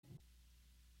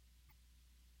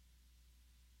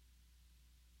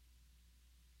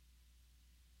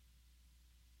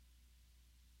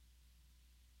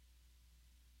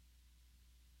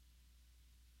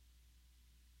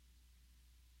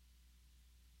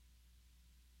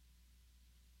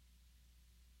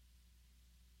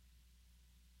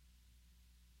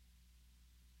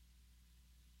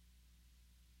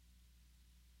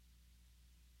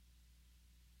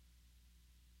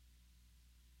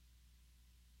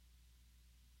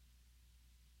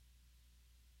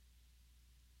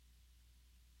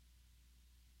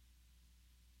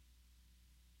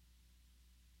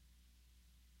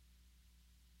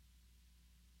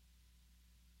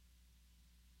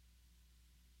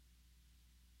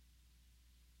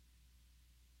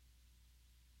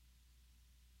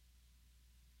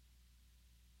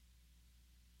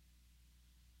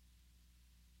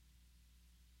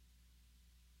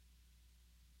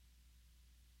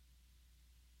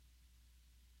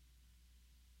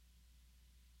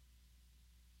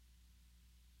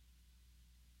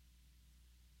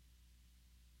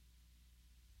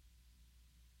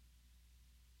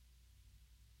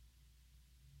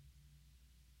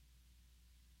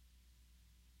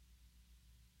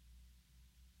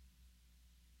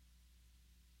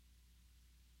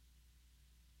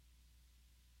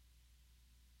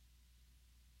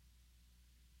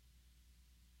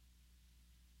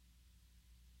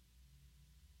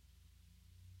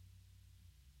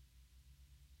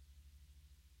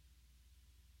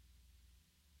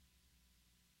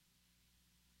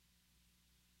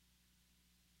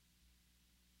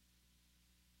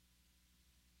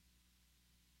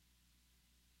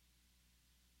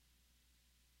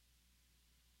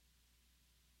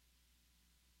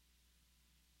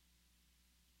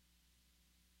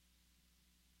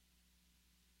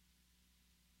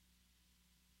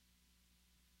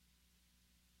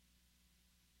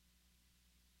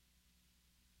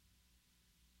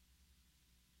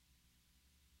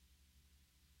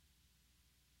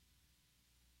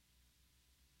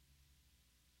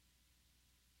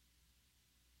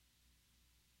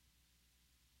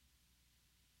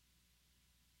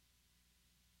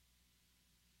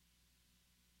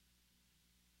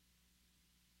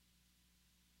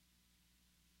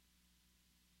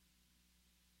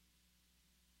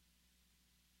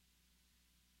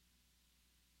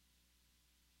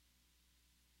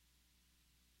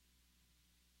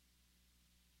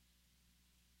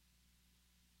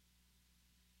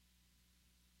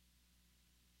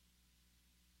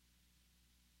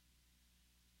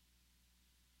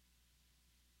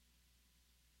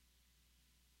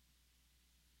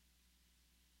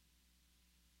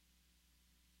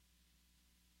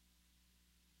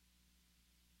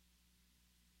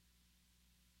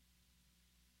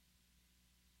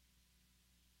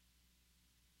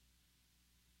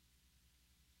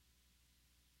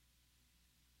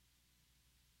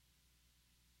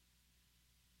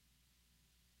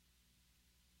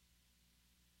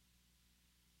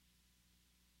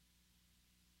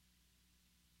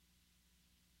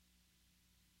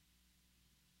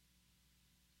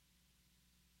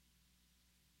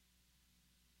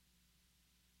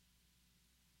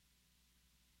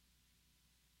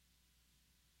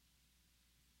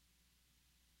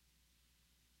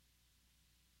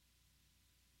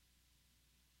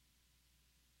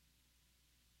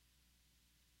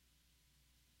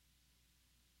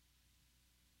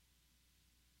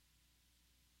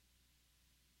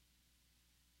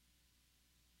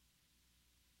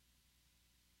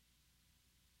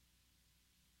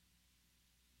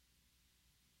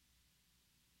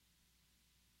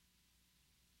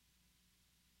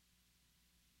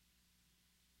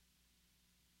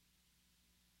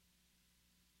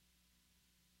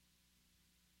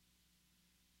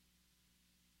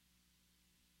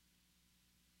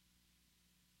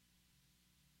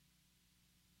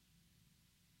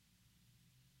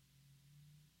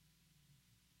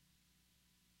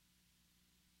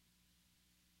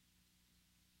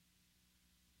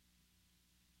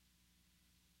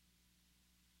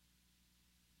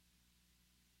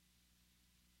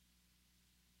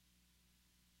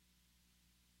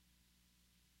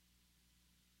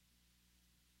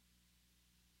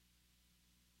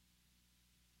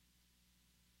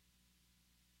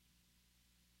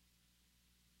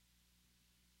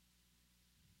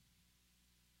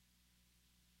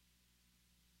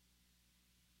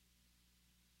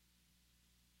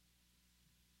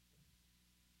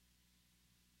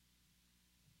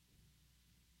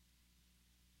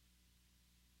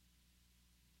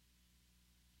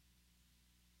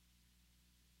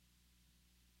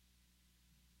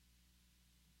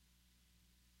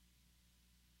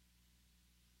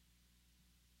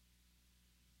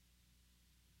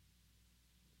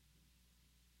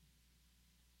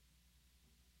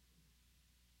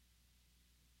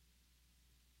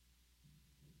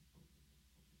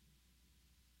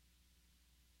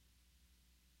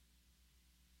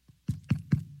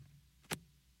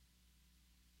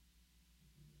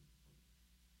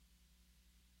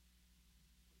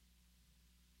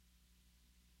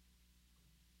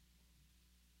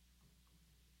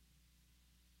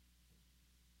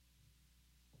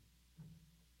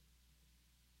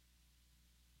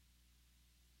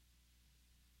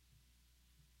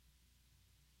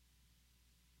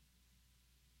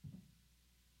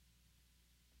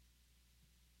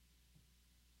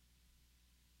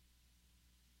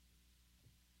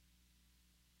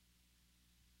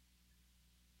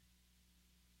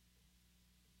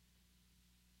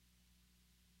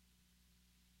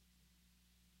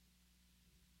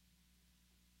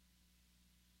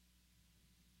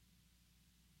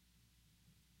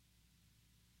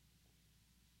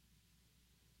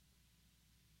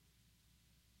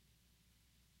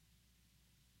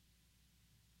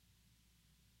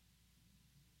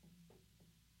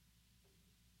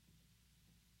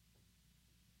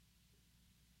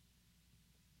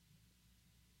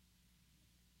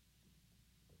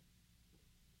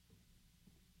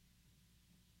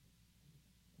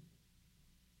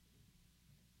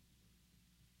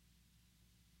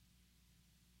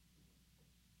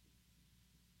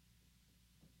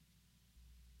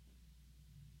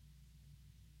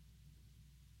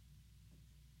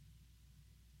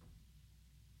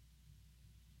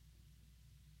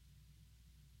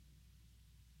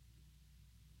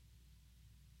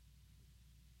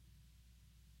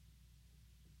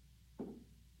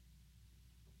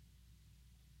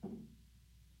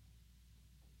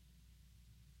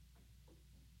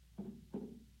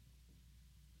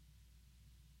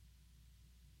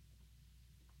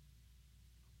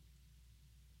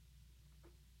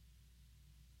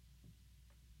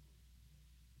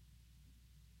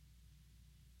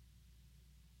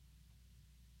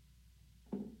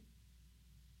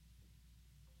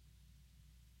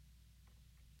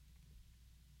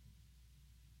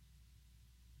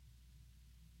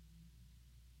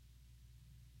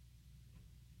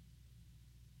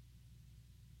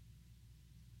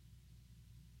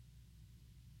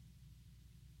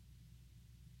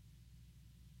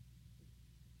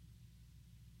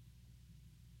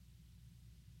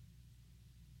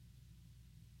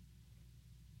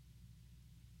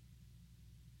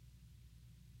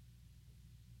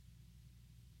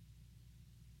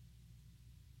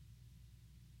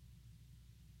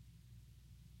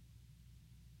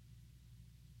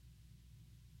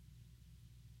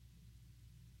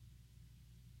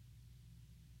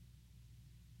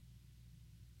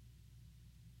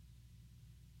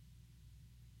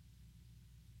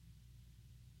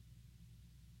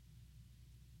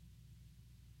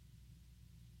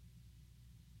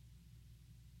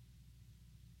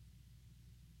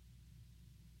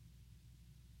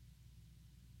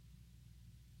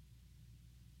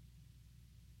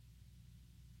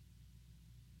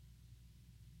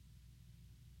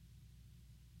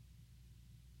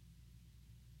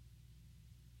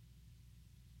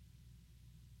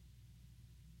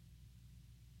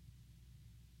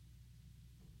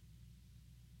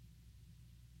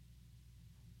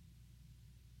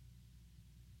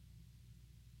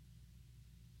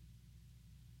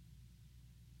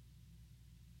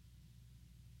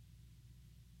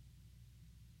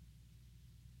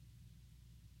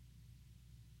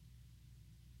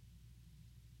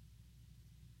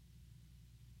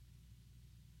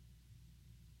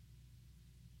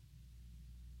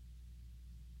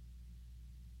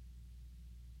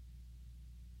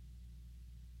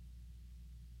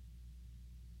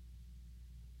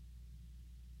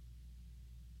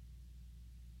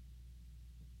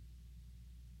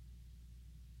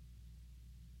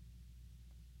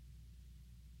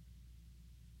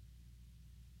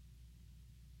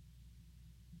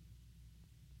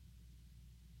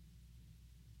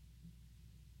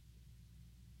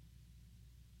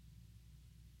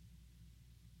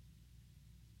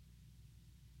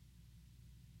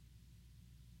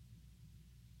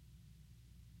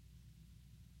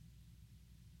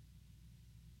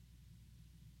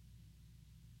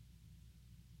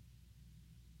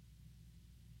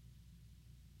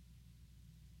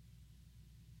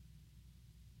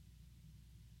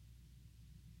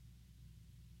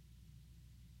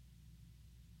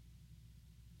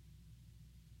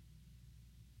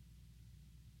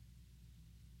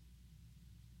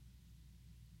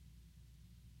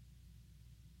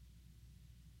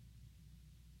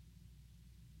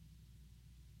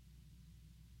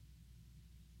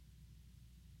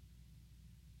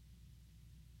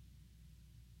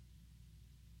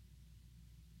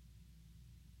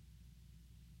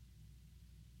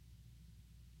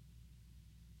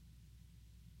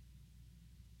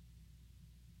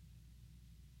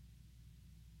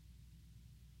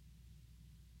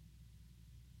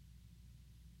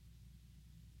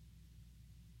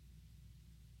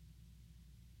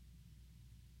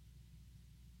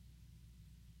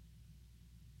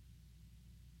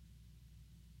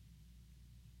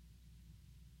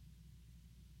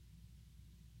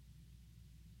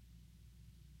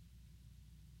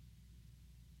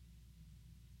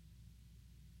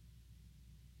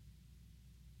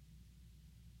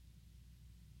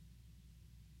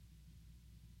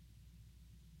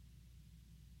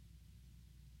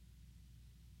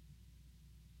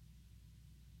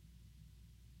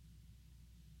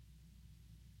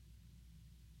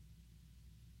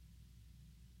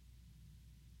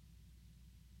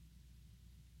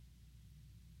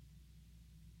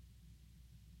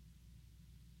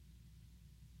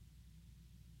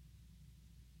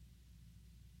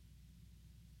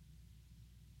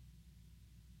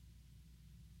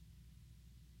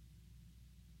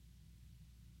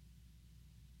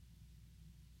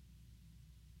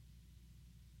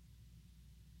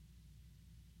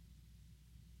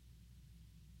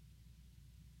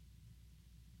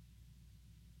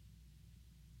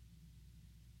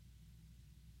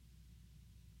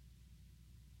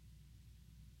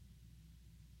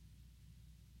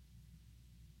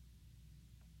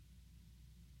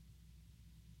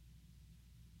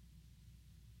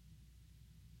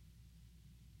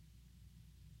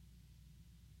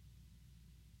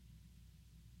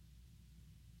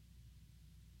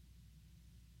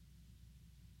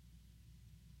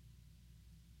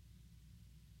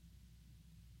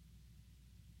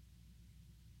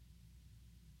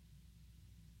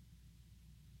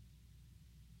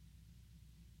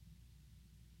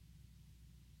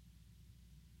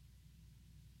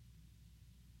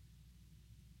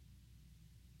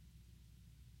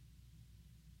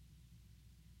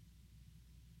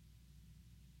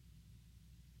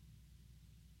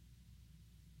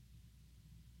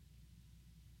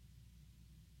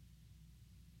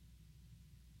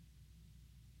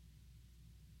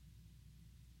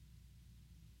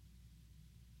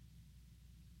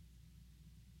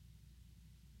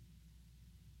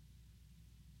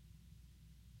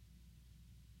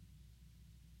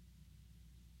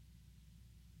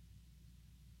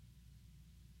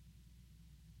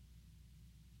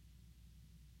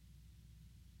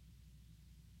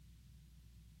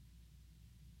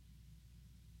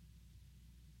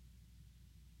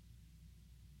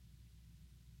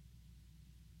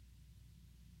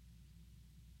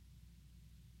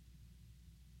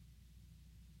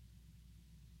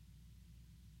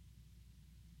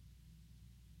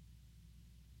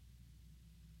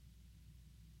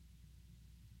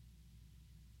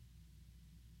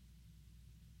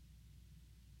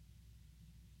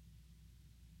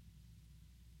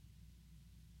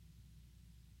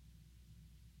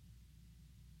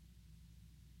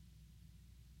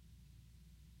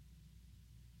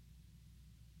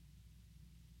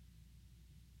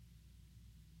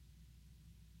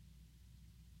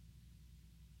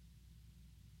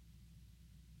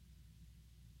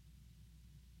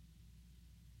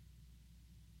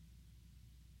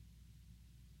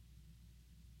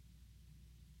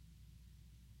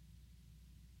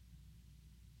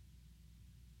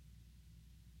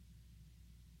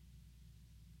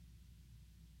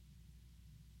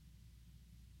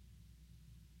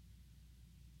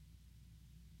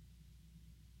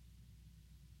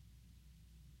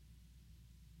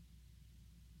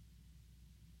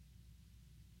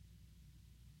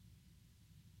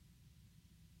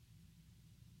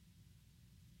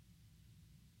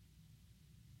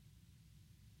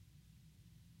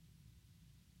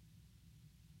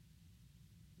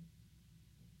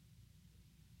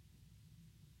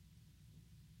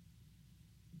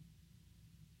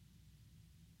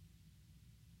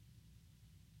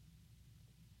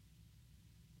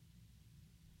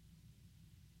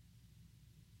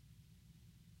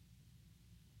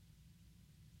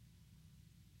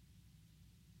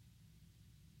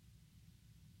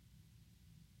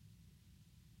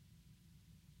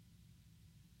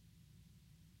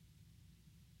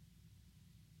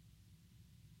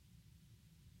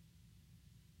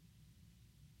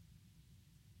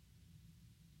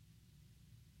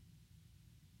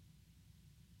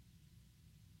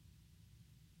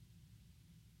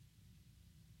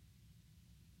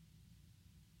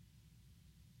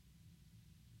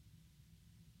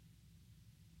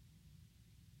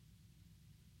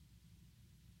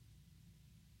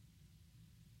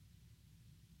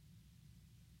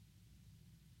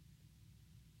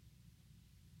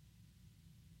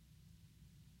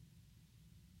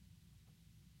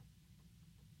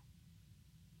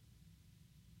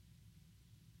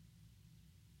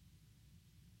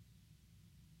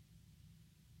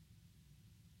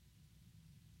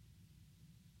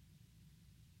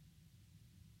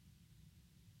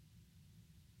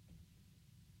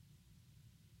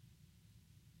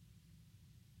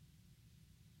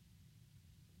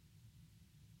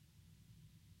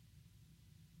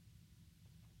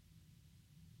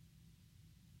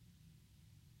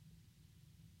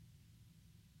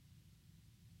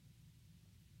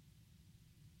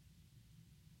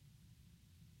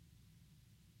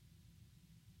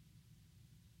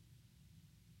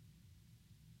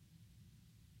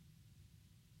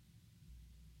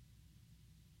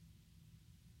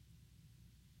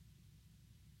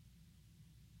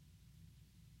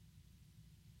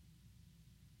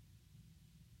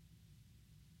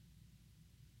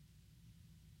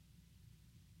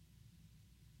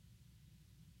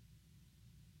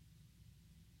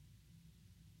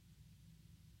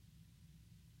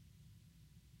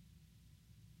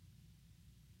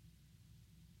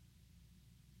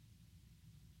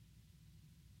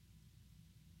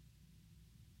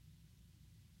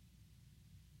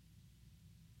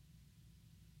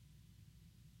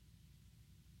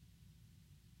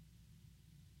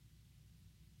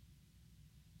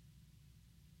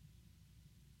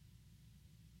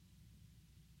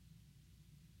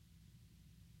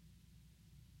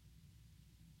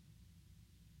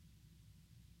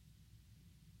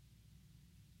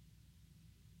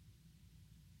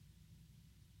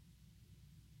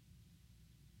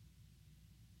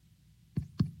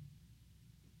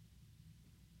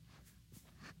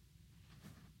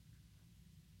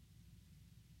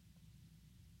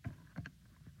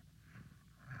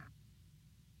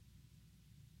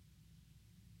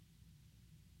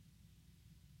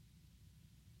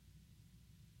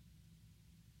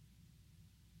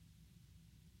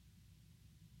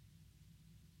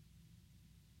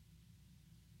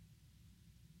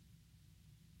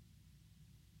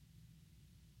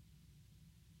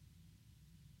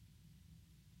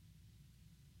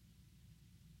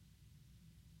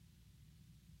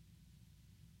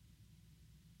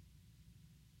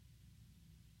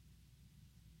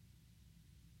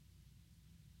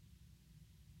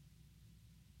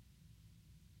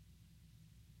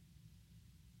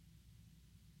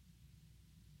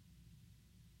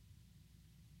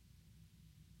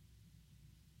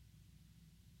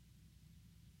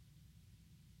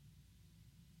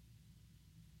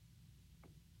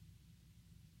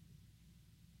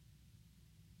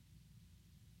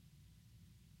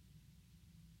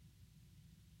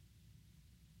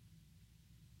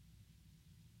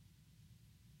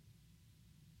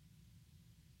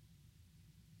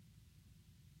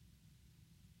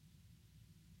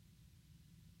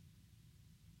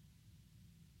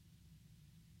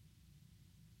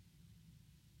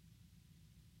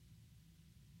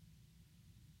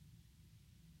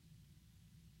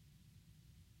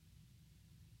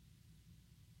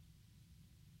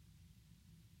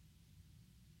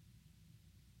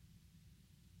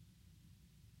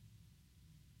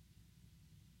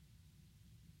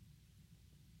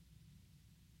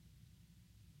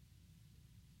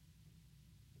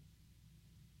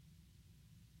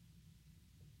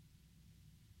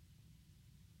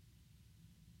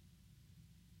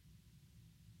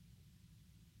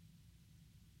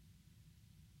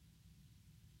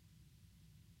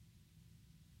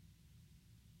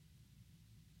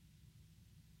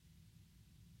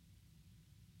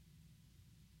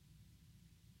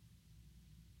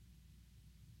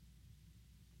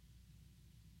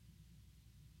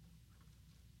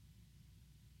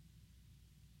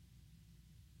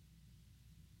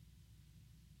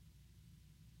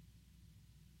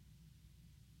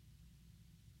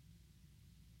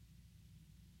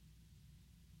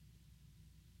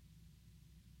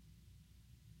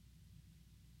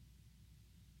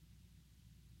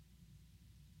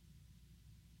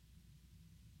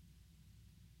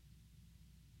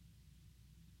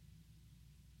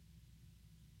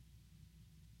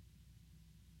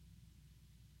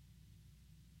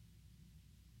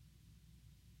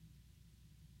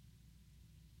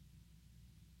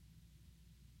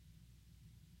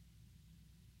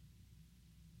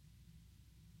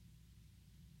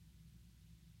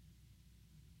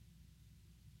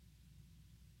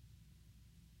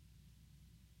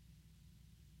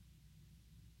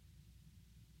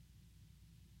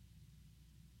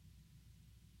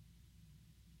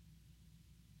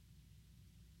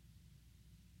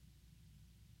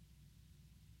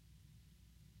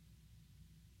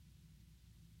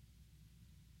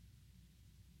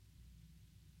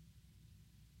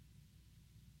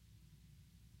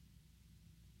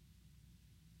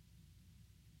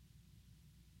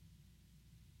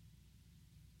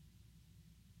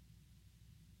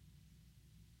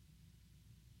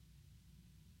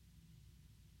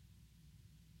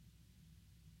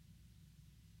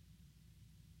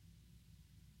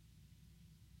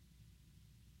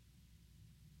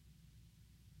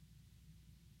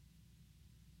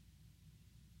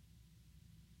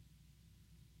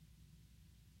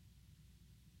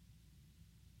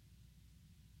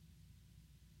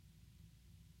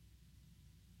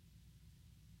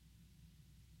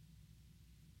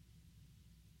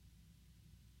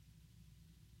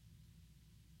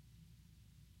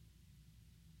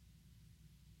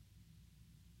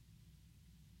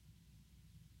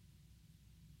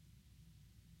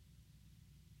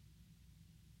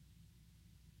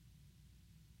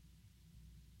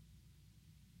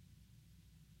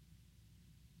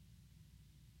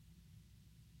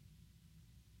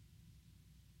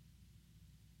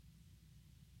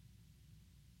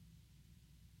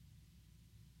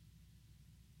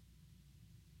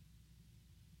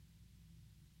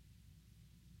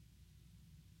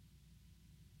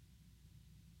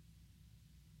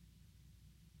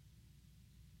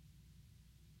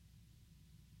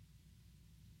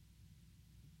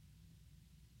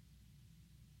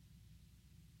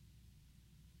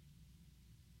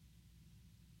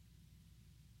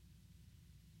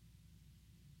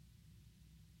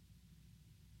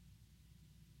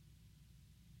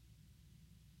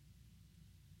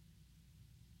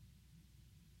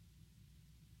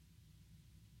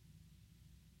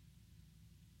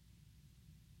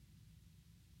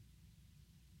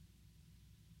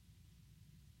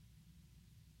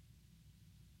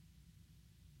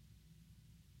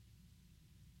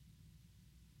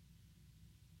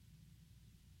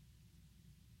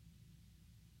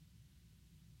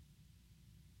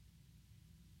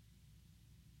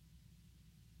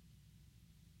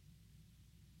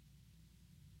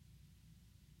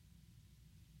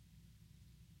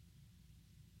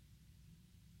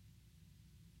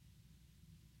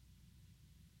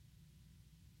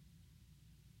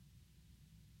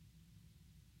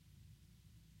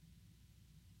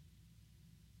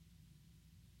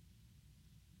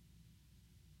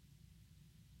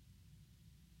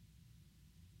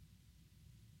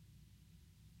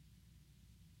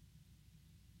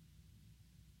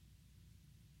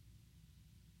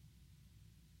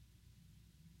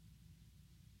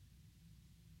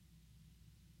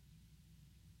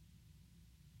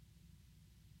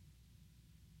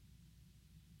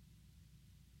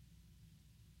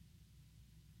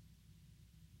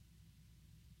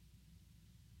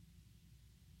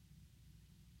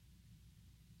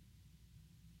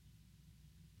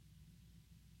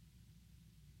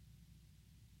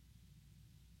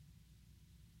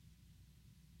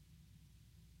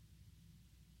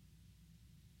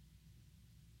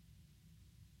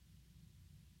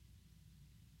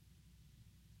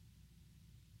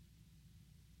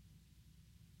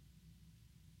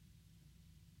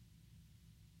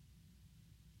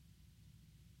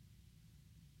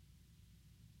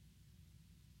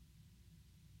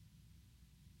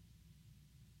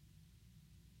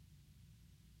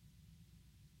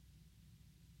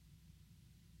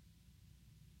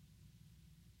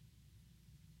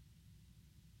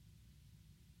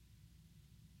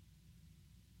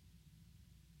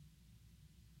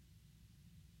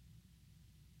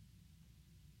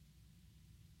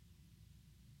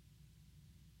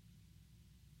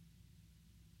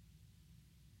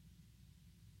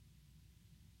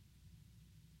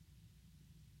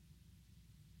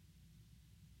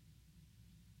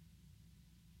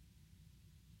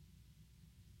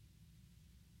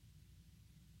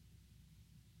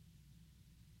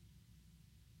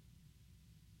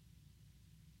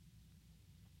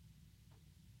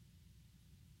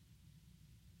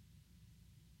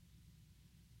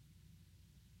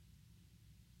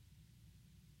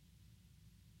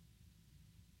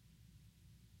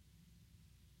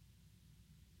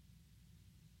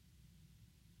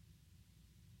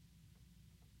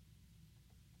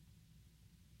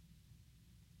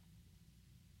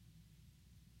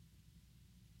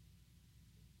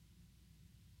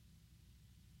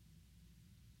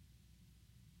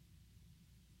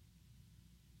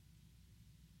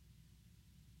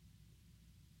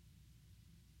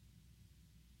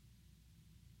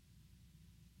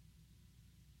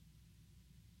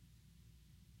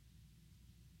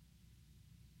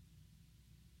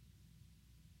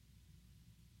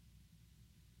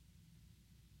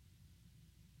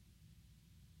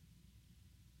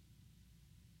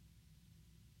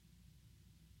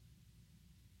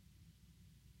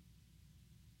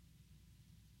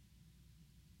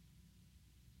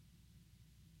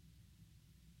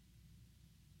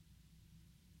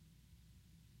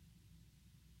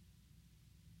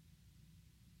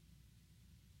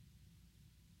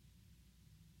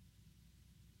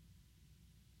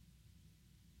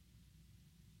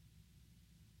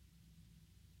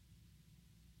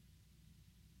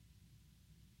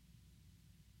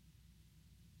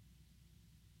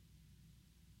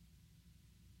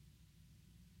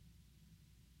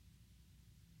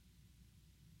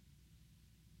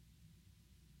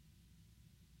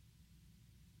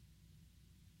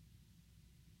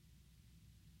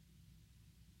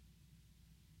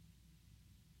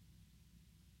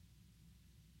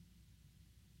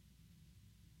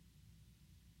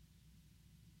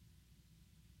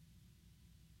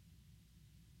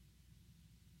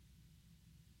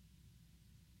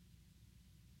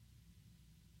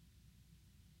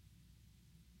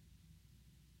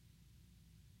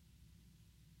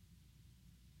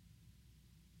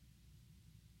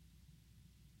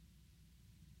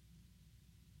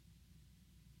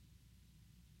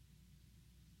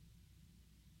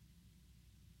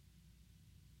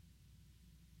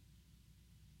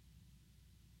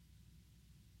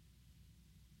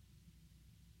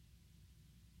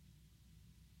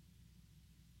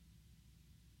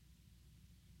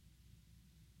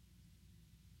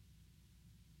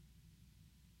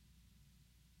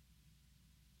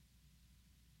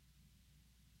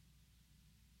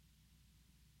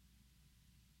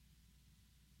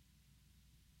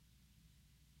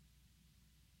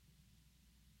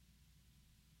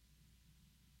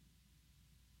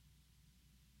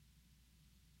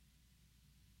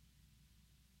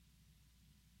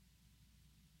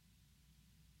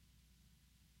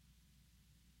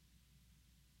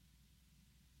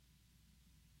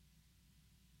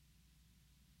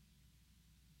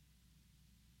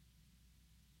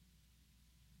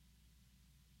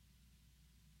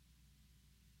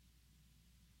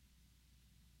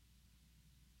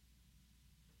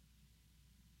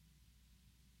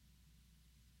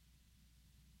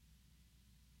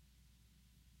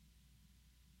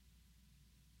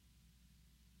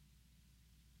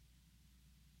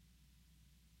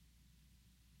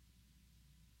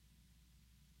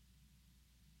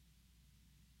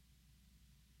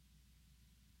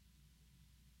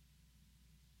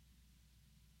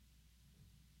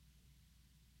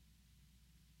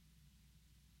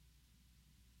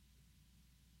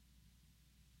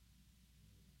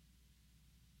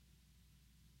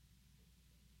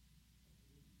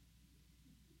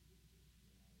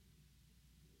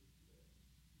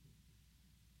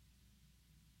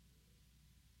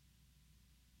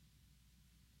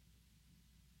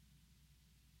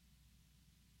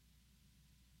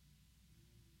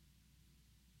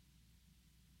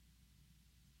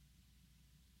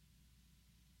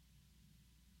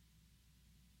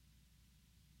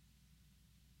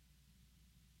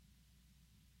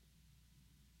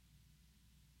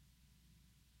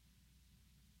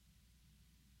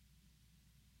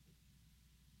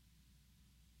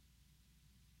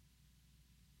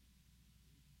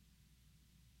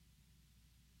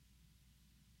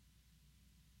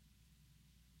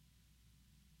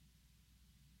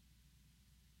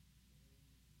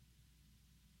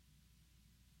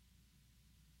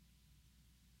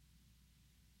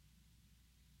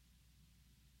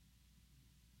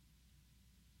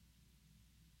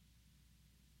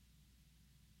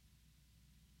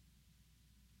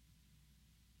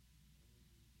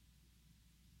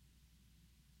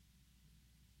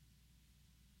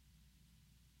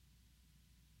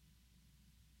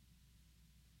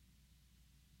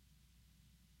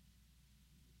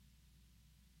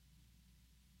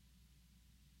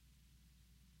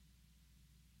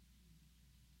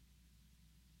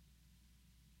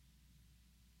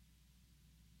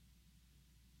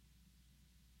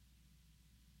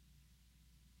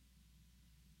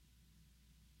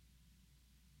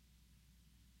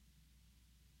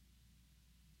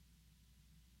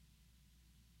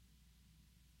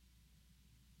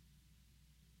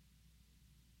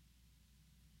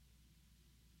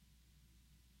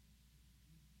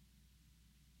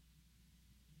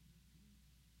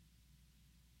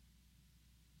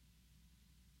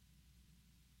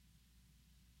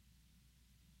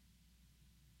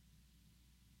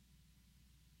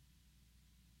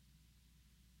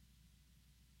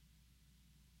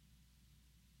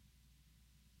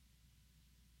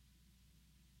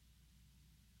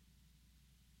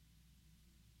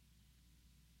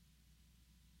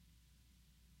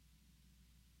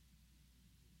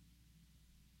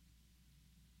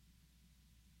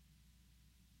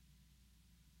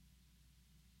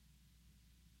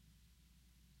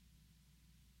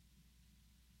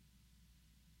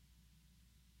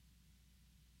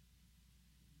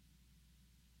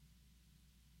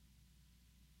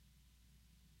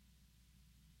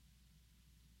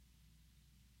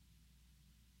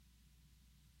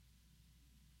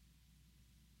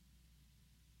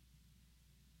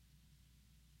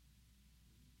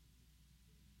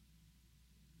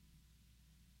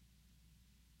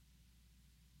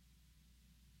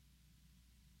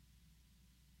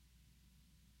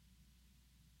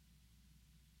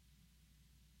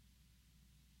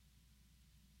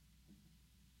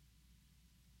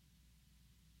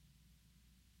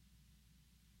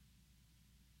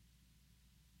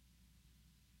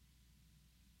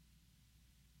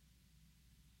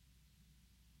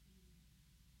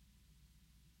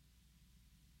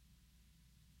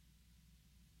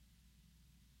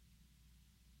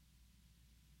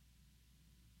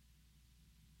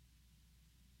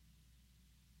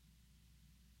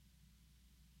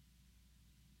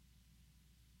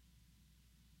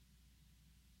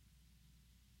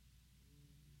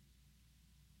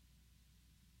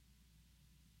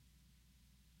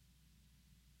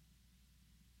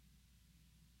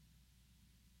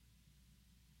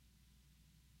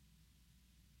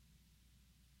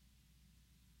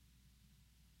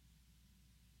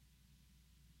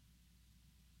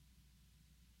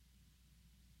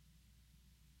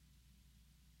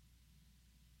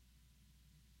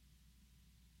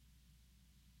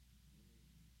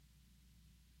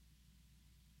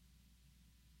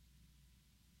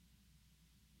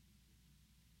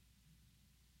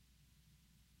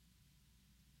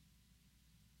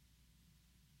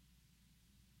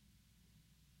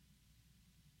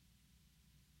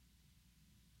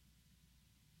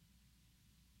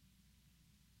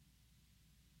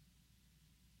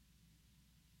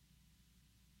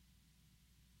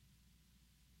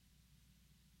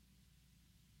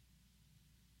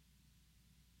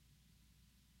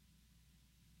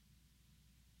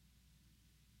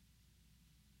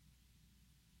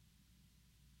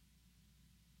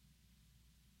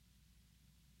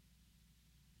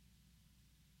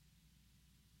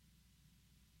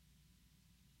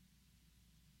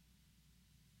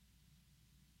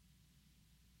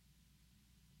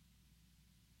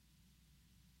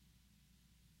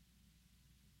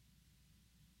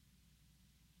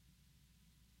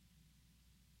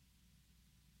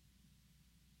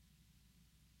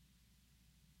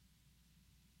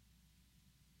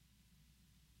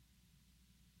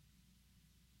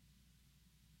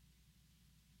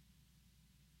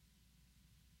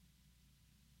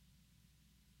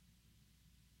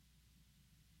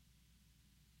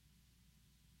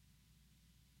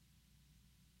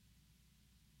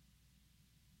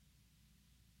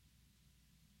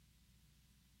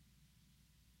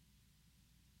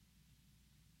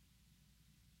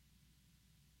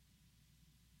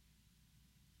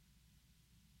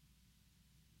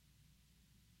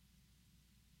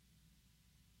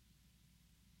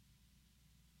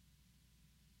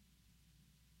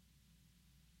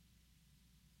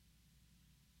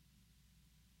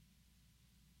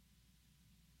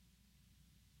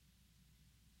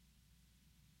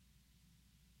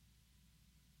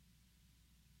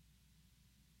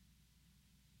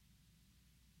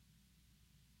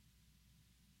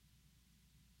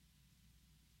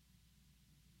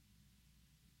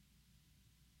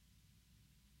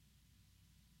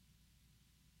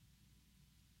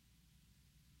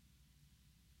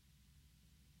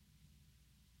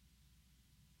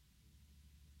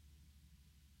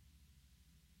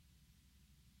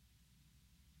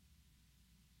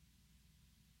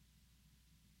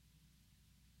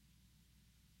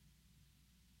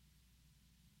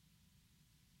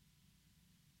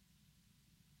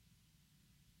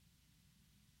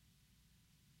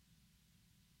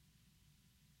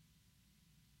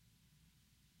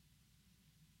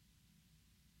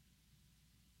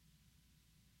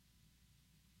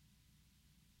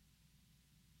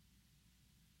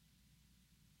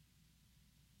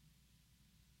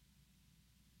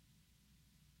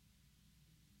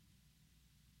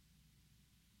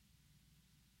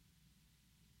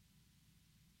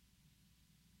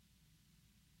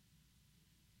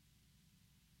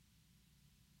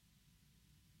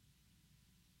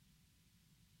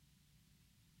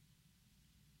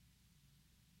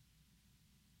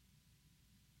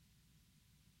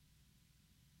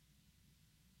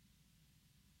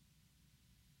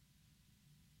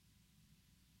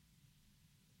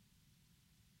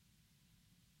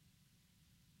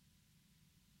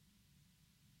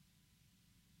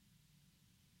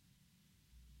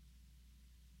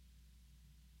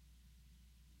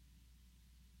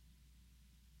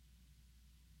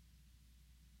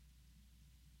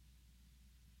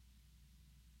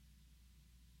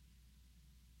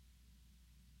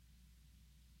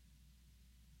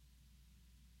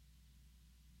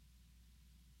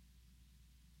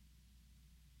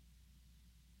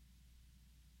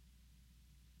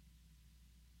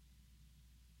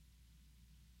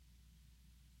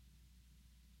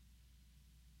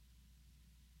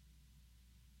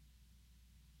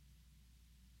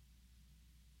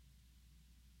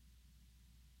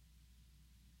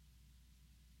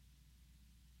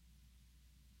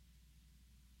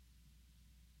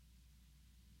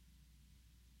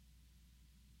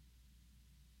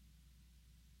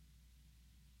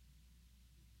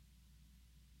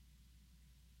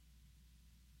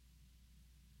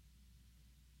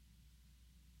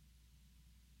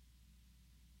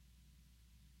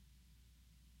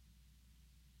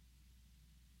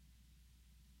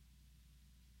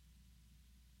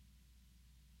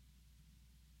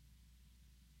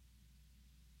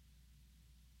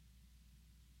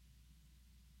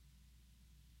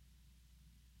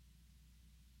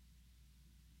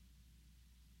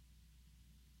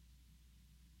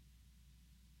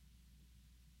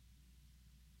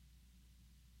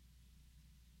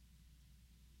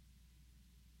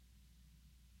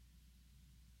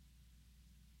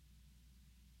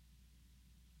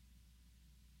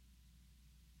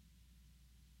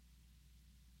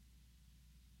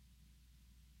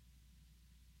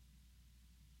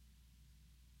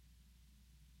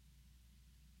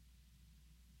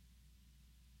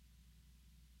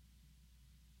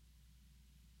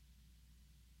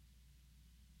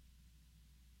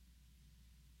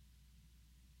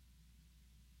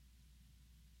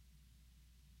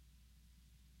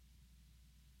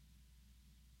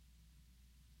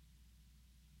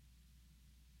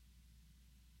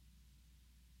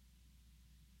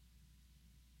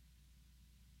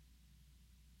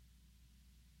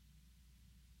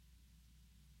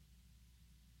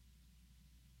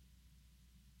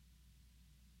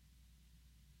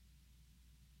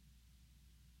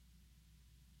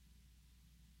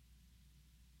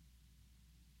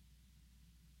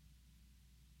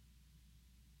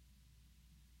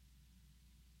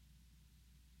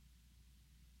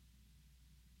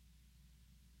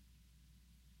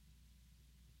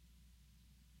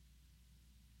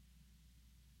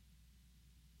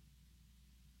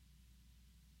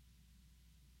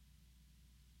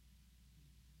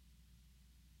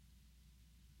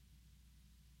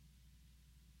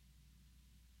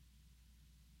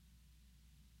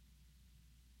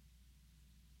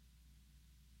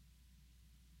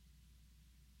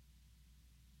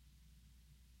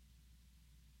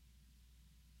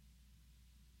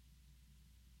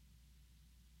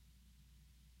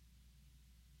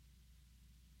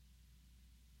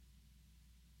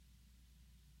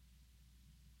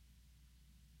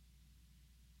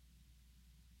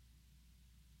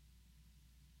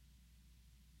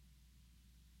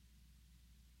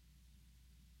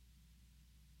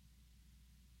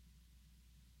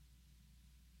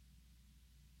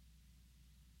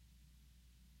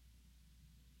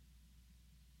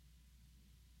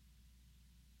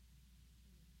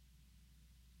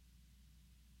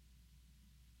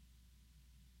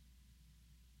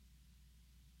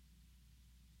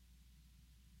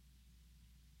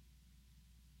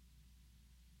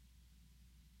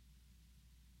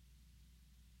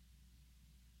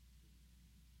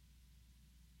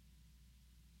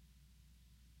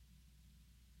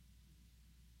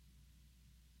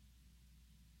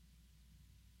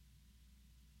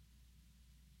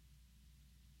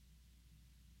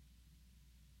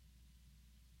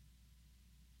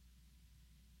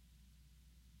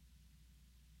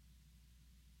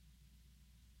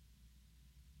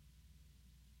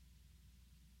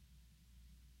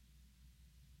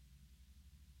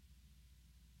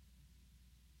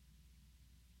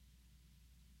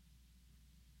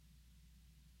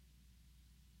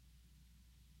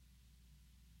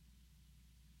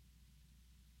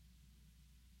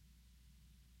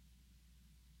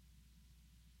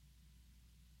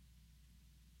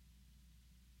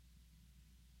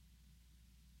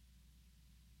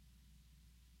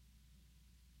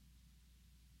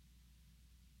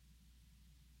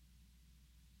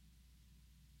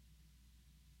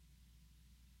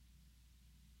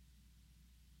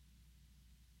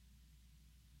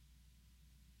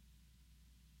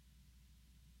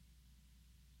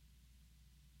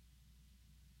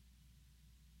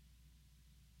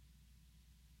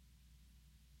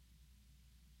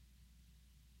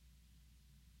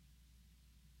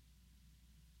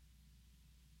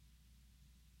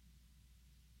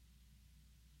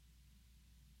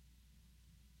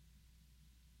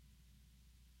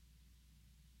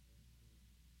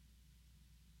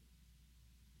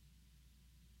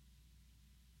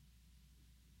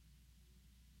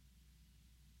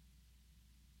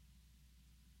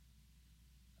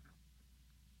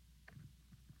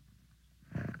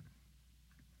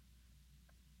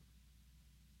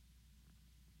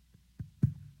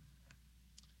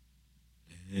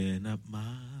n'a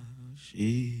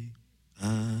marché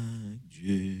avec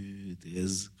Dieu,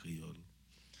 13 créoles.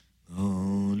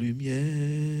 En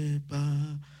lumière,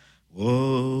 parole,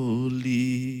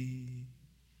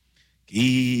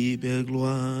 qui belle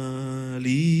gloire,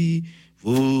 li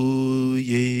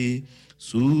voyez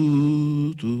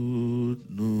sous tout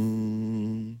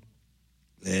nous.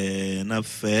 Les n'a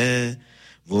fait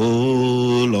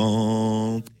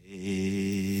volonté,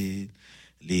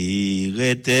 li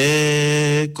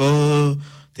rete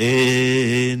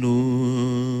côté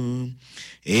nous,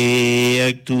 et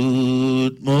avec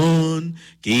tout monde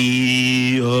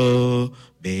qui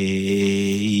obéit,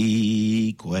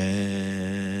 quoi,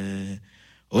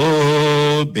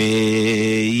 obéit,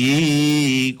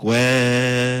 quoi,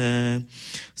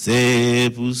 c'est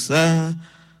pour ça,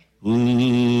 pour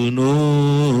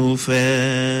nous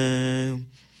faire,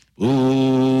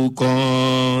 pour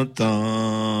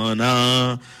content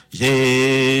en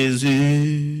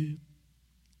Jésus,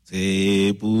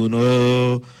 c'est pour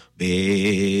nous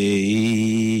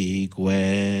obéir, quoi.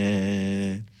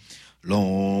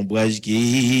 L'ombrage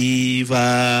qui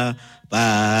va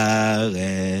paraître,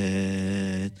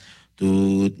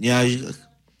 tout nuage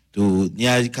dans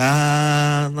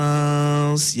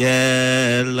le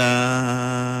ciel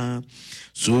là,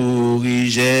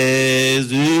 souris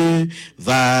Jésus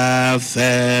va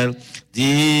faire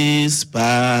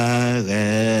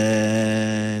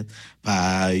disparaître.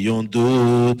 Pas yon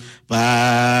doute,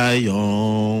 pas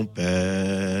yon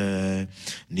peur,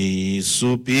 ni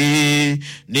soupir,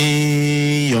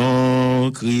 ni yon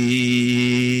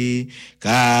cri,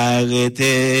 car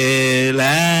était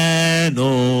là,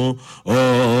 non,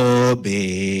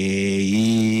 obéis,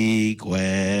 quoi,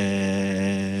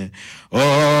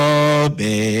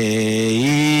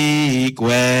 obéis,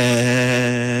 quoi,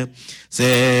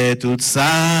 c'est tout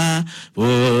ça pour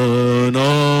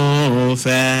nous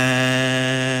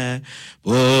faire,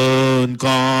 pour nous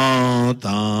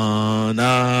content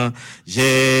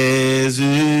Jésus,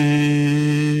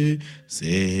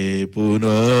 c'est pour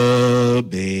nous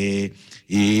obéir,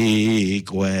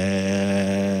 quoi,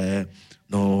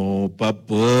 non pas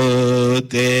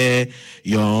porter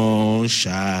yon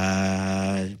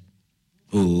charge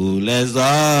pour les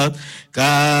autres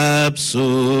cap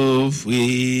souffrir,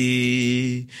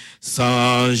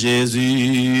 sans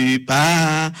Jésus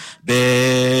pas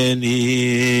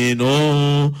béni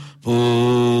non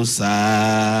pour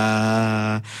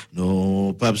ça,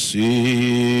 non pas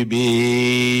subir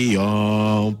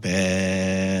yon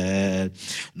père,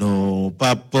 non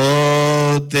pas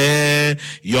porter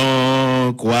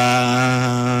yon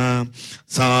quoi,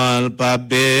 sans pas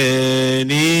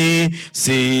béni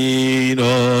si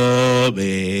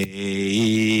obéis,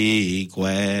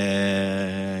 quoi,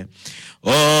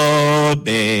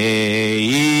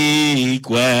 obéis,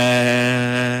 quoi,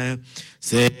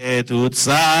 c'est tout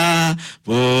ça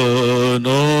pour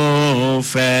nous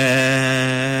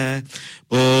faire,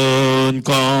 pour nous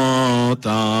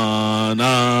content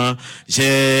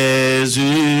Jésus,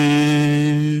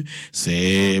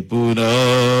 c'est pour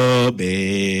nous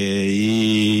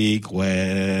obéir, quoi.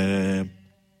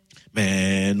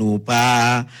 Mais nous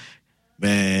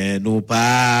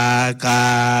pas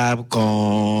cap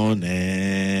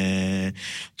connaît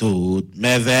toutes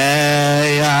mes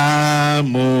veilles à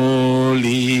mon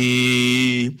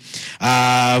lit,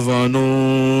 avant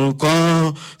nous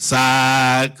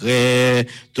consacrer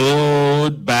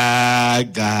toute bagaille,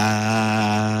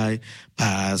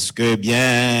 parce que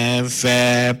bien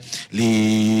fait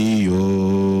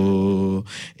l'io,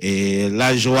 et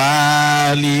la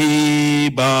joie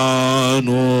liban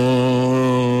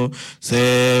nous,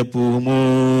 c'est pour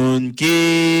moun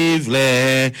qui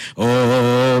voulait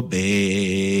obéir,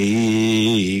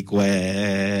 quoi,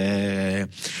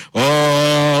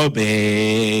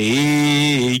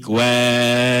 obéir, quoi,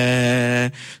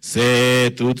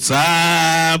 c'est tout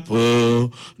ça pour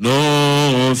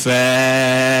nous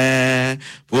faire,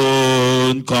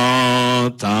 pour nous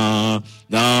content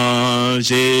dans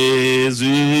Jésus,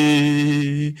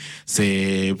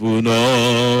 c'est pour nous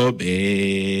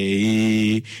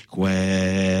obéir, quoi.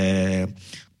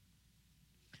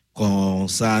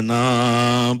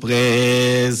 Concernant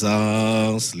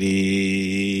présence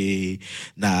li,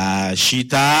 na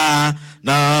chita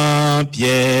nan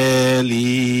pied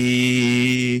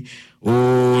li,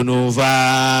 où nous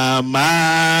va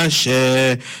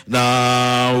marcher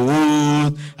dans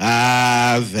route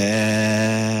avec,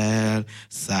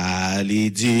 ça li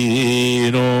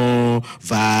dit nous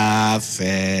va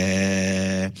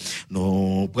faire,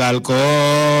 nous pral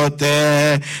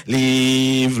côté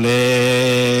livré,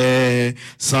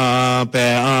 sans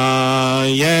père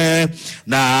rien,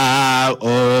 n'a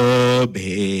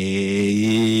obéi,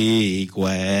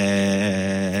 quoi,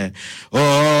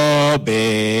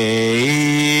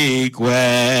 obéi, quoi.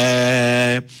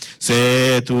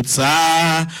 C'est tout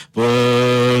ça pour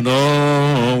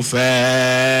nous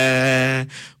faire,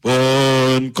 pour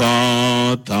nous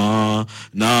content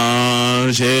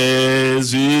dans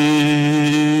Jésus.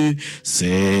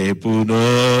 C'est pour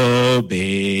nous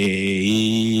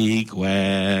obéir,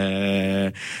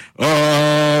 quoi.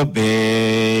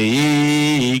 Obéir,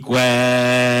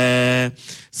 quoi.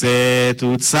 C'est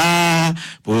tout ça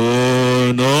pour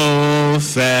nous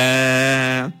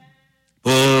faire,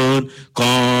 pour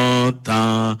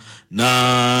content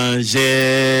dans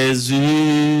Jésus,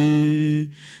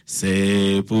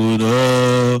 c'est pour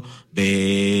nous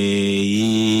obéir,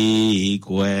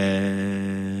 quoi.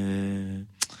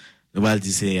 Nous allons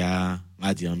dire à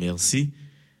Mathieu merci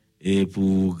et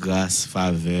pour grâce,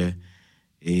 faveur,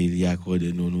 et il y a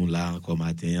accordé nous là encore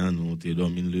matin, nous te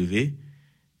dormi lever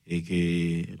et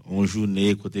que on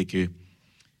journée côté que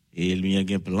et lui a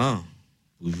un plan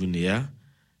pour journée.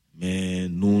 Mais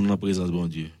nous, en présence de bon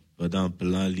Dieu, pendant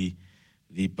plan,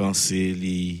 les pensées,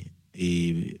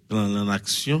 et plan en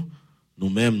action,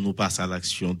 nous-mêmes, nous passons à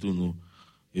l'action, tout nous,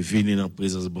 et venir en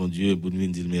présence de bon Dieu pour nous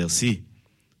dire merci.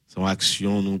 Son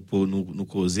action, nous, pour nous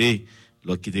causer,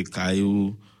 lorsqu'il était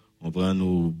caillou, on prend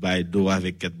nous bail d'eau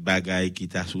avec quatre bagailles qui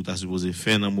t'a supposé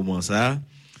faire dans le moment ça,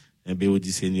 et bien, on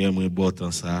dit, Seigneur, moi, bon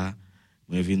temps ça,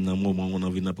 moi, viens dans le moment, on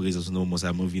vient en présence de moment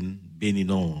ça, moi, viens bénir,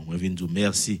 non, moi, viens dire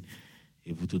merci.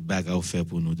 Et pour toute bagarre faire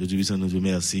pour nous. De Dieu, nous disons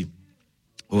merci.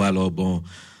 Oh, alors bon,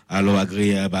 alors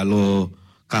agréable, alors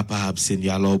capable,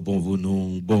 Seigneur, alors bon pour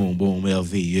nous, bon,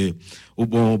 merveilleux. Oh,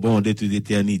 bon, de toute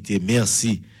éternité.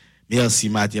 Merci. Merci,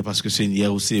 Mathieu, parce que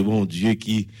Seigneur, c'est bon Dieu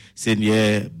qui,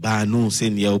 Seigneur, bat nous,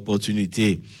 Seigneur,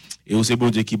 opportunité. Et c'est bon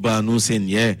Dieu qui bat nous,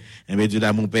 Seigneur. Et bien, Dieu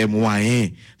là, mon Père, moyen,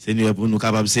 Seigneur, pour nous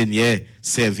capables, Seigneur,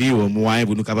 servir, moyen,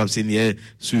 pour nous capables, Seigneur,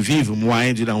 survivre,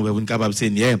 moyen, Dieu là, mon Père, pour nous capables,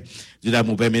 Seigneur. Dieu là,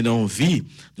 mon Père, maintenant, on vit.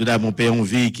 Dieu là, mon Père, on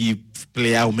vit qui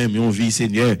plaît à nous-mêmes, on vit,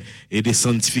 Seigneur, et des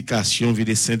sanctifications, vie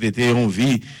de sainteté, on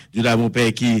vit. Dieu là, mon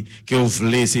Père, qui on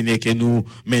voulait, Seigneur, que nous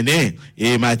menons.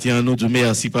 Et maintenant, nous te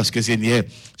merci parce que, Seigneur,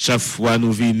 chaque fois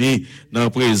nous venons dans la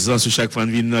présence, chaque fois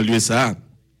nous venons dans le lieu ça.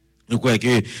 Nous croyons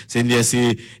que, Seigneur,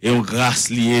 c'est une grâce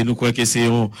liée. Nous croyons que c'est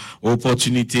une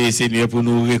opportunité, Seigneur, pour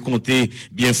nous raconter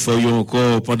bien fort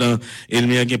encore pendant,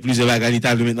 il y a plusieurs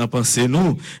bagalités maintenant penser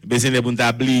nous. Mais Seigneur, pour nous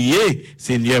oublier,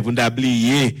 Seigneur, pour nous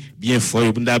oublier bien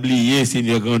fort, pour nous oublier,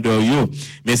 Seigneur, grandeur,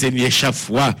 mais Seigneur, chaque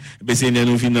fois, mais Seigneur,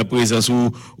 nous venons en présence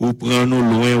ou prend nous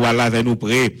loin, ou aller avec nous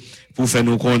près. Pour faire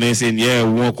nous connaître, Seigneur,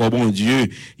 ou encore bon Dieu,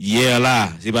 hier là,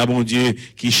 c'est pas bon Dieu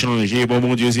qui changeait,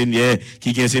 bon Dieu, Seigneur, qui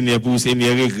est Seigneur pour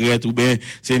Seigneur regrette ou bien,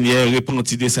 Seigneur,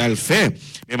 repenti de ça le fait.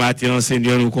 Mais maintenant,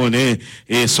 Seigneur, nous connaît,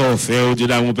 et sans faire, Dieu,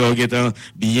 là, mon Père, qui est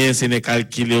bien, Seigneur,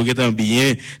 calculé, qui est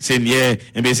bien, Seigneur,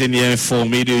 et bien, Seigneur,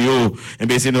 informé de yo, et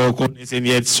bien, Seigneur, on connaît,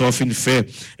 Seigneur, sauf une fait,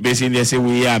 et bien, Seigneur, c'est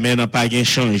oui, amen, pas gain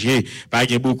changé, pas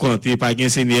gain beaucoup compter, pas gain,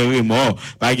 Seigneur, remords,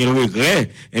 pas gain regret,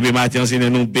 et bien, maintenant,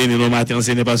 Seigneur, nous bénissons, maintenant,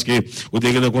 Seigneur, parce que, ou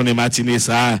te qu'on est matinée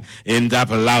ça et nous tape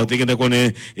là ou te qu'on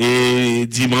est et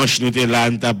dimanche nous te là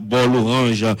nous tape bol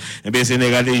orange et bien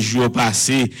Sénégal les jours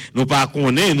passés nous pas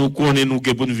connaît nous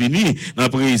que pour nous venir dans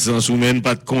présence ou même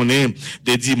pas connaît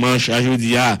de dimanche à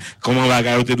jeudi comment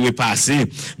bagarre te doit passer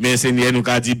mais Seigneur nous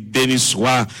a dit béni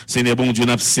soit Seigneur bon Dieu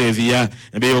n'a servi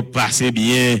et bien au passer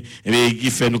bien et bien qui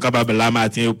fait nous capable la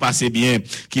matin au passer bien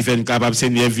qui fait nous capable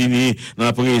Seigneur venir dans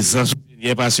la présence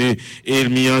parce que il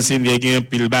m'y enseigne un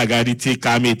pile bagarité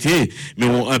qu'a mettre mais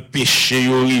un péché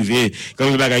arrivé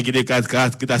comme le bagage qui des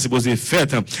 4 qui t'a supposé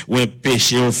fait ou un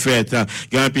péché au fait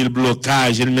un pile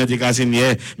blocage il m'a dit qu'à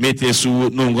Seigneur mettez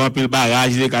sous non grand pile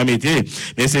barrage il qu'a mettre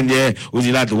mais Seigneur vous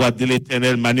dit la droite de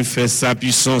l'Éternel manifeste sa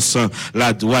puissance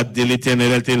la droite de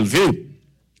l'Éternel est élevée.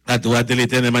 La droite de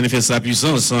l'Éternel manifeste sa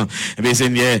puissance. Eh bien,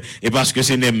 Seigneur, et parce que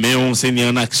Seigneur met on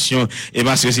Seigneur en action, et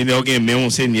parce que Seigneur met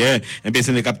on Seigneur, eh bien,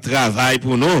 Seigneur qui travaille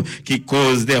pour nous, qui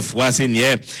cause des fois,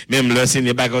 Seigneur, même le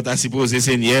Seigneur, bagarre t'a supposé,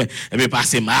 Seigneur, eh bien,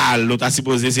 passer mal, l'autre t'a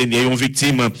supposé, Seigneur, une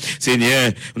victime,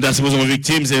 Seigneur, on t'a supposé une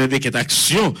victime, Seigneur, de cette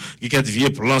action, qui est vieux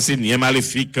plan, Seigneur,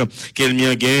 maléfique, qu'elle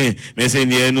m'y gagne, mais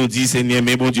Seigneur, nous dit, Seigneur,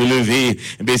 mais bon Dieu, levé,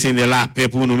 eh bien, Seigneur, la paix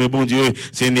pour nous, mais bon Dieu,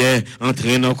 Seigneur,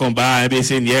 entraîne en combat, eh bien,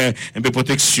 Seigneur, eh bien,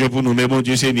 protection, protection pour nous, mais bon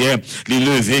Dieu, Seigneur, les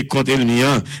lever contre le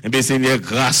mien. Eh bien, Seigneur,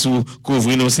 grâce ou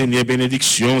couvrir nous, Seigneur,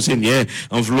 bénédiction, Seigneur,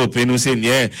 envelopper nous,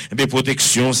 Seigneur, eh bien,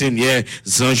 protection, Seigneur,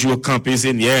 anges au camper,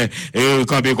 Seigneur, et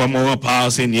camper comme on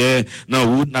rempart, Seigneur, dans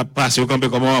route, n'a passé, camper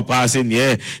comme on rempart,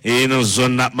 Seigneur, et dans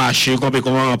zone, n'a marché, camper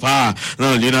comme on rempart,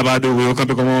 dans l'île, n'a pas de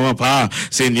camper comme on rempart,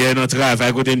 Seigneur, dans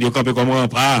travail, côté de camper comme on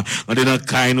rempart, on est dans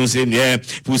caille, nous, Seigneur,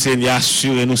 pour Seigneur,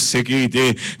 assurer nous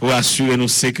sécurité, pour assurer nous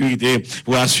sécurité,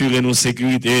 pour assurer nous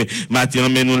sécurité, matin,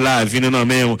 mais nous la vie, nous,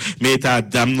 mais ta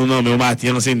dame, nous, non, mais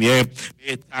matin, Seigneur,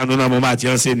 mais ta, nous, non,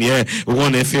 matin, Seigneur, où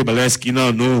on est faiblesse qui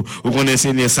dans nous, où on est,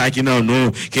 Seigneur, ça qui dans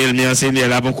nous, qu'elle m'y Seigneur,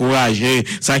 là, pour encourager,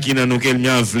 ça qui dans nous, qu'elle m'y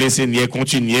voulait, Seigneur,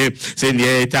 continuer,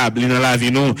 Seigneur, établi dans la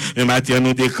vie, nous, mais matin,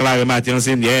 nous déclare, matin,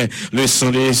 Seigneur, le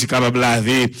sang de Jésus capable de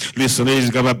laver, le sang de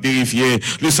Jésus capable de purifier,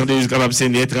 le sang de Jésus capable,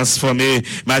 Seigneur, transformer,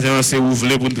 matin, c'est où vous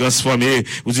voulez pour nous transformer,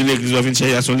 vous dites l'église doit venir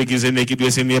chercher l'église, Seigneur, qui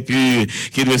doit, Seigneur, pur,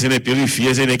 qui doit, Seigneur,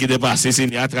 purifier, Seigneur, qui doit passer,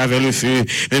 Seigneur, à travers le feu,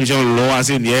 même Jean, l'eau,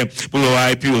 Seigneur, pour l'eau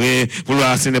épurer, pour l'eau,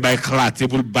 Seigneur, éclater,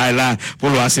 pour le bail là, pour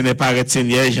l'eau, Seigneur, paraître,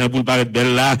 Seigneur, Jean, pour le paraître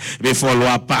belle là, mais faut l'eau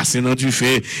passer dans du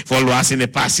feu, faut l'eau, Seigneur,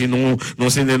 passer non,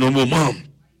 Seigneur, nos moments.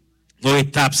 Nos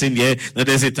étapes, Seigneur, dans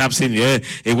des étapes, Seigneur,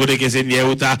 et vous que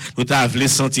Seigneur, nous t'as voulu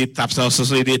sentir étapes, ce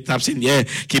sont des étapes, Seigneur,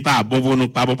 qui pas bon pour nous,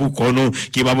 pas bon pour nous,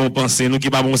 qui pas bon pour penser nous, qui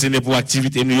pas bon, Seigneur, pour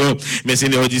activité nous, mais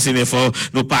Seigneur, dit, Seigneur, faut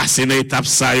nous passer dans l'étape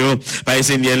ça, parce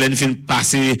Seigneur, l'en fin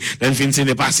passer,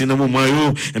 Seigneur, passer dans le moment,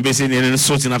 et bien, Seigneur, nous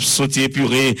sauter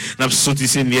épuré, nous sauter,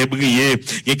 Seigneur, briller,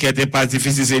 et qui était pas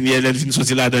difficile, Seigneur, l'en fin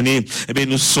sortir la donner, et bien,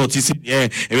 nous sortir, Seigneur,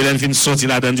 et bien, l'en fin sortir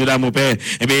la donner, Dieu là, mon Père,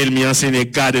 et bien, il m'y enseigne,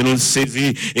 garde nous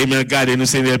saisir, et bien, garde nous,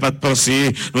 Seigneur, pas de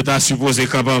pensée, nous t'a supposé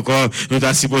camper encore, nous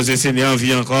t'a supposé, Seigneur, en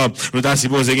vie encore, nous t'a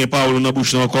supposé qu'il parole dans la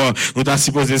bouche encore, nous t'a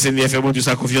supposé, Seigneur, faire bon Dieu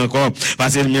sa confiance encore,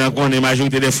 parce que nous on est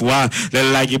majorité des fois, les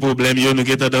là qui problème, nous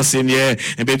qui dans Seigneur,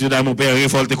 et bien, Dieu dans mon Père,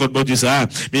 révolte contre bon Dieu ça,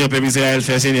 mais on peut Israël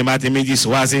faire, Seigneur, matin, midi,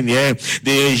 soir, Seigneur,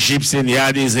 des Égyptes,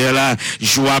 Seigneur, des airs là,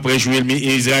 jour après jour,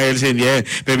 Israël, Seigneur,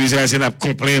 Peuple Israël, Seigneur,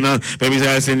 complainant, Peuple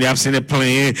Israël, Seigneur,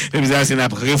 plaint, Peuple Israël, Seigneur,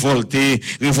 révolté,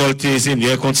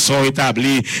 Seigneur, contre son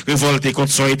établi, révolté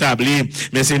contre son établi,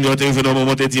 mais Seigneur, tu es venu au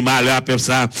moment de dire mal à peuple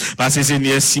ça, parce que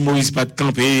Seigneur, si Moïse pas de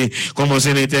camper, comme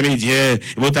c'est l'intermédiaire,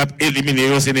 vous t'avez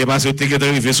éliminé, Seigneur, parce que tu es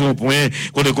arrivé sur un point,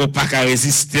 qu'on ne peut pas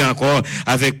résister encore,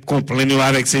 avec complainte,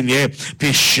 avec Seigneur,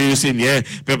 péché, Seigneur,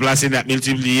 peuple là, Seigneur,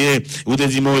 multiplié, vous te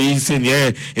dit Moïse,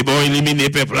 Seigneur, et bon, éliminer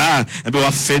peuple là, et bon,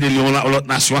 on fait de lui, l'autre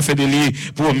nation a fait de lui,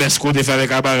 pour mettre ce qu'on a fait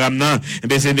avec Abraham, non, et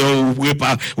bien, Seigneur, vous pouvez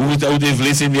pas, vous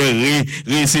devez, Seigneur,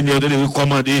 Seigneur, de le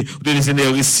recommander, de le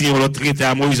Seigneur, ici, on l'a traité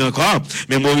à Moïse encore,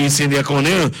 mais Moïse, Seigneur, connaît,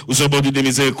 ou son bon Dieu de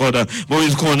miséricorde,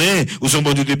 Moïse connaît, ou son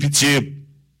bon Dieu de pitié.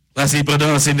 Parce que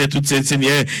pendant Seigneur tout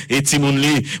Seigneur et Timon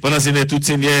li, pendant Seigneur tout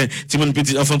Seigneur, Timon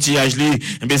petit enfantillage li,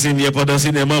 mais Seigneur pendant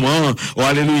Seigneur maman, oh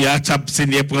alléluia,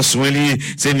 Seigneur prend soin li,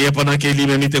 Seigneur pendant qu'il lui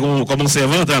même était comme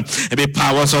servante, et bien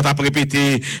parole sont à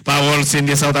répéter, parole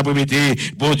Seigneur sont à répéter,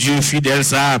 bon Dieu fidèle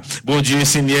ça, bon Dieu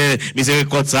Seigneur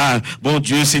miséricorde ça, bon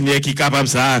Dieu Seigneur qui capable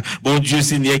ça, bon Dieu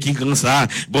Seigneur qui grand ça,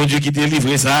 bon Dieu qui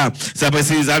délivre ça, ça parce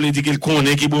que ça lui dit qu'il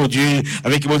connaît qui bon Dieu,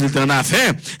 avec qui bon Dieu t'en a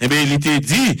fait, et bien il te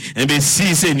dit, et bien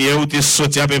si Seigneur ou te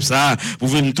sorti à peu ça pour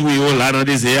venir trouver là dans le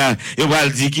désert et on va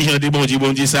le dire qui j'en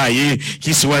bon Dieu ça y est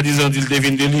qui soit disant il te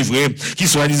vient délivrer qui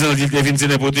soit disant il te vient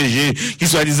te protéger qui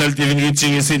soit disant il te vient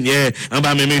retirer Seigneur en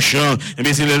bas mes méchants et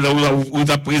bien c'est là où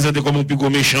t'as présenté comme un plus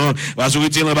gros méchant va se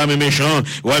retirer en bas mes méchants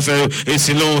va faire et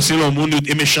selon monde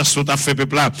et méchanceté t'a fait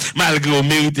peuple là malgré au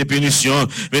mérite et punition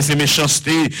mais c'est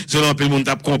méchanceté selon le monde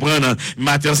t'a comprendre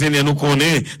matin Seigneur nous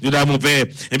connaît Dieu dans mon père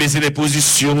et bien c'est des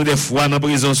positions nous des fois dans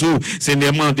prison sous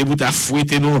Seigneur pour ta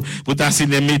fouetter nous, pour ta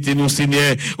Seigneur mettre nous,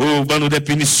 Seigneur, au ban nous des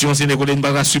punitions, Seigneur, qu'on ne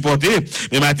va pas supporter.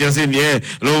 Mais maintenant, Seigneur,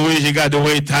 l'oreille, j'ai gardé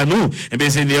à nous. Et bien,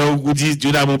 Seigneur, vous dites,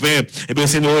 Dieu dans mon Père, et bien,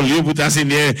 Seigneur, au lieu pour ta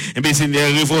Seigneur, et bien,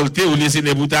 Seigneur, révolté, au lieu,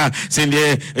 Seigneur, pour ta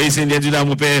Seigneur, et Seigneur, Dieu dans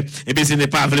mon Père, et bien, Seigneur,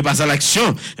 pas voulez passer à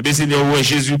l'action. Et bien, Seigneur, ouais,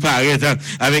 Jésus paraît,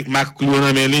 avec ma clou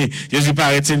dans mes lits. Jésus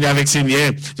paraît, Seigneur, avec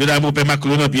Seigneur, Dieu dans mon Père, ma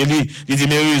clou dans mes lits. Il dit,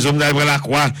 mes raisons, d'aller la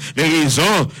croix. Mes raisons,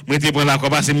 moi, je prends la croix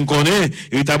parce que je me connais,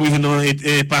 et tu as pris dans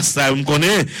pasteur, me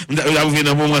connaît, là vous venez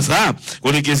dans moment ça,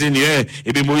 connaît que Seigneur,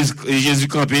 et puis Moïse et Jésus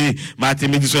campé, matin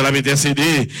midi soir la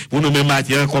intercédé, pour nous mêmes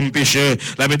matin comme pécheurs,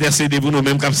 la intercédé pour nous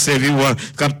mêmes cap servir,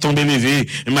 cap tomber levé,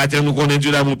 et matin nous connaît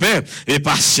Dieu là mon Père, et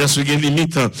patience qui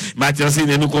limite, matin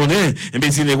Seigneur nous connaît, et bien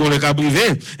Seigneur on le cap privé,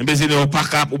 et bien Seigneur pas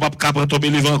cap, ou pas cap tomber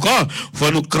levé encore,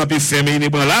 faut nous camper fermer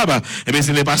inébranlable, et bien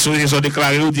Seigneur pas sauver sont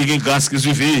déclarés ou dit grâce qui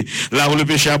suffit, là où le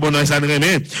péché abondant ça ne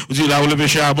remet, ou dit là où le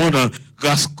péché abondant,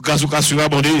 grâce au cas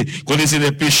surabondé, connaissez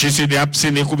les péchés, Seigneur,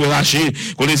 Seigneur, couper raché,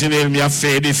 connaissez les mi a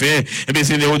fait des faits, et bien,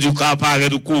 Seigneur, du cas apparaît,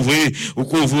 de couvrir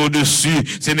au-dessus,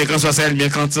 Seigneur, quand ça c'est bien,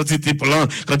 quantité plan,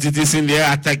 quantité, Seigneur,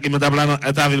 attaque,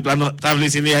 t'avais,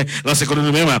 Seigneur, lancer contre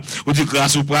nous-mêmes, ou du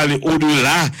grâce, ou pour aller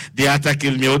au-delà, des attaques,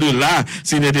 au-delà,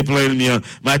 Seigneur, déployer le mien.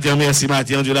 Matin, merci,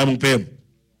 Matin, Dieu là, mon Père.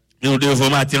 Mais nous devons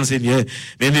matin, Seigneur.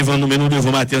 Mais nous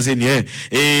devons matin, Seigneur.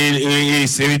 Et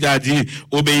c'est à dire,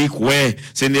 obéir, quoi.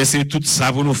 Seigneur, c'est tout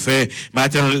ça pour nous faire.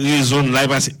 Matin, raison, là,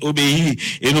 obéir.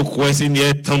 Et nous croyons,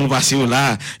 Seigneur, tant nous passer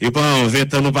là. Et pas en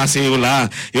 20 ans nous passer là.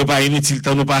 Et pas inutile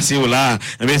tant nous passer là.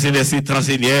 Mais Seigneur, c'est tant,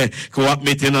 Seigneur, qu'on va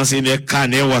mettre dans Seigneur,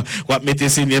 canet, qu'on va mettre,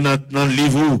 Seigneur, dans le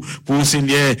livre, pour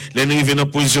Seigneur, les arriver dans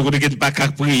position qu'on ne peut pas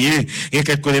prier. Et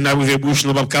quelqu'un n'a pas ouvert bouche, nous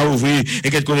ne pouvons pas ouvrir.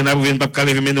 Et quelqu'un n'a pas pas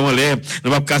lever mes noms en l'air.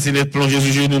 Nous ne pouvons pas Seigneur, plonger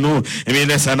sous genou nous. Et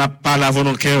bien, ça n'a pas la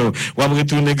volonté. On va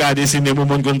retourner garder, Seigneur,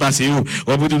 moment qu'on passe, on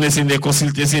va retourner, Seigneur,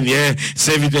 consulter, Seigneur,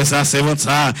 servir ça, servant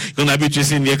ça, qu'on a habitué,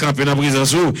 Seigneur, camper dans la prison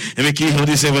sous. Et bien, qui ont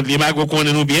dit servant, les mags, qu'on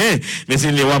connaît nous bien, mais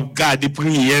Seigneur, on va garder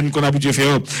prière qu'on a habitué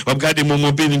faire, on va garder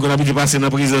moment béni qu'on a habitué passer dans la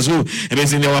prison sous. Et bien,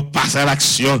 Seigneur, on va passer à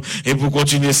l'action, et pour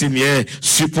continuer, Seigneur,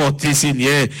 supporter,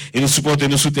 Seigneur, et nous supporter,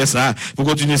 nous soutenir ça, pour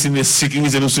continuer, Seigneur,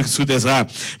 sécuriser, nous soutenir ça.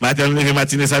 Matin,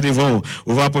 matinée, ça devant,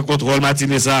 on va prendre contrôle,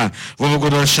 matinée, ça. Vous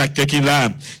contrôlez chaque cœur qui l'a,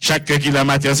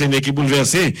 matin, Seigneur, qui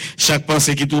bouleversé, chaque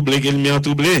pensée qui troublé, qu'il m'y a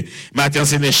troublé, matin,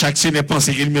 Seigneur, chaque Seigneur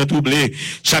pensée qu'il m'y a troublé,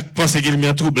 chaque pensée qu'il m'y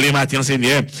a troublé, matin,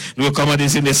 Seigneur, nous recommandons,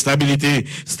 Seigneur, stabilité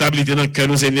dans le cœur,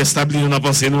 nous, Seigneur, stabilité dans la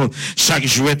pensée, nous, chaque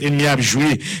jouet ennemi a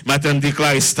joué, matin,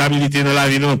 déclare stabilité dans la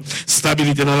vie, nous,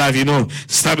 stabilité dans la vie, nous,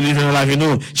 stabilité dans la vie,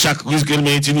 nous, chaque ruse qu'il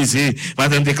m'a utilisé,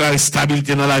 matin, déclare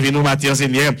stabilité dans la vie, nous, matin,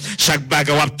 Seigneur, chaque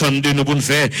bagarre de nous pour nous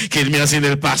faire, qu'il m'y a,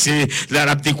 Seigneur, passé,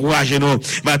 la découragé, nous,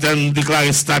 matin,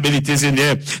 déclarer stabilité,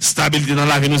 Seigneur, stabilité dans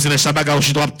la vie, nous, Seigneur, chaque bagarre,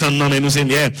 je dois obtenir, mais nous,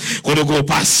 Seigneur, qu'on a gros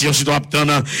passion, je dois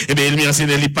obtenir, et bien, il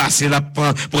Seigneur, il passe, la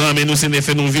prend, mais nous, Seigneur,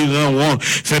 fait nous vivre en rond,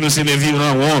 fait nous, Seigneur, vivre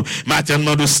en rond, matin,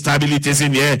 de stabilité,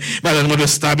 Seigneur, matin, de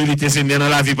stabilité, Seigneur, dans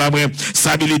la vie, pas vrai,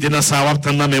 stabilité dans ça,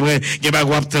 obtenir, mais vrai, il y a pas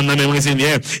obtenir, mais vrai,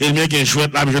 Seigneur, il y a un jouet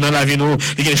l'argent dans la vie, nous,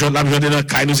 il y a un jouet l'argent dans le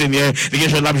caille, nous, Seigneur, il y a un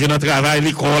jouet l'argent dans le travail,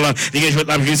 l'école, il y a un jouet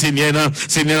l'argent, Seigneur, dans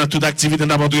toute activité,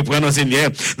 dans votre prendre, Seigneur,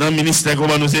 dans le ministère,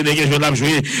 comment nous, Seigneur, que je l'ai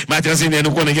joué, matin, Seigneur,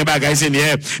 nous connaissons des bagages,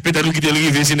 Seigneur, peut-être nous quitter le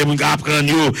rivière, Seigneur, pour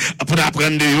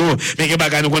apprendre de yo, mais que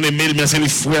bagages, nous connaissons, mais c'est le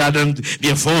fouet là-dedans,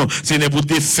 bien fond, Seigneur, pour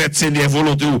des fêtes, Seigneur,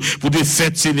 volonté, pour des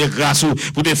fêtes, Seigneur, grâce,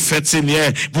 pour des fêtes,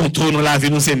 Seigneur, bon tour dans la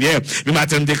vie, nous, Seigneur, mais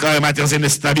matin, déclare, matin,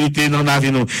 Seigneur, stabilité dans la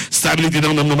vie, nous, stabilité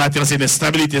dans nos matin, Seigneur,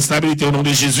 stabilité au nom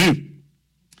de Jésus.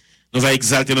 Nous va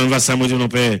exalter, nous va s'amuser, nos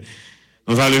Père.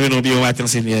 Nous va lever nos biens au matin,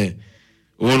 Seigneur.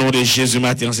 Au nom de Jésus,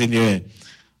 matin, Seigneur.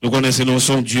 Nous connaissons nous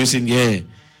son Dieu, Seigneur.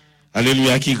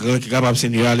 Alléluia, qui est grand, qui est capable,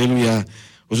 Seigneur. Alléluia.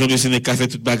 Aujourd'hui, Seigneur, qui a fait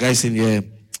toute bagaille, Seigneur.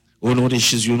 Au nom de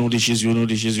Jésus, au nom de Jésus, au nom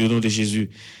de Jésus, au nom de Jésus.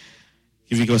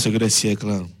 Qui vit comme ce que des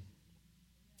siècles.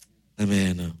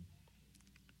 Amen.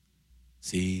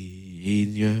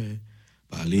 Seigneur,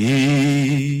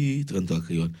 parlez, 33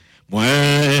 créoles. Moi,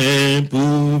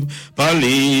 pour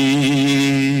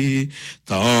parler,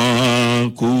 tant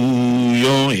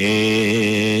couillon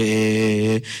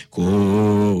et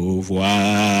qu'on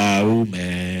voit ou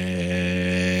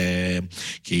même,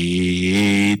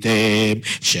 qui t'aime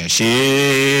chercher,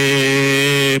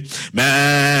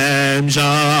 même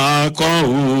Jean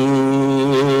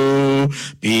qu'on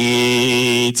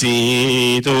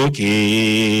petit ok,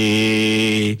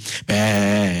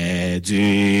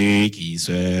 perdu qui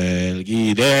seul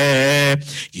guidait,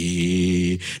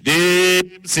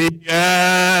 Seigneur,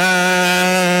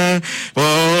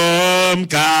 pour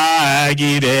qu'à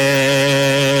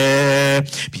guider,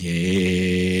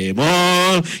 pied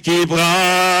mon qui prend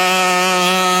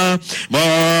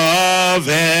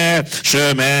mauvais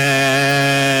chemin,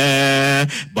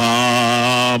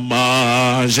 bon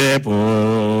manger pour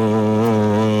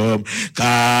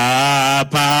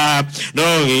capable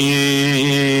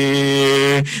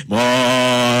nourrir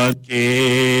mon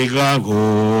qui grand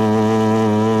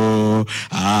gros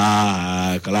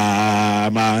acclamano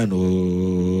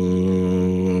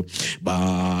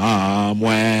ban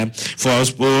moins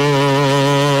force pour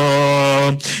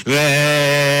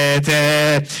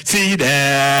rester fidèle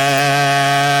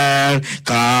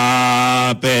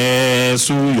camper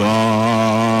sous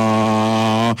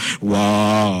yon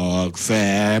walk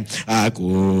fait à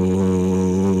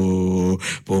coup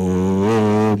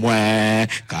pour moi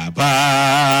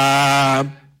capable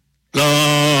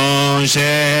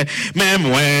longer même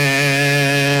moi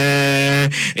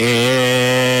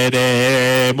et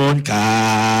des mon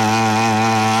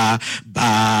cas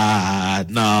bad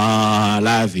dans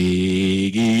la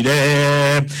vie, guide,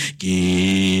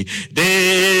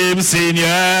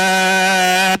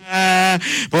 Seigneur,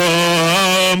 pour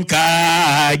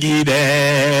me guider,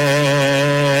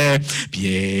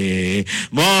 pied,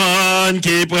 mon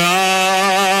qui prend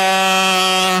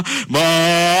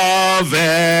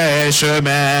mauvais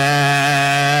chemin,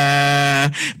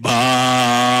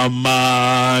 bon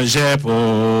manger pour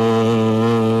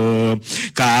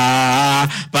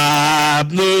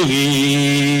capable nourrir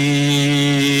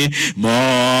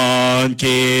mon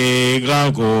qui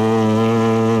grand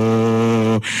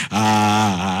go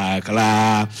acclamano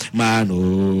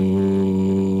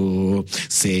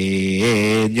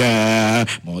Seigneur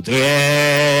montrez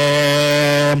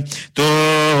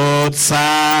tout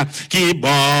ça qui bon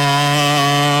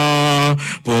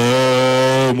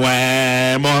pour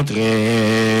moi montrer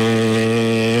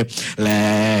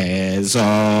les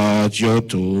autres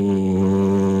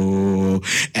autour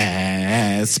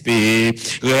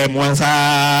inspire-moi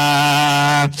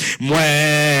ça moi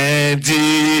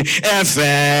dit et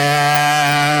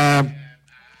faire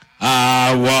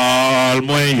awal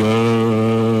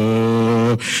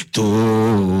moyo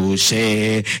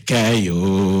touché que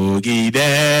yo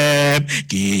guidem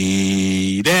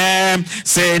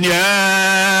Seigneur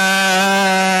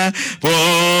pour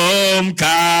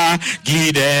m'ka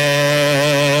guider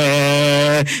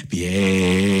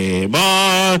pied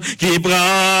mon qui prend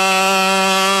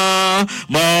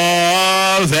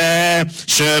mauvais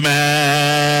chemin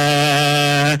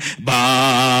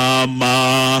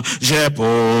maman j'ai pour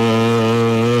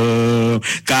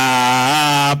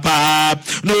capable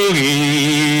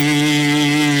nourrir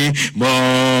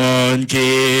mon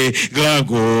qui grand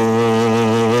go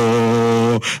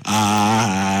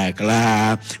acclamano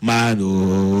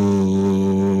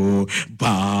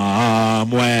pas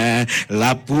moi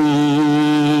la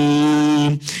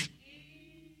poule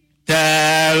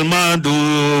tellement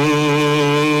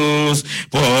douce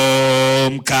pour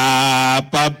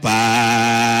m'capable parler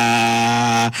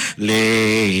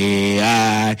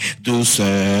douceur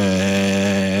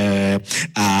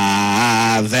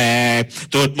avec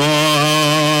tout le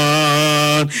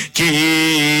monde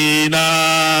qui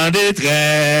n'a détresse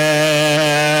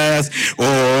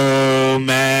oh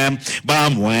même bah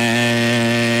moi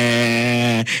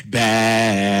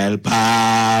belle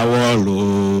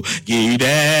parole guide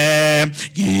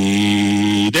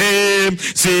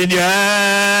Seigneur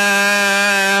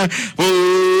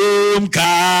pour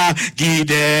m'ka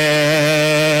guider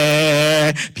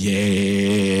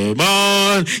pied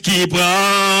mon qui prend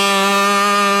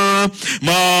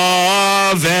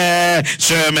mauvais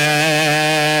chemin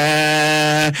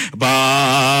bon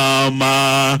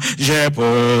j'ai pour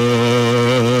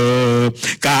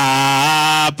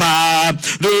capable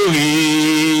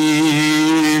nourrir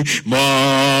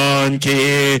mon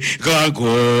qui grand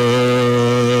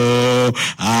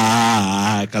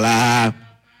acclame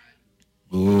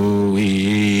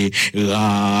oui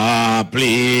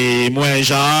remplis-moi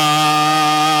Jean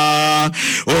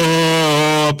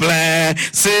au plein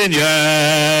Seigneur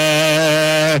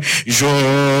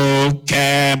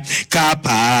j'aucun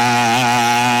capable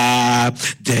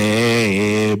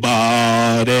déborder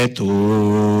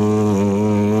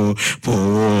tout pour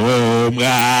me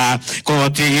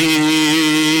raconter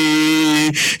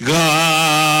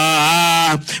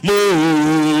grand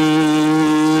amour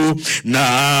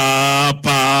n'a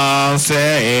pensé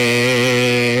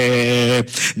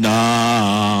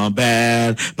n'a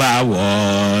belle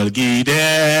parole guide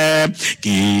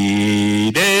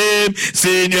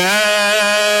Seigneur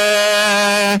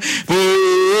pour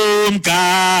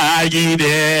me guider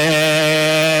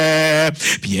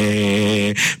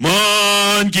pied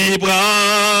mon qui prend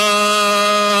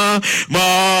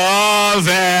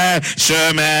mauvais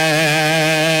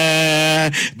chemin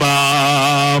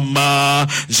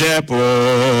j'ai pour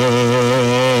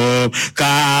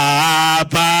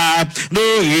capable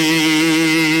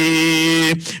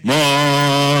nourrir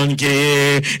mon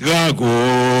qui grand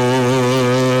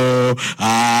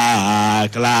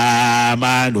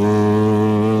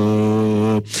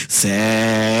acclamano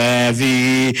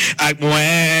servi avec moi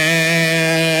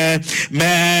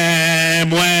mais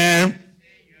moi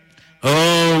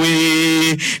oh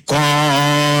oui,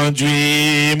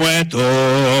 conduis-moi tôt,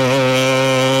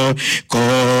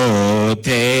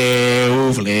 côté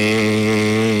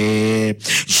ouvré,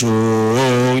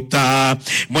 j'entends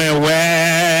moi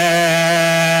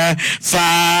ouais,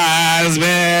 face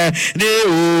de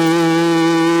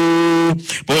où,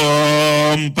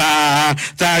 pour m'pas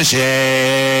partager.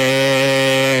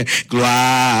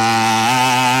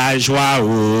 Gloire, joie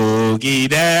au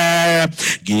guide,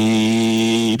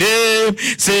 guide,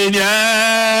 Seigneur,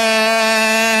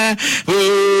 pour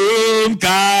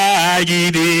me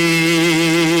guider.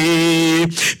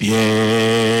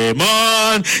 Bien,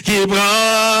 monde qui prend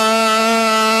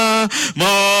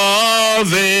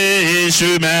mauvais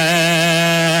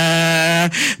chemin,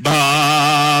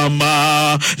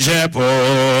 maman, j'ai pas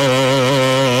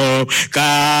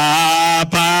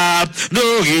capable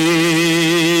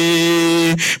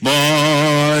nourrir,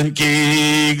 monde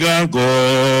qui gango,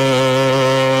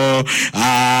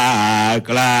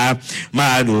 acclame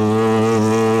ma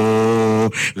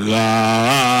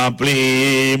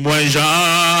remplis-moi Jean,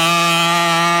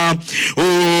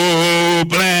 au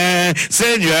plein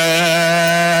Seigneur,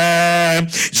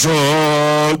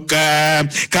 j'aucun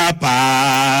capable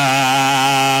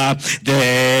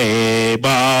déborder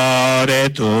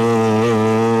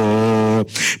tout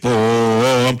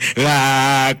pour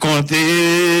raconter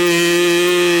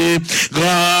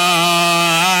grand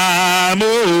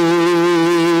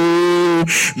amour,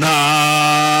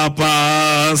 n'a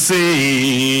pensé,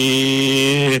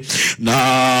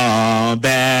 n'a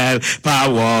belle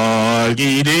parole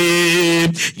guidée,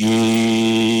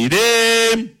 guidée.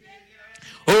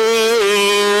 Oh,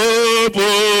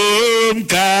 pour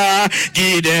m'ka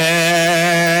guider,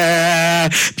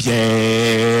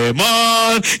 pied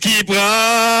monde qui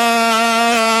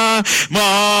prend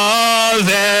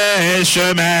mauvais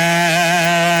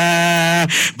chemin,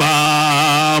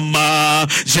 maman,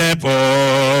 j'ai pas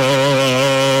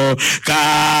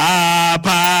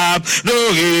capable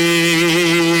nourrir,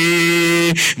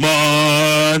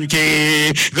 monde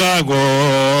qui gago,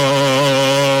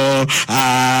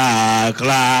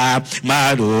 acclame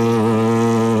ma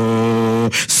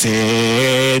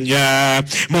Seigneur,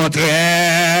 montrez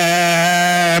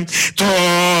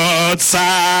tout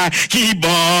ça qui bon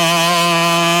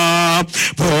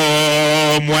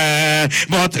pour moi,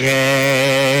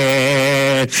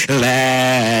 montrez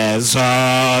les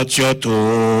autres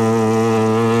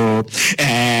tout,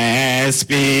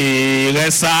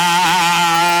 inspirez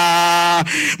ça,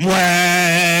 moi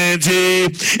dit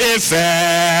et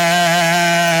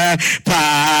fait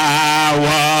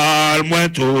parole moi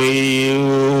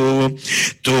tout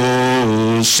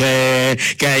touché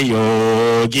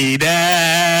qu'ayo guide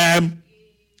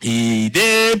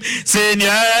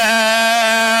Seigneur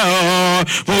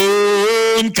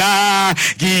pour m'ka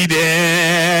guider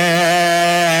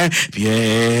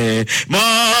pied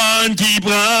monde qui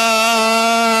prend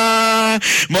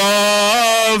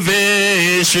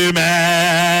mauvais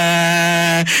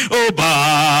chemin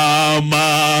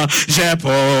Obama j'ai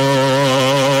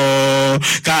pas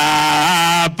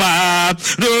capable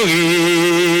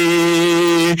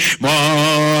nourrir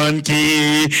monde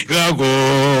qui rago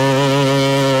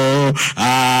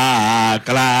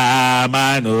acclame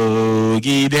nos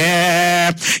guides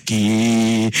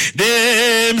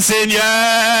Seigneur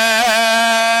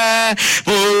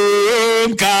pour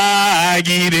m'ka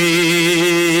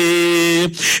guider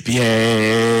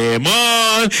bien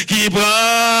monde qui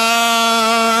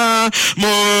prend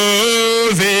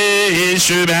mauvais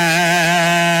chemin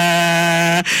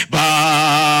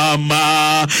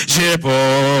Bama j'ai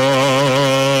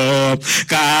pas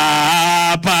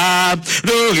capable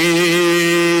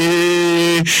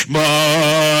nourrir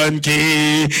mon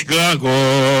qui grand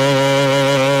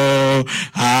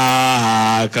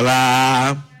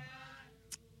acclame.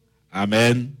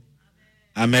 Amen.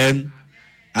 Amen.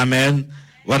 Amen.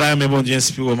 Voilà, mes bon Dieu,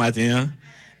 inspire au matin.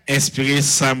 Inspirez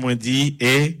ça, moi dit,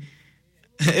 et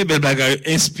belle bagarre,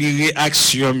 inspirer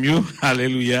action mieux,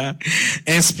 alléluia,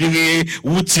 inspirer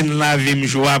routine la vie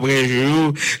jour après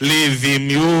jour, lever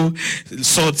mieux,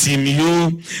 sortir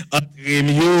mieux, entrer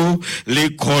mieux,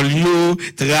 l'école mieux,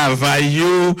 travail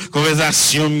mieux,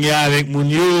 conversation mieux avec mon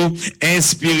mieux,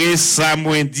 inspirer ça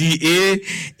moi dit et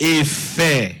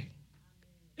fait.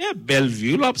 Et belle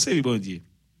vie, l'observe bon Dieu.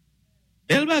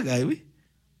 Belle bagarre, oui.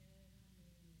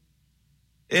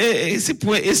 Et c'est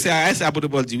pour l'apôtre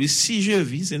Paul dit, oui, si je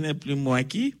vis, ce n'est plus moi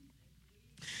qui,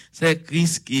 c'est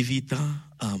Christ qui vit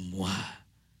en moi.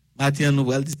 Maintenant,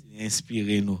 nous allons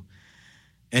inspirer nous.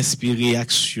 Inspirer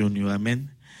action nous, amen.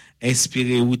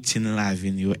 Inspirer routine la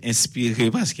vie nous. Inspirer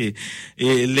parce que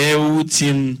les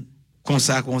routines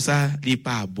comme ça, il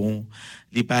pas bon.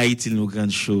 Il pas utile nos grandes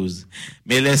choses.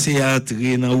 Mais laisser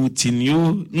entrer dans routine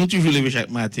yo, nous toujours lever chaque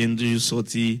matin, nous toujours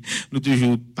sortir, nous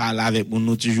toujours parler avec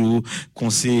nous toujours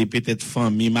conseiller peut-être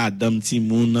famille, madame, ti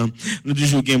moun, nous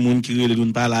toujours gen moun qui rele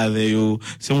nous parler avec yo.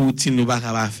 C'est une routine nous pas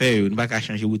capable faire, nous pas capable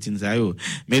changer routine ça yo.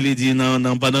 Mais il dit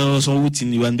non pendant son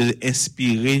routine, il a besoin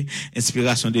inspirer,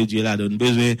 inspiration de Dieu là donne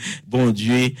besoin bon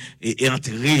Dieu et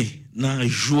entrer dans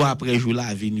jour après jour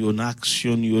la vie yo dans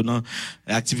action yo dans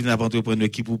activité d'entrepreneur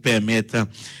qui pour permettre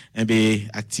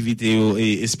activité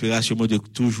et inspiration bon Dieu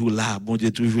toujours là, bon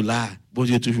Dieu toujours là, bon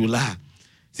Dieu toujours là.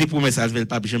 C'est pour message le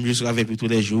pape, j'aime juste avec lui tous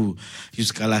les jours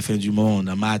jusqu'à la fin du monde,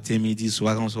 matin, midi,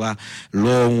 soir,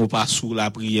 l'heure on passe sous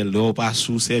la prière, l'heure on passe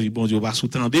sous servir bon Dieu, on passe sous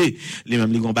tendre, les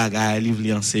mêmes les gon bagaille, livre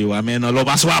li enseigner, amen, l'heure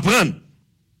passe sous apprendre.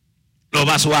 L'heure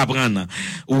passe sous apprendre.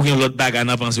 Ou gen l'autre bagaille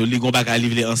n'a penser, li gon bagaille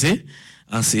livre li enseigner.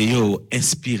 Enseignez,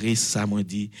 inspirez ça, moi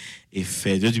dit, et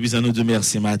fait. Dieu puisse nous dire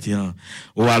merci, matin.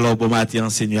 Ou alors, bon matin,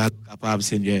 Seigneur, capable,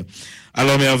 Seigneur.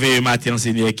 Alors, merveilleux matin,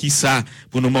 Seigneur, qui ça,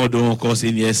 pour nous demander encore,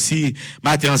 Seigneur, si,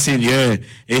 matin, Seigneur,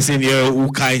 et Seigneur, ou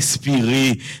qu'a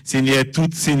inspiré, Seigneur, tout,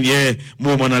 Seigneur,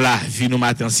 moment dans la vie, nous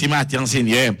matin, si matin,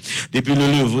 Seigneur, depuis le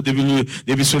lever,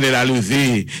 depuis soleil la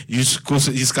lever,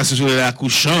 jusqu'à ce soleil la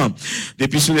couchant,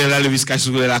 depuis soleil la lever jusqu'à ce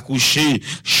soleil la coucher,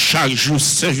 chaque jour,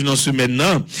 5 jours dans ce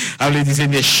maintenant, alors,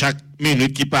 Seigneur, chaque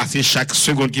minute qui passe, chaque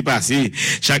seconde qui passe,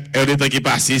 chaque heure de temps qui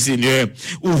passe, Seigneur,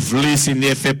 ouvrez,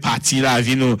 Seigneur, fait partie de la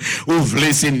vie, nous.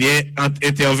 Ouvrez, Seigneur,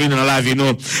 intervenir dans la vie,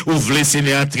 nous. Ouvrez,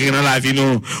 Seigneur, entrer dans la vie,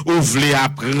 nous. Ouvrez,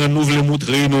 apprendre, ouvrez,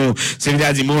 montrer, nous. Seigneur,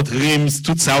 a dit, montrer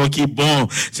tout ça qui est bon.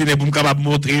 Seigneur, pour nous capable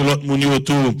montrer l'autre monde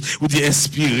autour. Ou dit,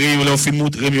 inspirer, ou fait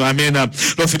montrer, nous, amen.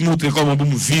 L'on fait montrer comment pour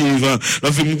nous vivre.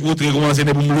 L'on fait montrer comment,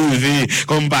 Seigneur, pour nous lever.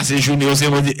 Comment passer journée,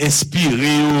 Seigneur, dit,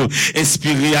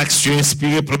 inspirer action,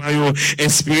 inspirer plan,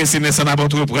 inspirer, Seigneur, ça n'a pas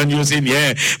entreprendre,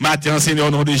 Seigneur. Matin, Seigneur,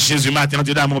 au nom de Jésus, matin,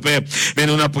 Dieu, dans mon Père. Mais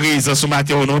nous, avons prise ce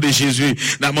matin, au nom de Jésus.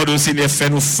 Nous demandons, Seigneur,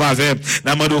 fais-nous faveur.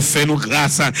 Nous demandons, fais-nous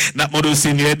grâce. Nous demandons,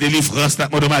 Seigneur, délivrance. Nous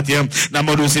demandons, matin. Nous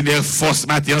demandons, Seigneur, force,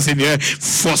 matin, Seigneur.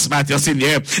 Force, matin,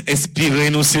 Seigneur.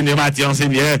 Inspirez-nous, Seigneur, matin,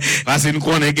 Seigneur. Parce que nous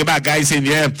connaissons des bagailles,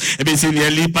 Seigneur. Eh bien, Seigneur,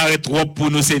 il paraît trop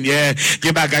pour nous, Seigneur.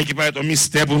 Des bagailles qui paraissent un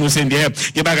mystère pour nous, Seigneur.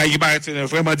 Des bagailles qui paraissent, Seigneur,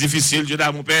 vraiment difficiles, Dieu,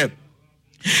 dans mon Père.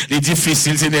 Les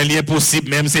difficiles, Seigneur, l'impossible,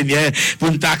 même, Seigneur, pour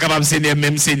nous être capable, Seigneur,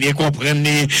 même, Seigneur, comprendre,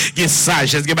 il y a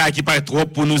sagesse, il y a qui paraît trop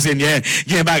pour nous, Seigneur,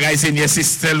 il y a un bagage, Seigneur, c'est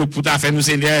celle pour ta faire nous,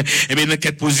 Seigneur, et bien, dans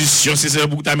quelle position, c'est celle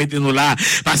pour ta mettre nous là,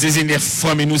 parce que, Seigneur,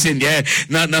 forme nous, Seigneur,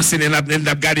 dans, Seigneur, nous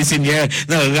avons Seigneur,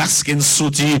 dans race qui nous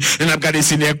sorti, nous avons gardé,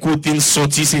 Seigneur, côté nous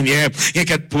sorti, Seigneur, il y a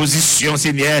quelle position,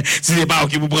 Seigneur, si c'est pas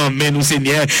qui vous prend main, nous,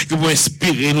 Seigneur, qui vous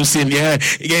inspirer nous, Seigneur,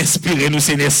 qui inspirer nous,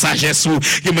 Seigneur, sagesse,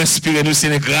 qui vous inspirer nous,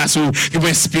 Seigneur, grâce, qui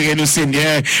vous inspirez-nous,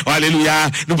 Seigneur.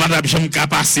 Alléluia. Nous pas jamais qu'à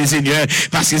passer, Seigneur.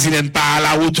 Parce que Seigneur, pas à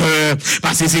la hauteur.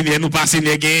 Parce que Seigneur, nous pas,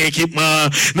 Seigneur, gain équipement.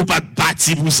 Nous pas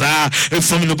bâti pour ça.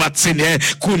 Famille, nous pas, Seigneur.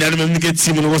 Qu'on a même que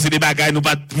Timon, nous avons des bagages, nous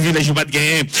pas privilège, nous pas de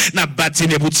gain. Nous pas,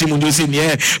 Seigneur, pour Timon,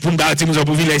 Seigneur. Pour nous bâtir, nous avons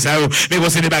privilège, ça. Mais qu'on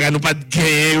des bagages, nous pas de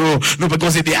gain. Nous pas qu'on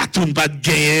des atouts, nous pas de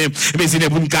gain. Mais Seigneur,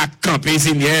 pour nous camper,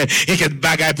 Seigneur. Et quel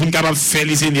bagage pour nous capable faire,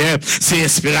 Seigneur. C'est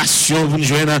inspiration pour nous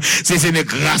joindre. C'est Seigneur,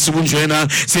 grâce pour nous joindre.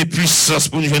 C'est puissance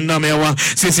pour nous joindre, mais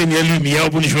c'est Seigneur lumière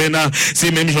pour nous joindre,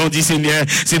 c'est même j'en dis Seigneur,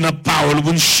 c'est dans parole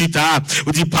pour nous chita,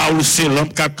 ou dit parole c'est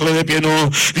lampe qui claire et non,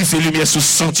 c'est lumière sous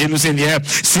sentier nous Seigneur,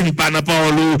 si nous pas dans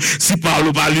parole, si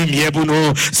parole pas lumière pour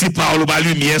nous, si parole pas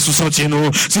lumière sous sentier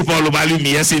nous, si parole pas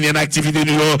lumière Seigneur d'activité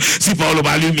nous, si parole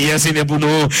pas lumière Seigneur pour nous,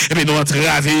 et bien nous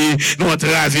entraver,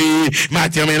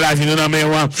 matin mais la vie nous dans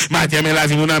main, matin mais la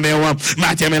vie nous dans main,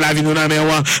 matin mais la vie nous dans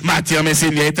main, matin mais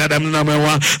Seigneur état d'âme nous dans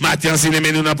main, matin Seigneur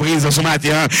mais nous dans prise ce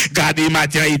matin, gardez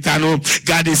matin état nous,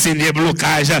 gardez Seigneur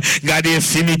blocage, gardez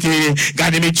infinité,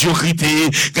 gardez médiocrité,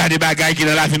 gardez bagaille qui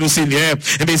dans la vie nous Seigneur,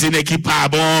 et bien Seigneur qui pas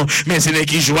bon, mais Seigneur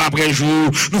qui joue après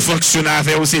jour, nous fonctionnons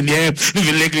avec au Seigneur, nous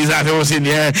venons l'église avec au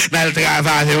Seigneur, dans le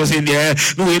travail avec au Seigneur,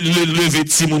 nous lever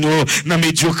Timon dans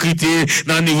médiocrité,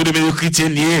 dans le niveau de médiocrité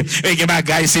et que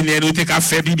bagaille Seigneur nous t'es qu'à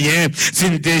faire bien,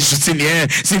 Seigneur,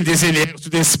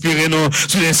 tout inspiré nous,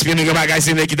 tout inspiré nous que bagaille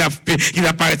Seigneur qui t'a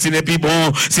parti plus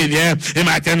bon Seigneur, et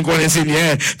matin nous connaissons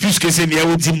Seigneur, puisque Seigneur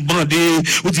ou dit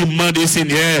demander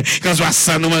Seigneur, quand soit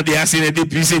ça nous demander à Seigneur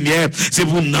depuis Seigneur, c'est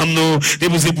pour nous,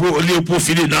 c'est pour le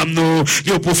profit de nous,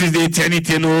 le profit de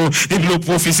l'éternité nous, le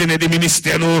profit Seigneur des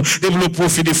ministères nous, le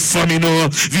profit des familles nous,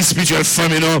 vie spirituelle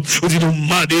famille nous, ou dit nous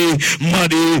demander,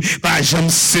 pas jamais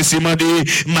cesser demander,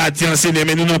 matin Seigneur,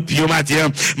 mais nous n'en pire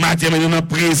matin, mais nous n'en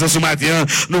présence matin,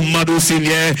 nous demandons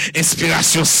Seigneur,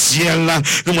 inspiration ciel,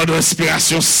 nous demandons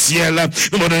inspiration ciel,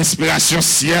 nous demandons inspiration inspiration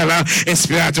ciel,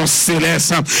 inspiration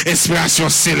céleste, inspiration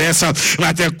céleste,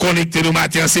 matin connecté nous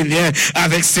matin Seigneur,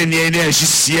 avec Seigneur énergie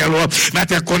ciel,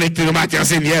 matin connecté nous matin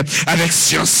Seigneur, avec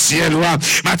science ciel,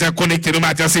 matin connecté nous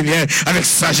matin Seigneur, avec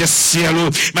sagesse ciel,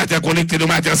 matin connecté nous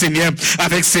matin Seigneur,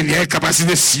 avec Seigneur,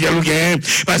 capacité ciel,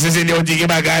 parce que Seigneur, on dit que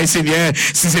bagaille, Seigneur,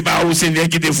 si c'est pas vous, Seigneur,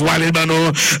 qui dévoile le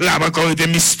banon, là, encore des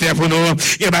mystères pour nous,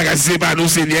 et bagaille, c'est pas nous,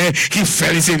 Seigneur, qui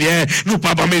fait le Seigneur, nous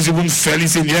pas pas mesure pour nous faire le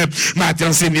Seigneur,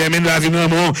 matin, Seigneur, mais nous avons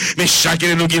un mais chacun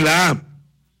de nous qui est là,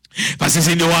 parce que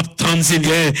Seigneur, attend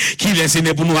Seigneur, qui laisse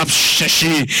Seigneur pour nous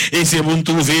chercher, et c'est pour nous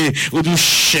trouver, ou nous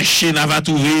chercher, nous va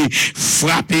trouver,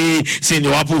 frapper,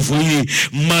 Seigneur, pour ouvrir,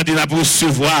 demander pour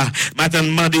recevoir, maintenant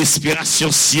demander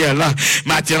inspiration ciel,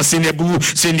 maintenant Seigneur, pour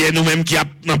Seigneur, nous-mêmes qui a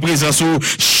en présence,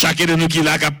 chacun de nous qui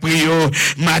l'a prié,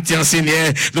 maintenant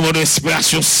Seigneur, nous demandons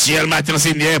inspiration ciel, maintenant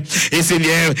Seigneur, et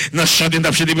Seigneur, nous chantons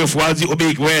d'après des fois, dit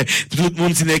obéir, tout le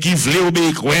monde Seigneur qui veut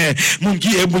obéir, monde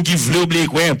qui veut obéir,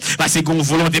 parce qu'on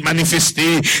volonté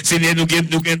manifester, Seigneur, nous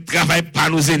travail par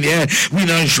nous, Seigneur, oui,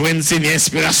 nous joignons, Seigneur,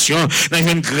 inspiration, nous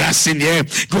joignons grâce, Seigneur,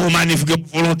 qu'on manifeste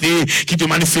volonté, qui te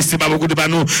manifeste pas beaucoup de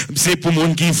nous, c'est pour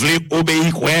monde qui veut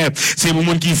obéir, c'est pour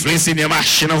monde qui veut, Seigneur,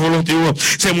 marcher dans la volonté,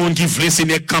 c'est pour monde qui veut,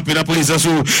 Seigneur, camper dans la présence,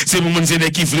 c'est pour monde, Seigneur,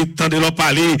 qui veut tendre leur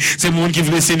parler, c'est pour monde qui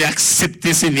veut, Seigneur,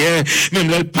 accepter, Seigneur, même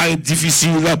là, il paraît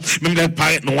difficile, même là, il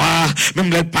paraît noir,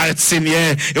 même là, il paraît,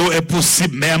 Seigneur, et est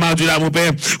possible, même, Dieu, là, mon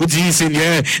Père, vous dites,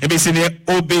 Seigneur, et bien, Seigneur,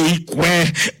 obéis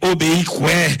quoi,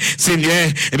 Seigneur,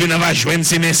 et bien, on va joindre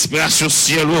cette inspiration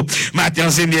ciel, matin,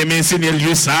 Seigneur, mais Seigneur,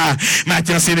 lieu ça,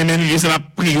 matin, Seigneur, mais lieu ça, n'a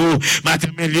prié, matin,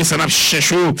 mais lieu ça, n'a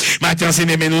cherché, matin,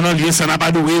 Seigneur, mais nous, lieu ça, n'a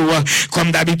pas doué,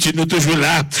 comme d'habitude, nous toujours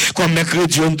là, comme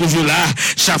mercredi, nous toujours là,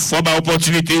 chaque fois, ma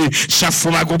opportunité, chaque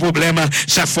fois, ma gros problème,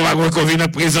 chaque fois, ma gros qu'on vient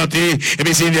présenter, et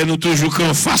bien, Seigneur, nous toujours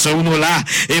qu'en face, nous là,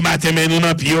 et matin, mais nous,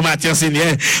 dans pied, matin,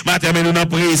 Seigneur, matin, mais nous, dans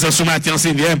présence, matin,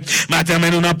 Seigneur, matin,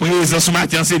 mais nous, dans présence,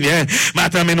 matin, Seigneur,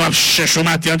 matin, mais nous, cherchons,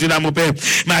 matin, Dieu, mon Père,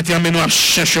 matin, mais nous,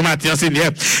 cherchons, matin,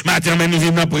 Seigneur, matin, mais nous,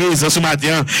 venons dans présence,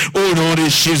 matin, au nom de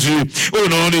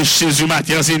Jésus,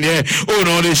 matin, Seigneur, au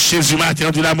nom de Jésus,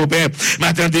 matin, Dieu, mon Père,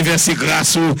 matin, déverser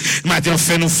grâce, matin,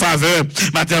 fais-nous faveur,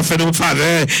 matin, fais-nous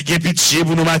faveur, qui est pitié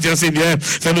pour nous, matin, Seigneur,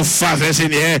 fais-nous faveur,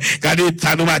 Seigneur, garde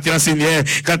état, nous, matin, Seigneur,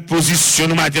 garde position,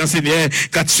 nous, matin, Seigneur,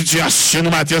 garde situation, nous,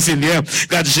 matin, Seigneur,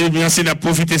 garde j'aime Seigneur,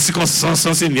 profiter des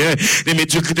circonstances, Seigneur, des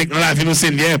médiocrités dans la vie, nous,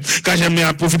 Seigneur, quand j'aime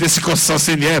bien profiter des circonstances,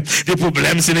 Seigneur, des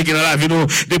problèmes, Seigneur, qui dans la vie, nous,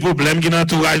 des problèmes qui dans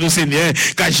l'entourage, nous, Seigneur,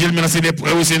 quand j'aime bien, Seigneur,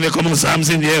 prêt, Seigneur, comme nous âmes,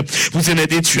 Seigneur, pour Seigneur,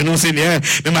 détruire nous, Seigneur,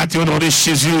 mais matin, au nom de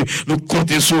Jésus, nous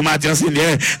comptons sur matin,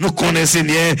 Seigneur, nous connaissons,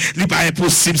 Seigneur, il n'est pas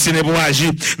impossible, Seigneur, pour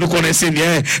agir, nous connaissons,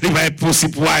 Seigneur, il n'est pas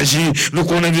impossible pour agir, nous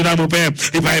connaissons, dans mon Père,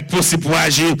 il n'est pas impossible pour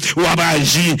agir, ou à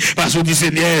agir, parce qu'on dit,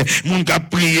 Seigneur, mon qui a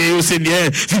prié, au Seigneur,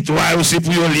 victoire aussi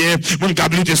pour yon lien, mon qui a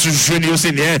blité sous genou,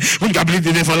 Seigneur, mon qui a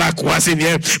blité devant la croix,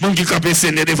 Seigneur, mon qui campé,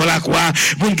 Seigneur, devant la croix,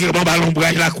 mon qui a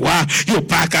l'ombrage la croix, yon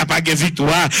pas capable de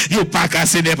victoire, yon pas capable,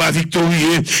 Seigneur, pas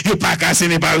victorieux, yon pas capable,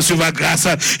 Seigneur, pas recevoir grâce,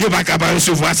 yon pas capable de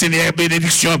recevoir, Seigneur,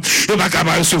 bénédiction, yon pas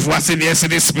capable de recevoir, Seigneur,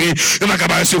 Saint-Esprit, yon pas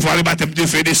capable de recevoir le baptême de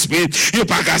feu d'esprit, yon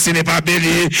pas capable, Seigneur, pas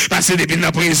béni, parce que depuis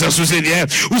la présence du Seigneur,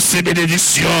 où c'est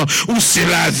bénédiction, où c'est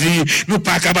la vie, nous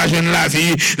pas capable de jeûner la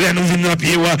vie, là nous venons dans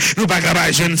pied, nous pas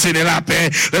capable de jeûner, Seigneur, la paix,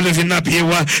 là nous venons dans pied,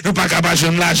 nous pas capable de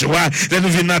jeûner la joie, là nous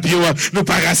venons dans pied, nous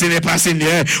pas capable, Seigneur, pas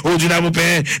Seigneur, au Dieu de mon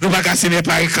Père, nous pas capable, Seigneur,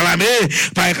 pas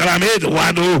réclamer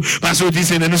droit nous, parce que dit,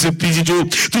 Seigneur, nous c'est petit,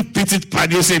 toute petite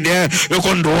panier, Seigneur, nous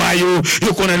connaissons droit,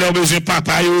 nous connaissons leurs besoins,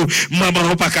 papa, maman,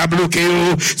 nous pas capable bloquer,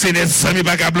 Seigneur, famille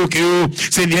pas capable bloquer,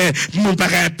 Seigneur, nous pas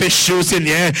capable pécher,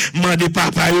 Seigneur, mandez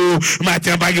papa,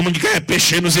 matin, pas capable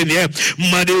pécher, nous, Seigneur,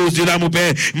 mandez au Dieu de mon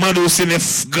Père, mandez au Seigneur,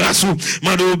 grâce,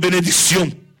 mandez aux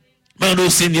bénédictions. Mando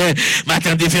Seigneur,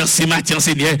 matin déverser, matin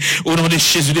Seigneur, au nom de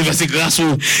Jésus, déverser grâce,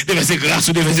 déverser grâce,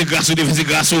 déverser grâce, déverser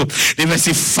grâce,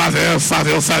 déverser faveur,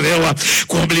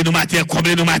 comblez nous matin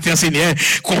Seigneur,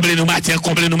 comblez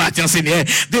nous matin Seigneur,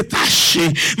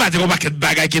 détacher, matin on va qu'être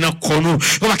bagaille qui dans nous,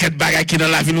 on va qu'être bagaille qui dans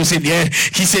la vie nous Seigneur,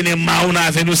 qui Seigneur on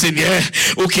avec nous Seigneur,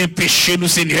 aucun péché nous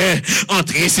Seigneur,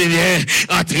 entrez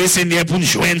Seigneur pour nous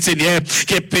joindre Seigneur,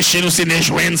 qu'un péché nous Seigneur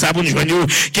joindre ça pour nous joindre,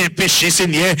 qu'un péché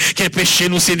Seigneur, qu'un péché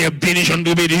nous Seigneur béni, Jean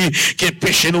de béni, qui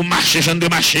péché nous marcher, Jean de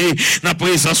marcher, dans la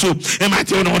présence, et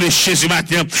matin, au nom de Jésus,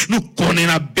 matin, nous connaissons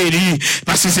la béni,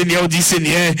 parce que Seigneur dit,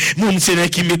 Seigneur, mon Seigneur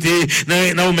qui mettait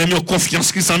dans nous-mêmes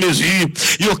confiance qui sans mesure,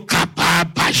 yo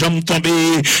capable, pas jamais tomber,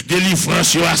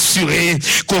 délivrance, yo assuré,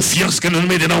 confiance que nous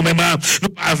mettons dans nous-mêmes, nous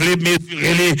pas voulons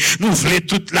mesurer, nous voulons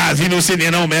toute la vie, nous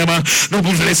Seigneur, dans nous-mêmes, nous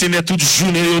voulons Seigneur toute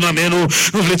journée,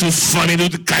 nous voulons toute famille, nous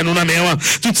caille, nous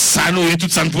toute ça, nous et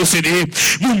toute ça, nous procéder,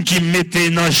 moun qui mettait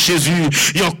dans Jésus,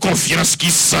 il y a une confiance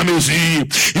qui sans mesure,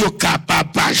 il est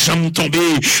capable pas jamais tomber,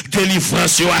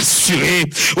 délivrance yo assurée,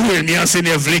 ou elle n'y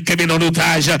enseigne vle kembe non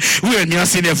otage, ou elle n'y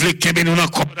enseigne vle kembe non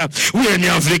encore, ou elle n'y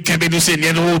vle kembe nous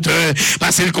seigneur nous hauteur,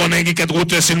 parce qu'il connaît qu'il y a quatre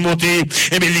hauteurs sur monter,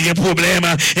 et bien il y a un problème,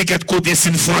 et quatre côtés c'est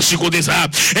une franchir côté ça,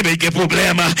 et bien il y a un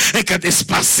problème, et quatre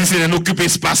espace si c'est un occupé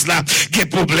espace là, il y a un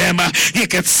problème, il y a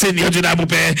quatre seigneur Dieu d'amour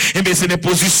père, et bien c'est des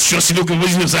positions si nous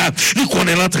occupons ça, il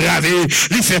connaît l'entravé,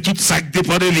 il fait tout ça qui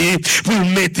dépend de lui, pour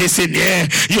mettre Seigneur,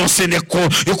 il y a un Seigneur,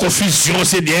 il y a confusion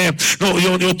Seigneur, il y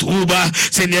a un trouble,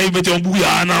 Seigneur, il met un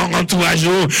bouillard dans l'entourage,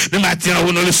 le matin,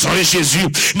 au nom de sang de Jésus,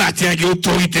 matin, il y a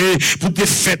autorité, pour te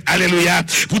fêtes, alléluia,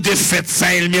 pour te fêtes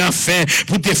ça, il m'a fait,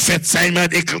 pour te fêtes ça, il m'a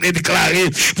déclaré,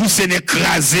 pour Seigneur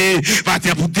écraser,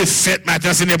 matin, pour te fêtes,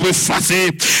 matin, Seigneur, pour effacer,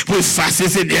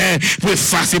 Seigneur, pour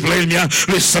effacer, pour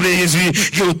le sang de Jésus,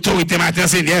 il y a autorité, matin,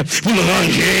 Seigneur, pour le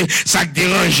ranger, ça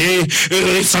déranger,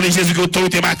 le sang de Jésus, il y a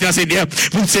autorité, matin, Seigneur,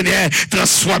 pour Seigneur,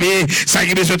 transformer, ça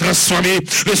qui besoin de transformer,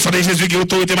 le sang de Jésus, il y a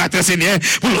autorité, matin, Seigneur,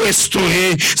 pour le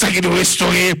restaurer, ça qui doit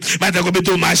restaurer, matin, comme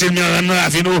dommage, il m'a dans la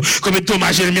vie, nous, comme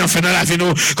dommage, il m'a fait dans la vie,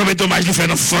 nous, comme dommage, il fait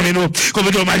dans la famille, nous, comme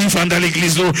dommage, il fait dans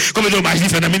l'église, nous, comme dommage, il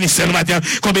fait dans le ministère, le matin,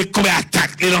 comme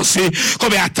attaque les lancer,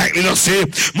 comme attaque les lancer,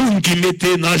 moun qui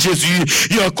mettait dans Jésus,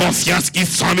 il y a confiance qui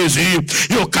sans mesure,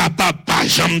 il est capable pas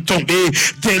jamais tomber,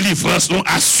 délivrance non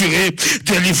assurée,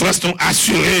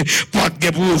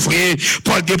 porte pour ouvrir,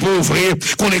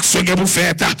 connexion pour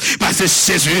faire, parce que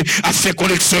Jésus a fait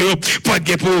connexion,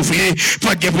 porte pour ouvrir,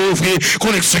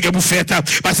 connexion pour faire,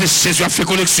 parce que Jésus a fait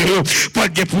connexion,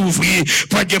 porte pour ouvrir,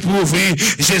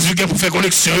 Jésus pour faire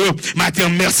connexion, matin,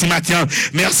 merci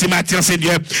matin,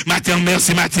 Seigneur, matin,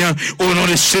 merci matin, au nom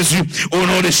de Jésus, au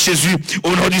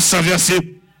nom du sang versé.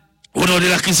 Au nom de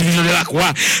la crucifixion de la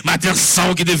croix, matin,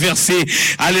 sang qui est versé,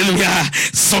 alléluia,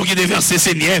 sang qui est versé,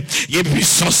 Seigneur, il y a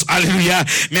puissance, alléluia,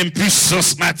 même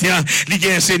puissance, matin, il y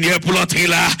a un Seigneur pour l'entrer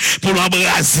là, pour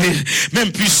l'embraser,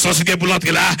 même puissance, il y a pour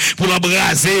l'entrer là, pour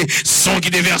l'embraser, sang qui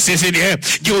est versé, Seigneur,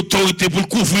 il y a autorité pour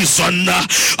couvrir son nom,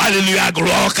 alléluia,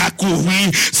 gloire qu'a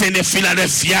couvrir, Seigneur,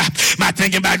 Philadelphia, matin,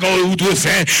 il y a bagarre où tu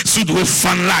faire, sous tu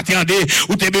fan là, attendez,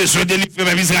 où tu as besoin de délivrer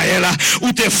même Israël là,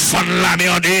 où tu fan là, mais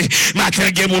attendez, matin,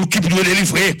 il y a mon qui doit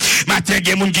délivrer, matin, il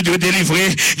y a moun qui doit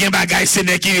délivrer, il y a bagaille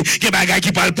Seigneur qui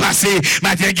peut le passer,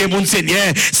 matin, il y a moun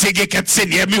Seigneur, c'est que quatre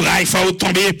Seigneur, muraille, faut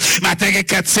tomber, matin, il y a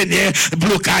quatre Seigneur,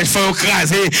 blocage, faut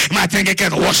écraser, matin, il y a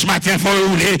quatre roches, matin, faut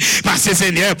rouler, parce que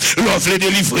Seigneur, l'offre le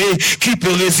délivrer, qui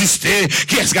peut résister,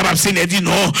 qui est capable Seigneur dit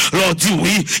non, l'on dit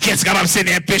oui, qui est capable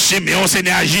Seigneur péché, mais on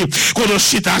Seigneur agit, qu'on a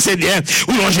chita Seigneur,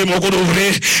 ou l'on j'ai mon qu'on ouvre,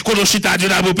 qu'on a chita Dieu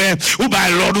d'abord père, ou bah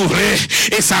l'on ouvre,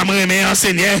 et ça me remet en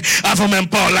Seigneur, avant même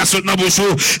pas la saute dans bouchou,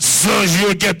 sans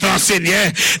qui est en Seigneur,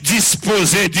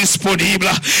 disposé, disponible,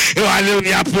 et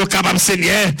alléluia, pour capable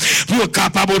Seigneur, pour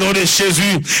capable au nom de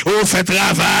Jésus, ou fait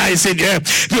travail Seigneur,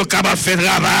 pour capable faire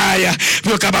travail,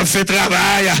 pour capable faire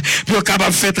travail, pour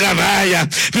capable faire travail,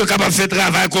 pour capable faire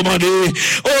travail commandé,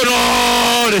 au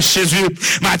nom de Jésus,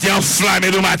 matin,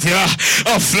 enflammez nous matin,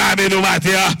 enflammez nous matin,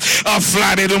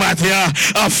 enflammez nous matin,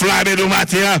 enflammez nous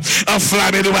matin,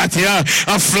 enflammez nous matin,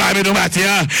 enflammez nous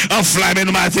matin, enflammez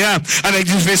nous matin, avec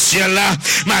du feu ciel là,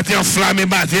 matin enflammé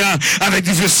matin, avec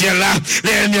du feu ciel là,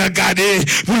 l'ennemi a gardé,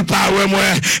 pour le pas ouais moi,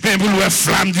 mais pour le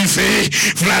flamme du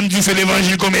feu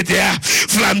l'évangile commetté,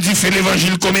 flamme du feu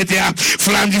l'évangile commetté,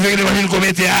 flamme du feu l'évangile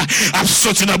commetté, a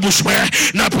sorti dans la bouche moi,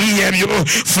 dans la prière yo,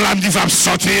 flamme du feu a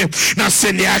sorti, dans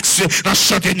Seigneur, dans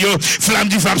chanter yo, flamme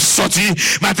du feu a sorti,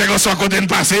 matin qu'on soit content de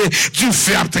passer, du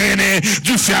feu a traîner,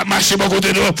 du feu a marcher bon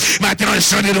côté nous, matin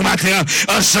enchanté nous matin,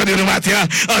 enchanté nous matin,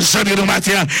 enchanté nous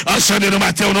matin, enchanté nous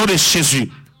matin au nom de Jésus.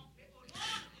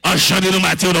 Enchanté nous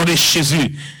matin au nom de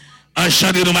Jésus.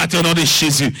 Enchanté nous matin au nom de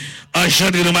Jésus.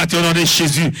 Enchanté nous matin au nom de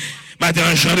Jésus. Matin,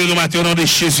 enchanté nous matin au nom de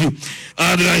Jésus.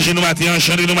 Enchanté nous matin,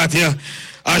 enchanté nous matin.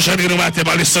 Enchanté nous matin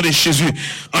par le sang de Jésus.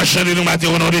 Enchanté nous matin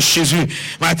au nom de Jésus.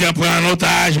 Matin, prends un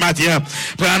otage, matin.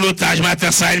 Prends un otage,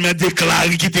 matin, ça il me déclare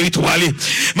qui territoire.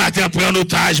 Matin, prends un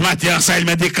otage, matin, ça il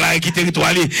me déclare qui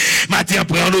territoire. Matin,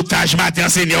 prends un otage, matin,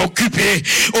 Seigneur, occupez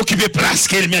place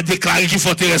qu'il me déclare qui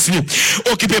forteresse.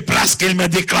 Occupez place qu'il me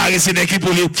déclare, Seigneur, qui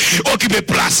pour lui. Occupez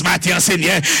place, matin,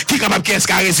 Seigneur, qui est capable, qui est-ce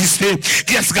qui a résisté?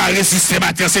 Qui est-ce qui a résisté,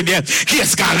 matin, Seigneur? Qui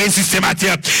est-ce qui a résisté,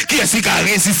 matin? Qui est-ce qui a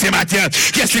résisté, matin?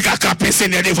 Qui est-ce qui a campé, Seigneur?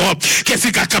 Seigneur devant? Qu'est-ce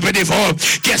qui a campé devant?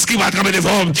 Qu'est-ce qui va camper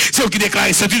devant? C'est eux qui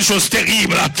déclarent, c'est une chose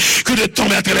terrible que de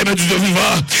tomber entre les mains du Dieu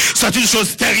vivant. C'est une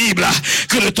chose terrible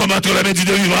que de tomber entre les mains du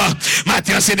Dieu vivant.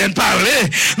 Matin, c'est d'en parler.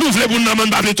 Nous voulons nous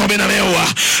pas tomber dans la main.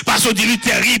 Parce que c'est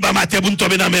terrible, matin, pour nous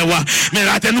tomber dans la main. Mais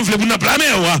matin, nous voulons nous pas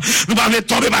la main. Nous pas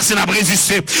tomber parce que nous avons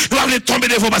résisté. Nous pas tomber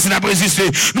devant parce que nous avons résisté.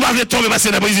 Nous pas tomber parce que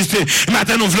nous avons résisté.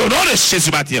 Matin, nous voulons non de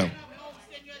Jésus matin.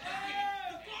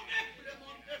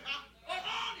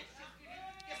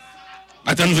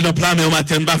 Matin, nous voulons pas la main.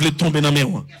 Matin, nous pas tomber dans la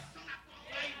main.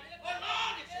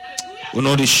 Au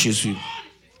nom de Jésus.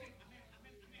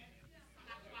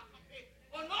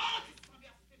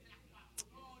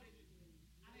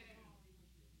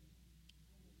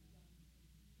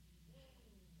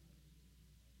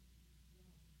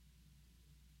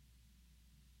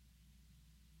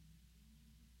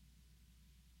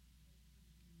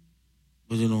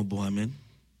 Nous disons bon amen.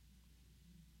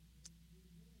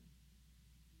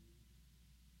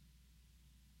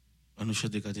 On nous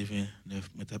chante 89,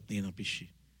 mais t'as tenu dans le péché.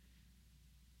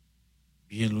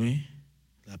 Bien loin,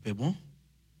 la paix bon.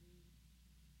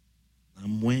 À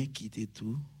moins quitter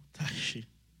tout, taché,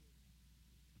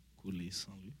 coulé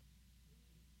sans lui.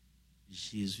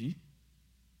 Jésus,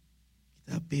 qui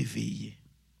t'a éveillé.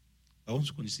 Par contre,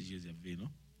 tu connais si Jésus a veillé, non?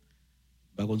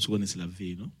 Par contre, tu connais si la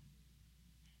veille, non?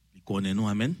 Il connaît nous,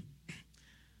 amen.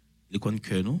 Il connaît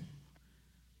cœur nous.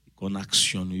 Il connaît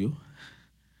action nous.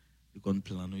 Il connaît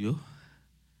plan nous.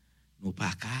 Nous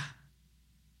pas qu'à.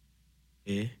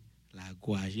 Et la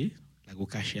goager, la go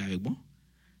cacher avec bon.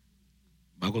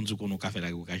 Par contre, tu connais café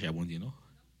la go cacher à bon Dieu, non?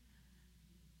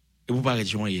 Et vous parlez de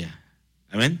joie hier.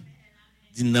 Amen.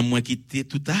 Dis-nous moi quitter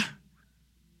tout ça.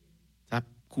 T'as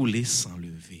coulé sans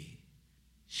lever.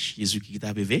 Jésus qui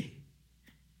t'a éveillé.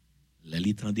 La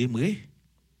lit en démré.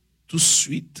 Tout de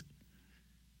suite.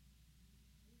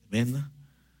 Amen.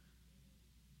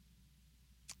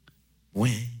 Moi,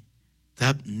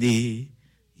 t'as né,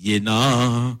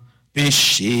 y'en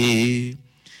péché,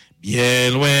 bien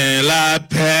loin la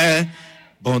paix,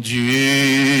 bon Dieu.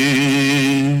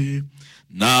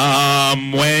 Non,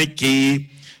 moi qui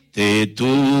t'es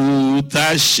tout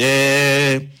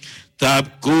taché, t'as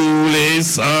coulé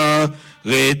sans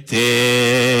arrêter.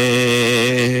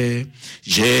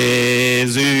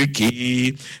 Jésus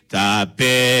qui t'a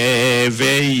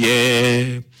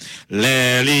éveillé,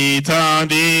 les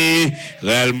tendit,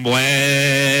 elle moins,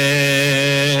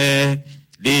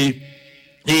 les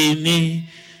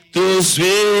tout de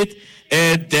suite,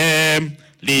 et t'aime,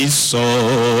 les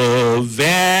sauver.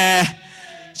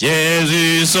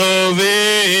 Jésus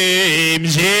sauvé,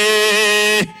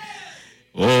 j'ai.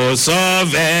 Oh,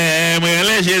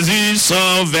 sauvez-moi, Jésus,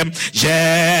 sauvez,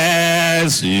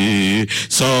 Jésus,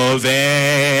 sauvez,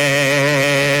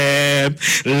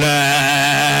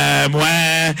 le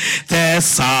moi, tes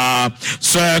sangs,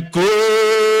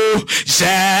 secours,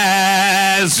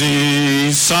 Jésus,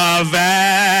 sauvez,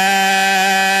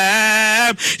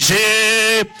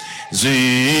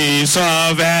 Jésus,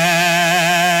 sauvez,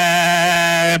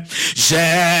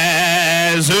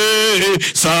 Jésus,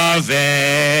 sauvez,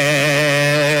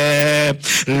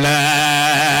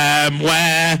 le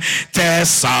moi, tes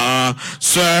sangs,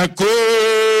 secours,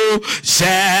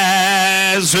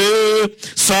 Jésus,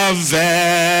 sauvez,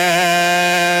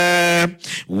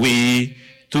 oui,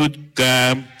 tout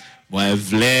comme moi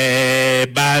v'lais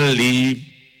bali,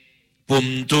 pour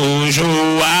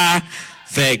toujours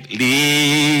avec lui,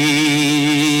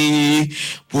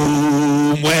 pour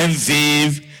moi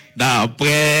vivre dans la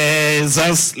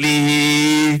présence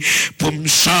li, pour me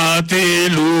chanter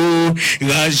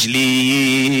l'ouvrage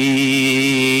li,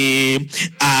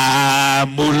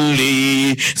 amour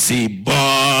li, si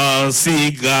bon,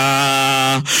 si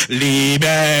grand,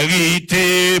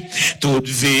 liberté, toute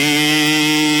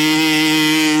vie,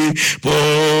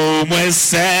 pour moi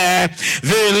c'est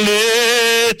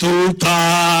veiller tout le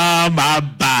temps ma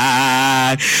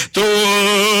bague,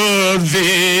 toute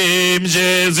vie,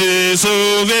 Jésus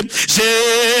sauvé,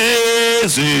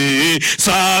 Jésus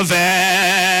sauvait,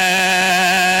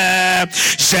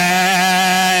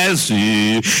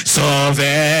 Jésus sauvait,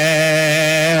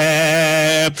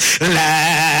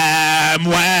 la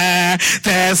moi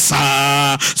tes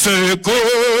sangs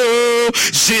secours,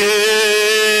 Jésus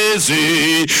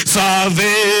sauvait,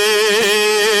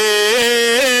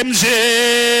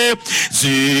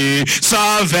 Jésus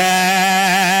sauvait,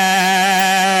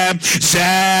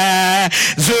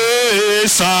 Jésus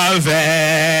sauvait,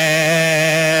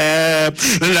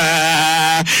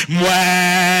 la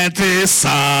moi tes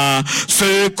sangs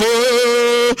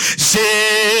secours,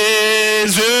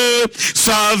 Jésus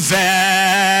sauvait,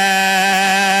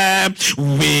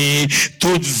 oui,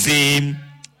 toute vie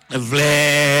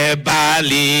vle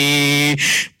bali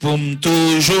pour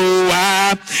toujours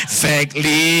avec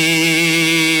lui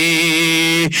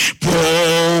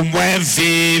pour moi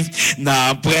vivre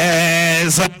dans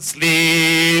présence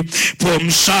lui pour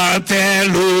me chanter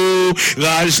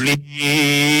l'orage lui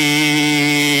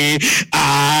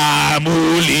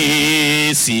amour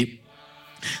lui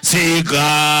si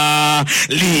grand,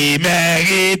 li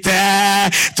méritait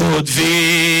toute vie.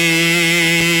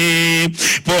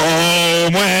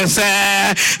 Pour moi,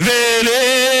 c'est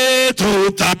vélé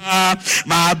tout temps,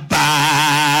 ma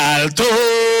balle, tout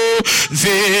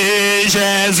vie,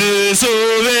 Jésus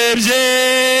sauvé,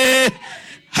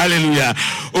 Alléluia.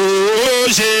 Oh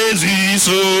Jésus,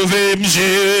 sauve-moi,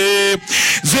 Jésus,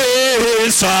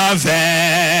 sauve.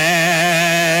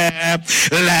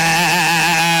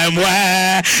 La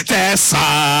moi tes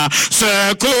sangs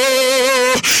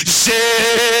secours,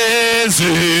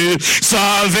 Jésus,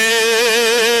 sauve.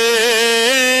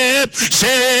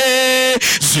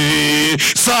 Jésus,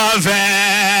 sauve.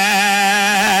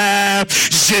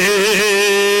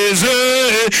 Jésus,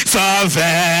 sauve.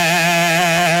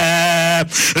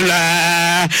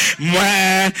 La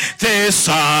moi tes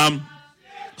sangs.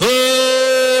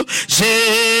 Oh,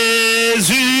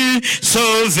 Jésus,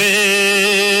 sauvé,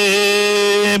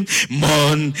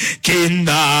 mon qui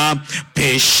n'a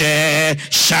péché,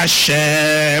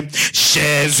 chaché,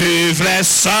 Jésus voulait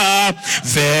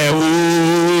sauver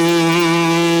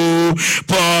où,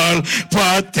 Paul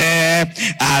portait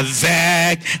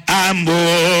avec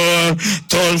amour,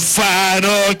 ton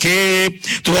fardeau qui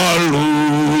trop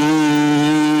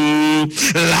lourd,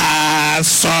 la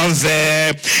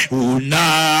sauver, ou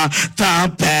non,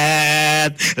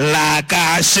 tempête, la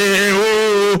cacher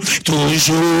où,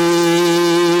 toujours,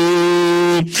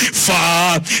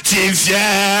 fortifié,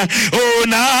 au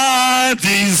nom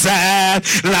d'Israël,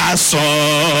 la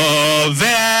sauver,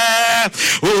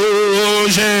 oh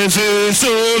Jésus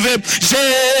sauve,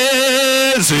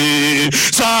 Jésus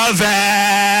sauve,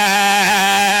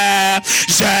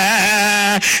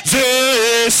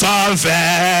 Jésus sauve,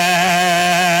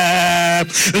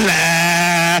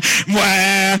 moi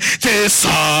tes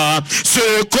sangs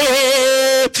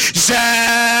secours,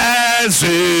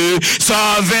 Jésus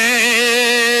sauvé,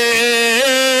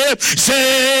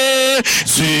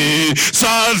 Jésus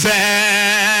sauvé,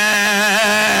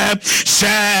 Jésus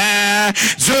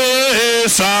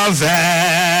sauvé,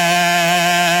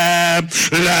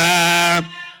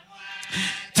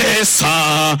 tes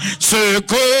sangs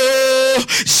secours,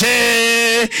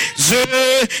 Jésus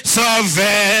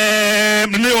sauvé.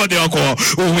 Nous dit encore,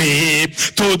 oui,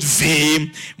 toute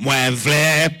vie, moi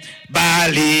v'lais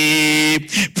bali,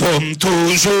 pour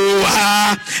toujours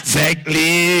avec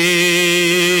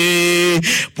lui,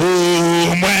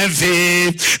 pour moi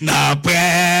vivre dans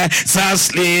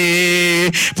présence lui,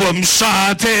 pour me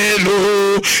chanter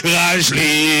l'orage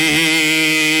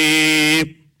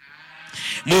lui.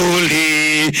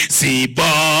 Mouli, si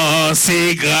bon,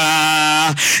 si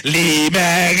grand, li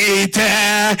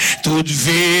méritait toute vie.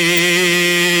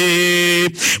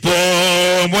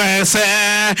 Pour moi,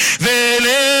 c'est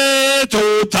vélé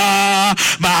tout temps,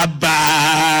 ma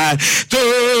balle,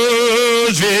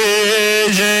 toute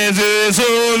vie. Jésus,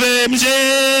 sauve-moi,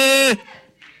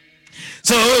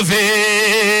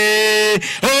 sauvé.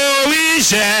 Oh oui,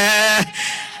 j'ai,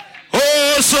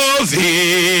 oh sauvé.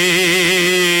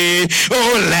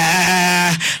 Oh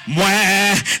là, moi,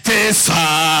 tes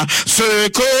sangs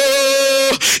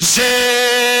secours,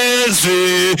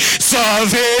 Jésus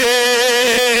sauvé,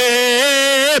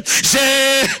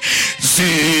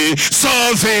 Jésus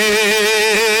sauvé,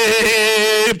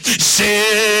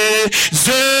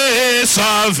 Jésus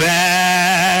sauvé,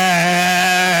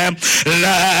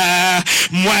 là,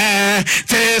 moi,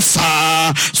 tes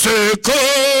sangs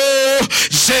secours,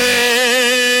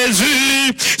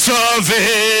 Jésus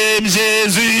sauvé,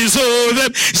 Jésus sauvé,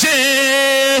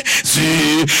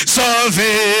 Jésus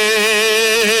sauvé,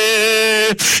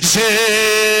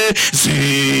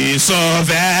 Jésus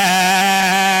sauvé,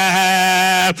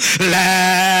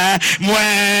 la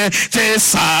moi tes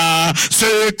sangs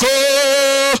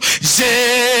secours,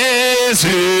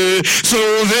 Jésus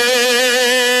sauvé,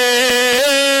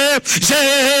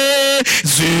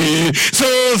 Jésus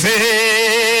sauvé,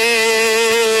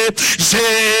 Jésus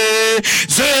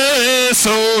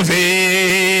sauvé,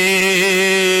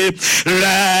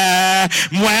 la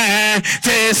moi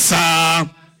tes sangs.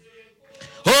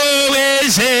 Oh oui,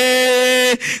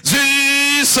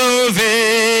 Jésus sauvé,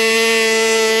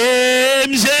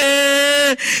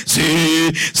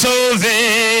 Jésus sauvé,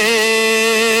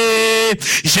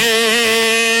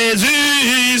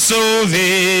 Jésus sauvé,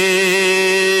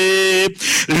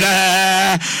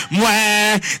 la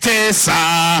moi, t'es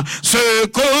ça,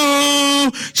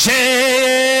 secours,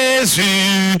 Jésus,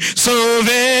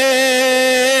 sauvé,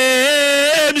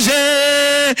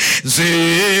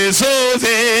 Jésus, sauvé,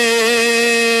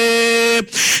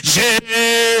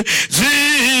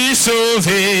 Jésus,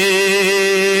 sauvé,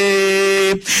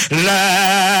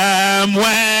 la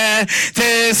moi,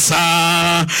 t'es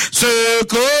ça,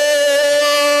 secours,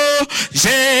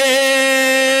 Jésus,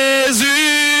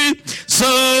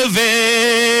 sauvé.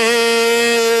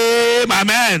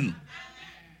 Amen.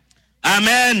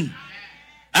 Amen.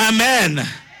 Amen.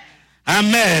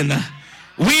 Amen.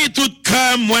 Oui, tout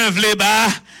comme moi vle bas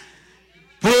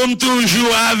pour me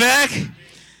toujours avec,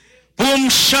 pour me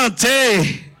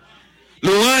chanter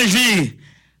louange.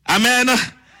 Amen.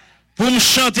 Pour me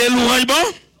chanter louange bon,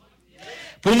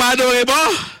 pour m'adorer bon,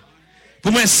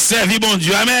 pour me servir bon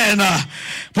Dieu. Amen.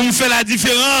 Pour me faire la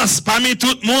différence parmi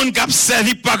tout le monde qui a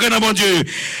servi par que bon Dieu.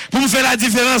 Pour me faire la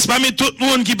différence parmi tout le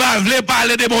monde qui veut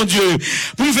parler de bon Dieu.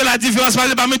 Pour me faire la différence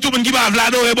parmi tout le monde qui veut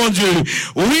adorer bon Dieu.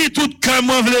 Oui, tout comme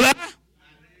moi veut là.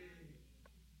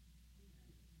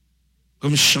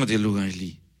 Comme chanter l'orange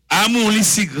li. Amour li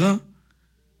si grand.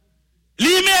 Li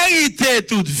mérite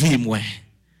toute vie moi.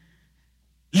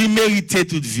 Li mérite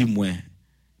toute vie moi.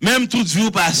 Même toute vie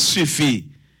ou pas suffit.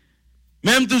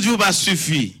 Même toute vie ou pas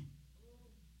suffit.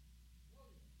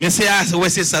 Mais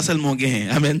c'est ça seulement gain.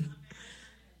 Amen.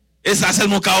 Et ça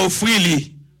seulement qu'a offrir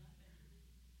li.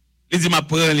 Il dit m'a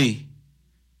prend li.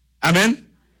 Amen.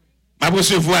 M'a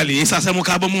recevoir li. Et ça seulement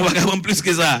qu'a bon plus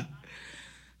que ça.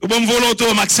 Ou bon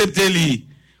volontaire m'accepter li.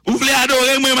 Vous voulez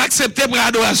adorer moi m'accepter pour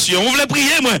adoration. Vous voulez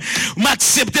prier moi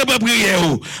m'accepter pour prière.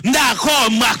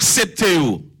 D'accord, m'accepter.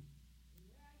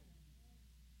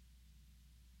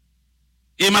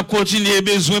 Et m'a continuer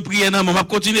besoin de prier dans moi, m'a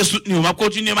continuer soutenir, m'a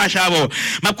continuer marcher avant,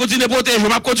 m'a continuer protéger,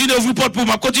 m'a continuer ouvrir porte pour,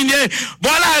 m'a continuer bon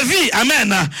la vie.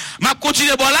 Amen. M'a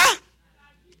continuer bon là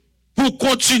pour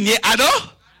continuer adorer,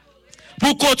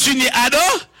 pour continuer adorer,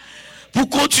 pour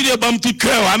continuer bam tout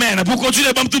cœur. Amen. Pour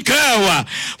continuer bam tout cœur,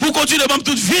 pour continuer bam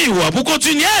toute vie, pour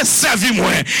continuer servir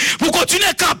moi, pour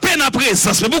continuer camper dans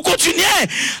présence, pour continuer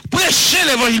prêcher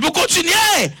l'évangile, pour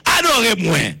continuer adorer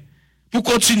moi, pour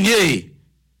continuer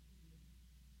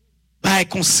pas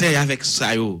conseil avec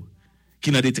ça yo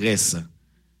qui dans détresse.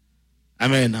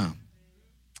 Amen.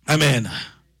 Amen.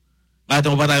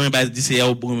 Maintenant on va pas dire c'est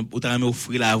pour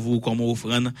offrir la vous comme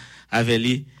offrande avec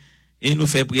lui et nous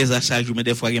fait présence chaque jour mais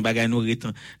des fois gen bagay nous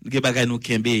retan, gen bagay nous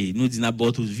kembe, nous dit n'a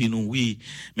pas toute vie nous oui,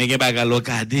 mais gen bagay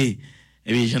locadé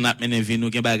et puis j'en a mené vie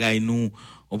nous gen bagay nous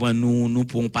nous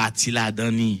pour partir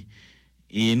là-dedans ni.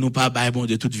 Et nous pas bail bon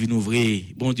Dieu toute vie nous vrai.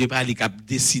 Bon Dieu pas li cap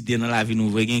décider dans la vie nous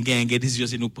vrai. Gen décision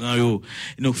c'est nous prend yo,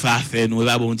 nous faire faire nous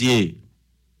pas bon Dieu.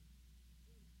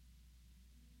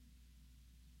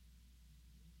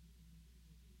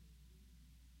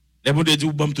 Les bon Dieu dit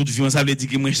ou bon toute vie, ça veut dire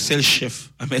que moi seul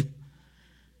chef. Amen.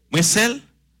 Moi seul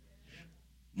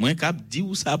moi cap dit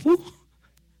ou ça pour.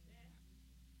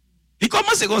 Il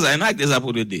commence comme ça avec des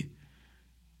apôtres de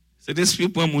cet esprit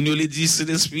pour mon il dit cet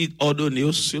esprit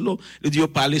ordonné selon le Dieu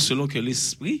parler selon que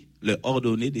l'esprit le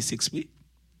ordonné de s'exprimer.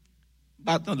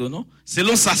 Pas attendre non,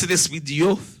 selon ça cet esprit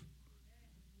Dieu.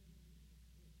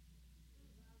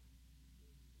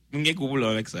 Nous avons problème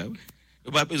avec ça.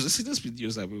 On pas besoin cet esprit Dieu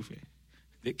ça peut faire.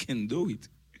 They can do it.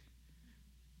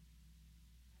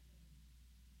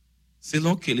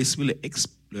 Selon que l'esprit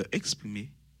le exprimer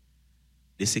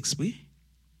de s'exprimer.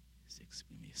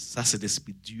 Ça c'est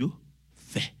l'esprit Dieu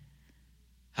fait.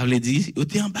 Ça veut dire, vous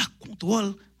êtes en bas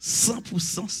contrôle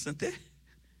 100% santé.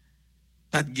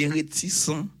 Pas de gain réticent,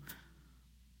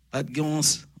 pas de gain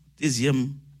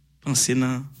deuxième pensée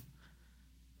dans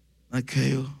le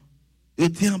cœur. Vous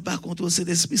êtes en bas contrôle cet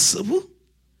esprit sans vous.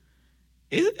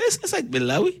 Et c'est ça que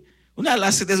là, oui. On a là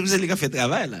cet esprit qui a fait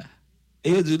travail là.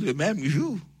 Et vous dites le même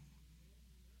jour.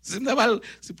 Si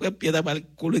vous Pierre n'a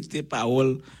collecter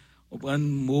parole, on prend un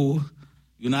mot,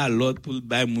 il y en a l'autre pour le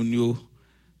bail mon yo.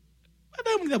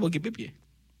 Madame n'a pas occupé pied.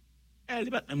 Elle n'est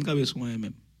pas même qu'avec son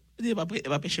même. Elle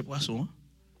va pêcher poisson.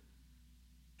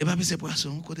 Elle va pêcher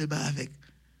poisson quand elle va avec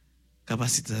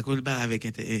capacité, quand elle va avec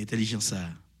intelligence.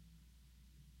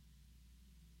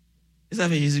 Et ça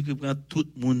fait Jésus qui prend tout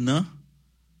le monde dans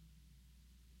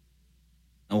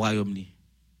le royaume.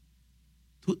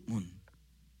 Tout le monde.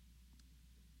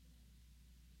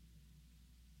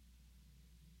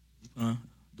 Un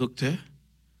docteur.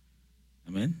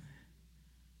 Amen.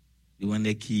 Il y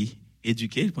a qui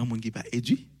éduqué, il prend monde qui pas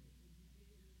éduqué.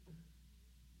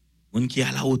 Monde qui est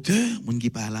à la hauteur, monde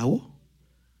qui pas à la haut.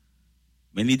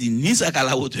 Mais il dit ni ça à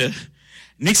la hauteur,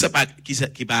 ni ça pas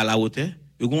qui pas à la hauteur,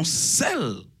 il y a une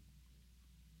seule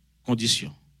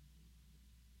condition.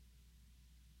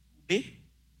 couper.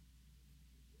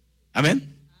 Amen.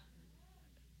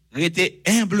 Rester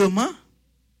humblement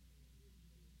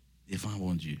devant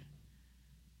bon Dieu.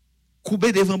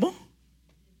 Couper devant bon.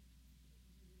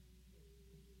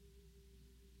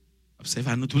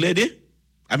 Observez nous tous les deux.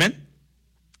 Amen.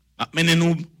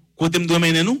 Menez-nous, côté me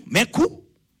menez-nous, mais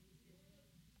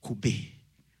couper.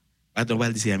 Attends, on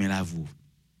va dire amen à vous.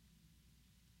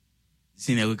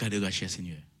 Seigneur, regardez-moi, cher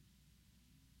Seigneur.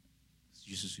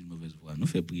 Je suis sur une mauvaise voie. Nous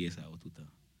faisons prier ça tout le temps.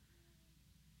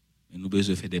 Mais nous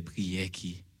besoin faire des prières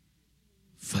qui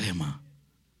vraiment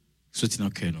sortent dans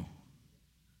le cœur nous.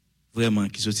 Vraiment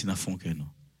qui sortent dans le fond cœur nous.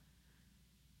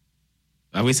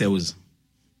 Ah oui, c'est ose.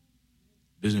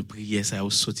 Besoin de prier ça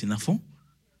sortir dans le fond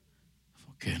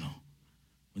cœur nous.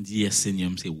 On dit yes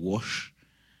Seigneur, c'est wash.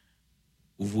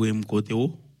 Ouvrez mon côté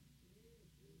haut.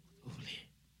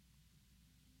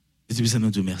 Je dis,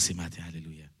 nous te merci matin,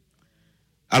 alléluia.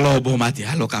 Alors, bon matin,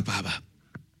 alors capable.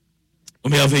 Au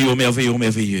merveilleux, merveilleux,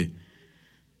 merveilleux.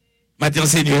 Matin,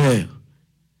 Seigneur,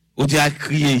 où Dieu a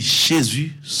crié,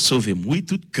 Jésus, sauvez-moi. Oui,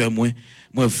 tout cœur, moi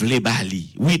v'lais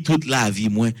bali. Oui, toute la vie,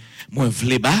 moi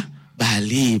v'lais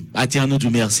bali. Matin, nous te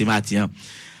merci, matin.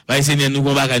 Parce Seigneur, nous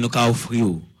avons nous offrir.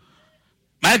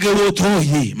 Malgré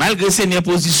votre malgré Seigneur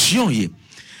position,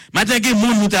 matin, que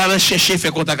monde nous t'a cherché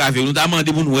faire contact avec nous, t'a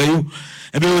demandé pour nous,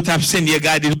 et bien, on t'a Seigneur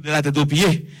garder nous de la tête aux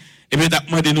pieds, et bien, t'a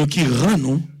demandé nous qui rend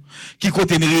nous, qui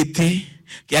côté nous était,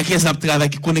 qui a qu'un travail,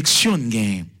 qui connexion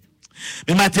gain.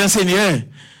 Mais matin, Seigneur,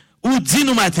 ou dit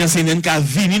nous matin, Seigneur, qu'à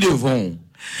venir devant,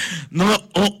 nous,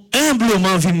 on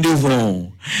humblement venir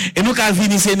devant. Et nous qu'à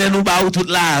venir, Seigneur, nous bah toute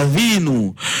la vie,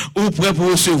 nous, ou prêt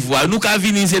pour recevoir. Nous qu'à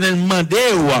venir, Seigneur, demander,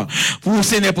 pour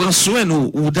Seigneur prendre soin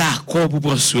nous, ou d'accord pour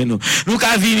prendre soin nous. Nous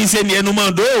qu'à venir, Seigneur, nous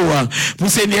demander, pour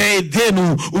Seigneur aider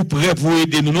nous, ou prêt pour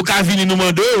aider nous. Nous qu'à venir, nous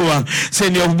demander,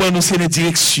 Seigneur, pour nous, Seigneur,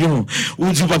 direction.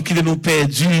 Ou Dieu, pas quitter nous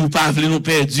perdus, ou pas nous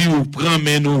perdus, ou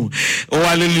prendre nous. Oh,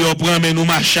 alléluia, prendre nous,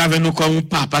 marcher avec nous comme un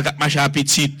papa, marcher à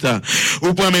petite.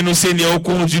 Ou prendre nous, Seigneur, ou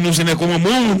conduire nous, Seigneur, comme un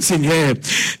monde, Seigneur,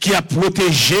 qui a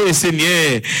protégé,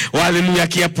 Seigneur, oh alléluia,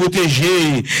 qui a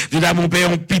protégé, de mon Père,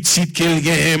 un petit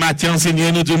quelqu'un, matin,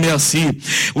 Seigneur, nous te remercie.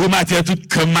 Oui, matin, tout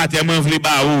comme matin, moi, v'lais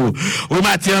baou. Oui,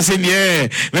 matin, Seigneur,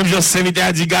 même je sais,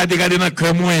 à dire, gardez dans le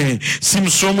cœur, moi, si me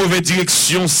sont mauvaise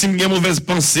direction, si me mauvaise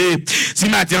pensée, si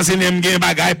matin, Seigneur, me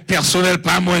bagaille personnel,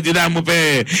 pas moi, de mon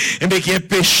Père, et bien, qui est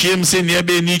péché, Seigneur,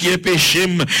 béni, qui est péché,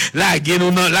 la gueule,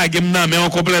 mais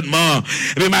complètement.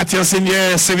 Mais matin,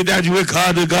 Seigneur, serviteur du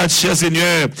regarde, cher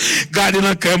Seigneur, gardez dans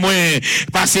le cœur, moi,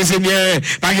 parce que Seigneur,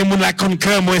 pas que moun la connaît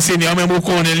cœur, moi, Seigneur, même au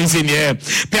connaît les Seigneur.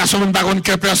 Personne ne connaît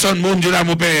cœur, personne, mon Dieu, là,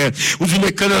 mon Père. Ou tu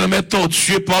mets que l'homme met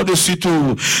tortueux par-dessus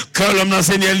tout. Que l'homme dans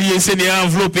Seigneur lié, Seigneur,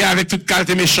 enveloppé avec toute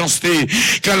qualité méchanceté.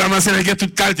 Que l'homme dans Seigneur, qui a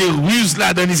toute qualité ruse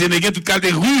là, dans les Seigneur, qui a toute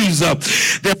qualité ruse.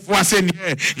 Des fois, Seigneur,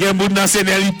 il y a un monde dans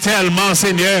Seigneur, tellement,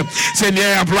 Seigneur,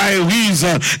 employé ruse,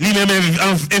 lui-même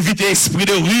invité esprit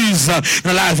de ruse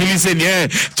dans la vie, Seigneur.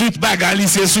 Toute bagarre,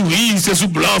 c'est sourire, c'est sous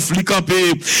bluff, li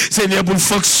campé. Seigneur, pour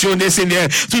fonctionner, Seigneur.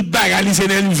 Toute bagarre,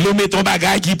 Seigneur, nous voulons mettre ton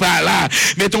bagage qui part là.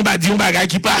 Mettons ton bagage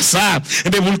qui passe ça. Et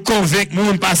bien, pour le convaincre,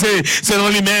 monde passer, selon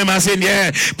lui-même,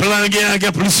 Seigneur. Plan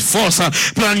gain plus force,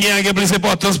 plan gain plus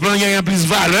importance, plan gain plus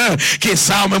valeur. Que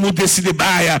ça, même, on décide de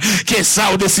bailler. Que ça,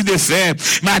 on décide de faire.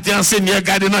 Matin, Seigneur,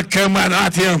 gardez notre cœur,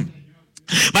 matin.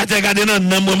 Matin, regardez dans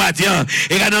le matin.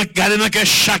 Et regardez dans que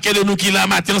chacun de nous qui l'a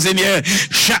matin, Seigneur.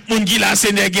 Chaque monde qui l'a,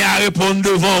 Seigneur, qui a répondre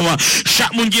devant.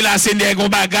 Chaque monde qui l'a, Seigneur, qu'on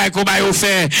bagaille, qu'on va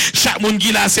faire. Chaque monde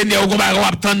qui l'a, Seigneur, qu'on va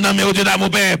attendre dans mes Dieu mon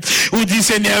Père. Ou dit,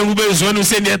 Seigneur, nous besoin, nous,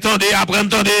 Seigneur, attendez,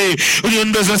 apprendre, attendez. Ou dit,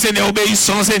 nous besoin, Seigneur,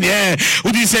 obéissant, Seigneur.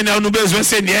 Ou dit, Seigneur, nous besoin,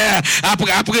 Seigneur,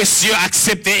 apprécier,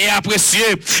 accepter et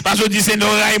apprécier. Parce que dit, Seigneur,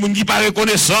 il y a monde qui pas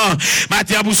reconnaissant.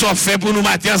 Matin, pour ça faire pour nous,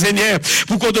 matin, Seigneur.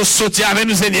 Pour qu'on te sortir avec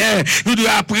nous, Seigneur. Nous devons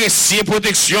apprécier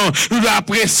protection, nous devons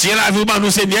apprécier la vie de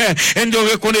nous, Seigneur, et nous devons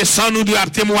reconnaissant, nous devons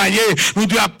témoigner, nous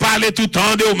devons parler tout le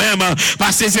temps de nous-mêmes,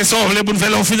 parce que c'est ça, on veut pour nous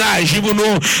faire l'enfinage, pour nous,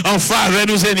 en faveur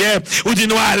de nous, Seigneur, ou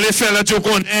dis-nous, allez faire le tout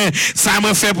qu'on est, ça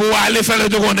me fait pour aller faire le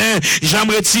tout qu'on est, j'aime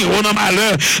retirer dans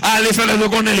malheur, allez faire le tout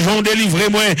qu'on est, j'en délivrer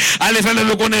moi, allez faire le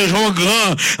tout qu'on est, j'en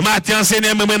grand, matin,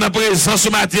 Seigneur, me dans présence ce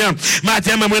matin,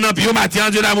 me dans pire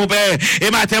matin, Dieu là, mon Père, et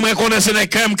matin, me connaît, Seigneur,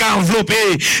 comme qu'à envelopper,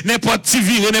 n'importe qui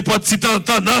viré, n'importe qui temps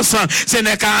tendance,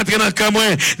 Seigneur, qu'à entrer dans le cœur,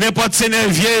 n'importe Seigneur,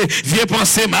 vieux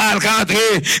pensée mal, qu'à entrer,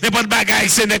 n'importe bagaille,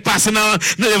 Seigneur, passer dans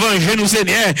l'évangile, nous,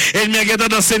 Seigneur, et il y a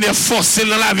tendance, Seigneur, forcer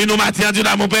dans la vie, nous, matin, Dieu,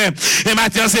 mon Père, et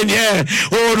matin, Seigneur,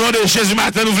 au nom de Jésus,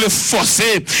 matin, nous voulons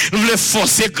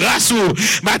forcer grâce ou,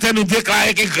 matin, nous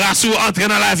déclarer que grâce ou, entrer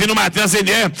dans la vie, nous, matin,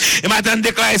 Seigneur, et matin, nous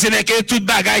déclarer, Seigneur, que toute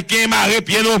bagaille, qui est marre,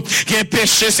 pied, nous, qui est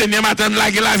péché, Seigneur, matin, nous, la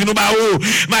vie, nous, bah,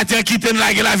 matin, quitter nous,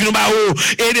 la vie, nous, bah,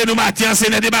 aidez-nous, matin,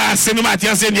 Seigneur, débarrassez-nous,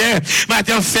 matin, Seigneur,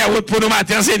 matin, faire route pour nous,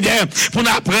 matin, Seigneur, pour nous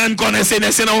apprendre qu'on est,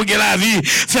 Seigneur, c'est dans la vie,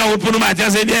 faire route pour nous, matin,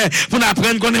 Seigneur, pour nous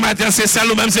apprendre qu'on est, matin, c'est ça,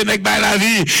 nous-mêmes, Seigneur, qui baille la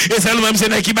vie, et c'est nous-mêmes,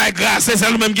 Seigneur, qui baille grâce, et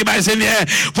c'est nous-mêmes qui baille, Seigneur,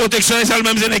 protection, et c'est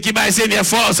nous-mêmes, Seigneur, qui baille, Seigneur,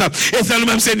 force, et c'est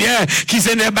nous-mêmes, Seigneur, qui,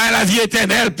 Seigneur, baille la vie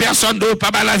éternelle, personne d'autre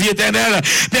pas baille la vie éternelle,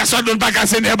 personne d'autre pas qu'à,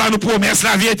 Seigneur, nous promesse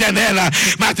la vie éternelle,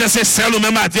 matin, c'est ça,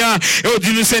 nous-mêmes, matin, et on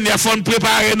dit nous, Seigneur, faut nous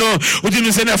préparer nous, on dit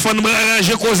nous, Seigneur, faut nous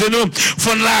ranger, causer nous,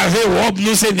 faut nous laver, robe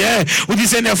nous, Seigneur, on dit,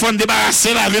 Seigneur, faut nous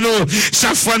débarrasser, laver nous,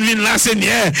 chaque fois nous venons là,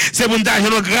 Seigneur, c'est pour nous donner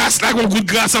nos grâces, là, qu'on goûte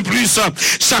grâce en plus,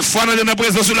 chaque fois nous dans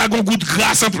présence, là, qu'on goûte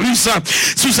grâce en plus,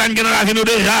 sous ça, nous dans la vie nous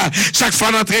déjà, chaque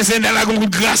fois nous entrons, Seigneur, là, qu'on goûte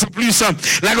grâce en plus,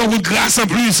 là, qu'on goûte grâce en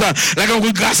plus, là, qu'on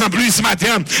goûte grâce en plus, ce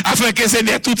matin, afin que,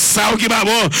 Seigneur, tout ça, qui va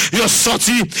bon, ils ont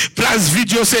sorti, place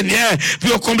vidéo, Seigneur,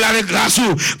 puis on comble avec grâce,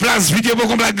 place vidéo pour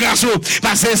combler avec grâce,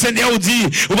 parce que, Seigneur, on dit,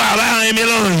 on va là, un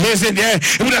mélanger, Seigneur,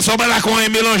 et vous ne savez pas là qu'on est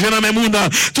mélangé dans mes mondes,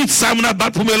 tout ça, on a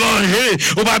battu pour mélanger,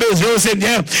 on va besoin,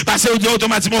 Seigneur, parce que on dit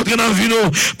automatiquement, entrer dans la vie, nous,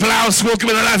 place, qu'on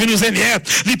occupe dans la vie, nous, Seigneur,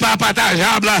 n'est pas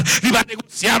partageable, n'est pas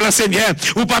négociable, Seigneur,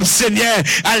 ou pas, Seigneur,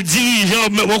 à le diriger,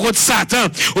 au côté Satan,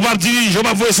 ou pas diriger, ou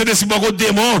pas voir ce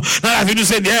démon dans la vie, nous,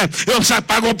 Seigneur, et on chaque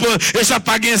pas qu'on peut, et chaque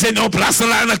pas gain, Seigneur, on place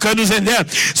là, dans le cœur, nous, Seigneur,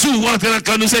 souvent, entrer dans le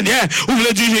cœur, nous, Seigneur, ou vous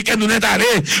le diriger, que nous n'est allé,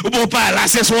 ou bon, pas là,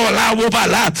 c'est soit là, ou pas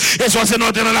là, et soit c'est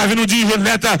notre dans la vie, nous diriger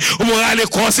net, ou on va aller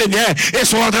croire, Seigneur, et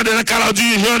soit entrer dans le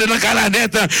calendrier, dans le calendrier,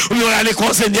 ou on va aller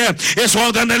croire, Seigneur, et soit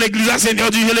entrer dans l'église,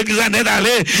 Seigneur, diriger l'église net, aller,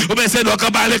 ou bien c'est nous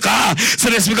qui parle, c'est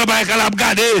l'esprit qui parle, qui a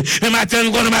regardé, le matin,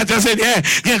 nous connaissons matin, Seigneur,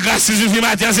 il y a grâce, Jésus,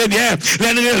 matin, Seigneur,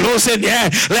 l'enrelo, Seigneur,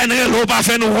 l'enrelo, pas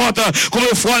fait nous honte, combien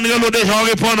de fois nous des gens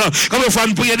répondent, combien de fois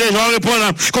nous prions des gens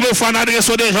répondent, combien de fois nous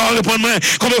adressons des gens répondent,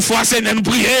 combien de fois, Seigneur, nous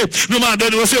prions, nous demandons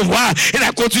de recevoir, et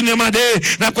nous continuons à demander,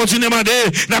 nous continuons à demander,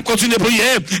 nous continuons à prier,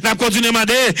 nous continuons à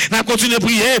demander, nous continuons à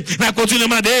prier, nous continuons à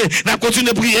demander, nous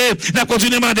continuons à prier, nous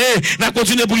continuons à demander, nous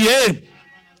continuons à prier.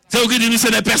 C'est au dit nous,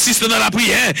 Seigneur, persiste dans la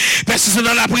prière, persiste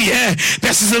dans la prière,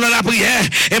 persiste dans la prière.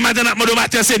 Et maintenant, notre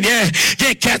matin, Seigneur,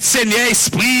 qu'inquiète, Seigneur,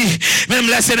 esprit, même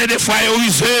là, Seigneur, des fois, ils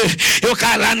usent, ils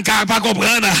calent, pas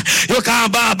comprendre, ils calent en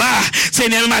bas,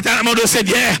 Seigneur, matin, notre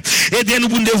Seigneur, aidez-nous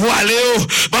pour nous dévoiler,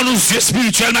 dans nos yeux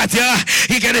spirituels, matin,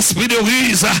 il y a l'esprit de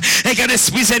ruse, il y a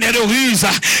l'esprit, Seigneur, de ruse,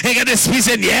 il y a l'esprit,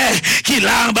 Seigneur, qui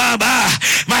là, en bas,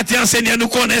 matin, Seigneur, nous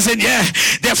connaissons, Seigneur,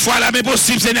 des fois, là, mais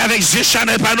possible, Seigneur, avec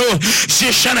Jéchanel, pas nous,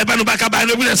 Jéchanel, pas nous pas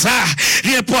capable de ça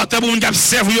l'important pour nous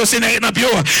observer au Seigneur dans bio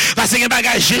parce que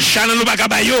bagage Jéchanel nous pas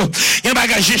capable yo un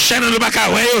bagage Jéchanel nous pas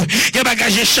capable yo un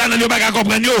bagage Jéchanel nous pas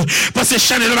comprendre yo parce que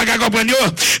Jéchanel nous pas comprendre yo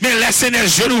mais laisse Seigneur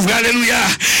Dieu l'ouvrir alléluia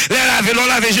les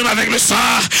laver genoux avec le sang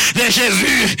de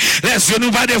Jésus les yeux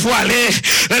nous pas dévoiler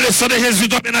le sang de Jésus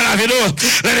tomber dans la vélo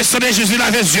le sang de Jésus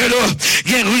laver les yeux là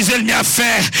gain risel mi a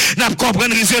faire n'a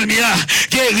comprendre risel mi a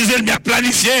gain risel mi a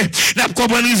planifié n'a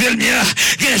comprendre risel mi a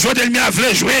gain jouer mi a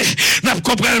veut jouer n'a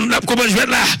comprendre jouer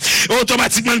là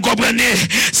automatiquement nous comprenons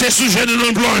c'est sujet de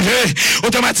nous plonger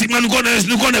automatiquement nous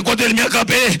connaissons côté le mien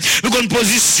campé nous connaissons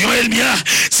position le mien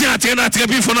c'est entrer dans puis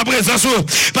il faut dans présence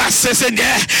parce que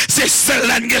Seigneur c'est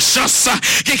celle-là une chance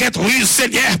qui est ruse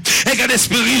Seigneur et que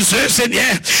l'esprit ruseux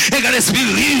Seigneur et que l'esprit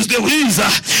ruse de ruse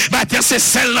matin c'est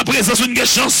celle dans présence une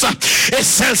chance et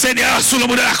celle Seigneur sous le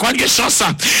mot de la croix une chance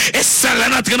et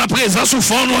celle-là entrer dans présence au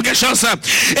fond nous une chance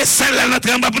et celle-là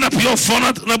entrer dans prière au fond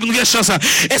nous une chance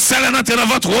et celle-là entrer dans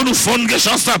votre rôle nous font une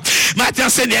chance matin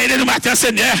Seigneur aidez-nous matin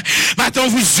Seigneur matin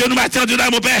vous yeux nous matin Dieu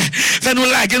mon Père fais-nous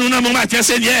laguer nous dans mon matin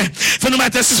Seigneur fais-nous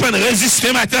matin suspendre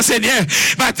résister matin Seigneur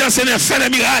fais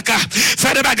des miracles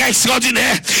fais des bagages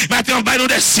extraordinaires matin on nous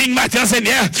des signes matin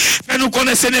Seigneur fais-nous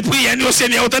connaître des prières nous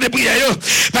Seigneur autant de prières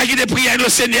pas qu'il des prières nous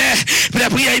Seigneur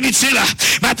des prières inutiles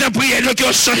matin prières qui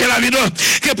ont changé la vie nous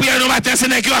que prières nous matin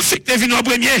Seigneur qui ont affecté vie nous en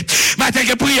premier matin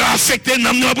que prières affecté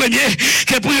nous en premier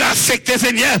que prières affecté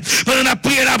Seigneur on a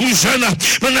prié la bouche jeune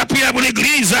on a prié pour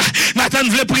l'église matin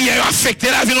nous voulons prier affecter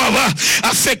la vie nous avant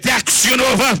affecter action nous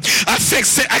avant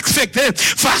affecter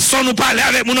façon nous parler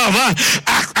avec mon avant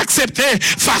accepter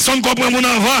façon de comprendre mon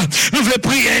avant nous voulons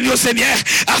prier au Seigneur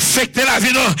affecter la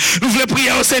vie nous voulons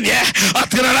prier au Seigneur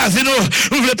entrer dans la vie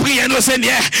nous voulons prier au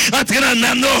Seigneur entrer dans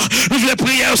l'âme nous Nous voulons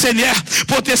prier au Seigneur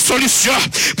pour tes solutions,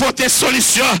 pour tes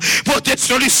solutions, pour tes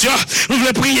solutions. Nous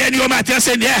voulons prier nous au matin,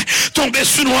 Seigneur, tomber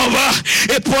sous nous en bas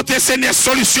et pour tes Seigneur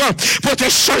solutions, pour tes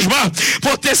changements,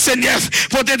 pour tes Seigneur,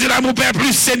 pour tes de l'amour Père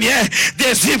plus Seigneur,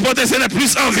 désir pour tes Seigneur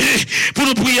plus envie, pour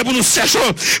nous prier, pour nous chercher,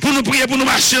 pour nous prier, pour nous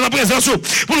marcher dans la présence,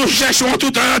 pour nous chercher en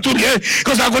tout temps, en tout lieu,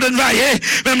 comme ça, qu'on ne vaille,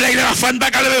 même là, il y a fan, pas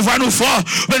qu'à lever voir nous fort,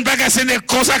 même pas qu'à Seigneur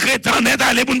consacrer tant net,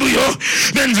 aller pour nous,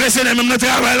 même le Seigneur, même notre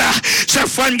travail là, chaque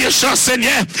fois une chance,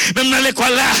 Seigneur, même dans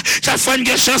l'école là, chaque fois une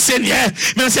chance, Seigneur,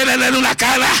 même c'est là, nous la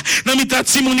cala, dans mes temps,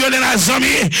 si mon Dieu, la zami,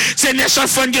 Seigneur, chaque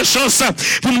fois une chance,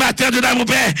 pour nous battre de l'amour,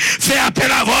 Père, faire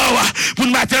appel à vous, pour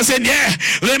nous battre, Seigneur,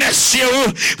 remercier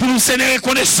vous, pour nous, Seigneur,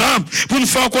 reconnaissant, pour nous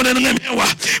faire qu'on ait une remède,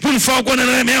 pour nous faire qu'on ait une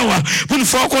remède, pour nous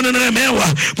faire qu'on ait une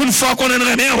remède, pour nous faire qu'on ait une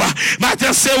remède,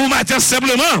 matin, c'est où, matin,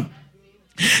 simplement.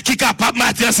 Qui est capable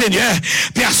matin Seigneur,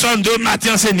 personne d'autre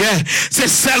matin Seigneur, c'est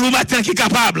celle où matin qui est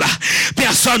capable,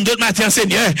 personne d'autre matin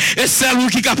Seigneur, et celle où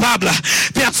qui est capable,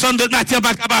 personne d'autre matin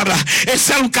pas capable, et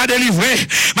celle où qui a délivré,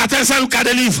 matin celle où qui a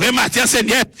délivré matin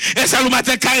Seigneur, et celle où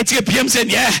matin qui a retiré pied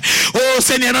Seigneur, oh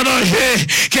Seigneur dans danger,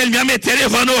 qu'elle m'a metté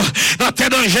devant nous, dans tes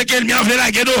dangers qu'elle m'a enlevé la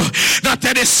gueule, dans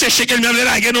tes desséchés qu'elle m'a enlevé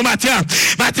la gueule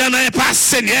matin dans l'impasse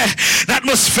Seigneur,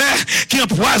 l'atmosphère qui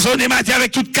empoisonne matin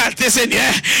avec toute qualité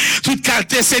Seigneur, toute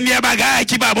qualité Seigneur bagaille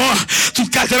qui va bon,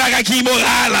 toute qualité bagaille qui est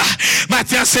morale.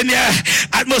 Matin Seigneur,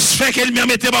 atmosphère qu'elle m'a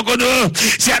metté pour nous.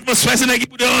 C'est atmosphère Seigneur qui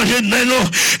peut déranger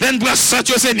nous. Nous prend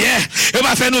sentir Seigneur. Et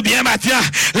va faire nous bien matin.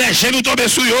 Les genoux tombent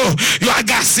sous eux. Ils ont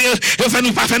agacé. Ils fait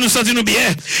nous pas faire nous sentir nous bien.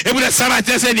 Et pour ça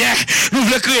matin Seigneur, nous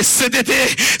voulons créer cet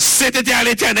été à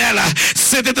l'éternel.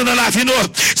 Cet été dans la vie nous.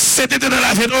 Cet été dans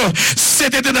la vie nous.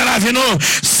 Cet été dans la vie nous.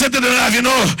 Cet été dans la vie nous.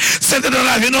 Cet été dans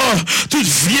la vie nous. Toute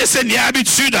vie Seigneur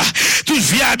habitude. Toute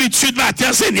vie habitude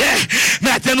matin Seigneur.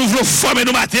 Matin nous voulons former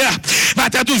nos matin.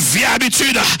 Matin toute vie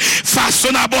habitude.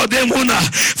 Façon d'aborder monde.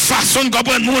 Façon de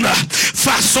comprendre monde.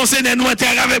 Façon Seigneur nous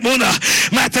intégrer avec monde.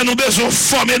 Matin nous besoin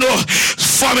former nous.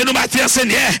 Former nous matin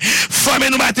Seigneur. Former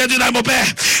nous matin de mon Père.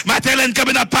 Matin l'un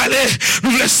comme n'a parlé.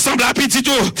 Nous voulons sembler à petit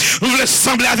tout. Nous voulons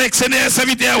sembler avec Seigneur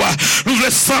serviteur. Nous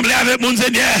voulons sembler avec mon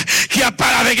Seigneur qui a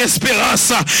parlé avec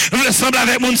espérance. Nous voulons sembler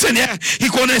avec mon Seigneur qui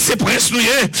connaît ses princes nous.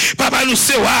 Papa nous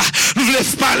sait. Nous voulons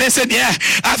parler Seigneur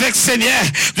avec Seigneur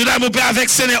de l'amour Père avec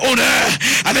Seigneur honneur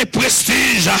avec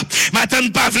prestige. Matin ne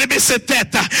pas voulez baisser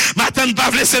tête. Matin ne pas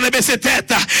voulez Seigneur baisser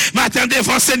tête. Matin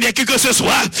devant Seigneur qui que ce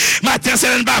soit. Matin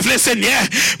Seigneur ne pas voulez Seigneur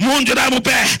mon Dieu d'amour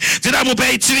Père. Dieu d'amour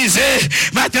Père utilisé.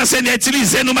 Matin Seigneur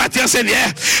utilisez nous matin Seigneur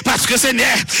parce que Seigneur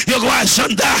il y a un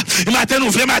agenda. Matin nous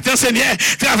voulons matin Seigneur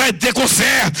travail des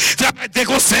concerts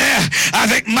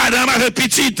avec madame avec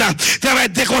petite travail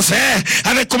des concerts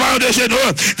avec commandant de genoux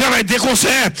travail des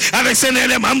concerts avec Seigneur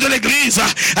les membres de l'église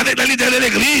avec les leaders de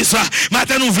l'église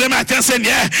matin nous voulons matin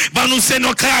Seigneur ben nous c'est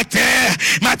nos caractères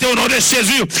matin au nom de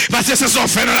Jésus parce que c'est ce qu'on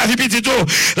fait dans la vie petit tout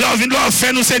là on vient nous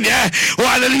faire nous Seigneur oh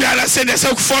alléluia la Seigneur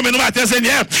c'est que forme nous matin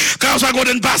Seigneur quand on soit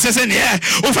golden passer Seigneur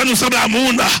on fait nous sembler à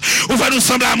monde on fait nous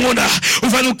sembler à monde on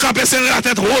fait nous camper Seigneur la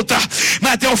tête haute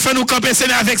matin on fait nous camper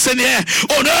Seigneur avec Seigneur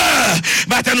honneur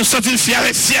matin nous sentir fiers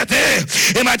avec fierté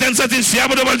et matin nous sentir fiers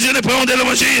pour devant Dieu de prendre de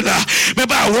l'évangile mais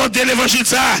pas honte de l'évangile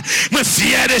ça moi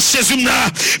fier de Jésus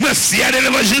moi fier de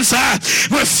l'évangile ça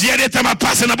moi fier de ta ma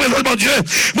passer dans la présence de mon Dieu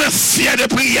moi fier de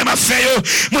prier ma fait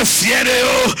moi fier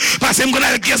de parce que me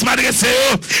connais qui est m'adresser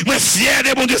moi fier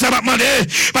de bon Dieu ça m'a demandé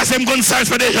parce que me connais ça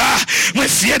fait déjà moi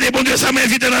fier de bon Dieu ça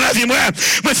m'invite dans la vie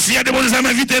moi fier de bon Dieu ça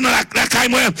m'invite dans la caille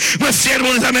moi fier de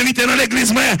bon Dieu ça m'invite dans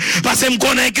l'église moi parce que me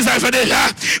connais qui ça fait déjà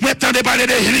moi temps de parler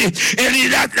de lui et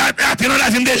il a dans la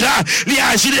vie déjà il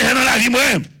agit déjà dans la vie moi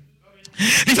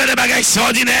il fait des bagages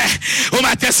extraordinaires. Au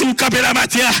matin, si vous campez la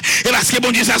matière, et parce que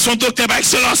bon Dieu, ça son docteur par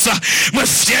excellence. Moi,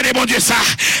 fier de bon Dieu, ça.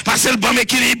 Parce que le bon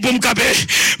équilibre pour me camper.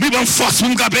 Le bon force pour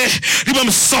me camper. Le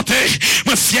bon santé.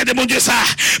 Moi, fier de bon Dieu, ça.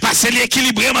 Parce que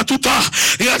l'équilibre en tout temps.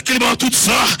 Il équilibre en tout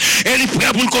sort. Et il est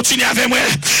prêt pour continuer avec moi.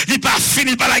 Il n'est pas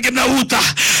fini par la gueule dans la route.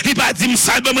 Il n'est pas dit,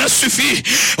 ça me suffit.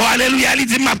 Oh, alléluia. Il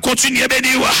dit, m'a continué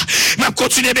béni. M'a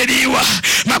continué béni.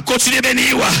 M'a continué béni.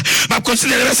 M'a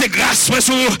continué de laisser grâce.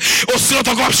 Aussi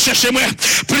longtemps qu'on cherche moi,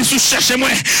 plus vous cherchez moi,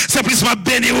 c'est plus ma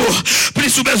béni ou,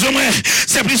 plus vous besoin moi,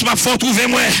 c'est plus ma faut trouver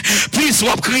moi, plus vous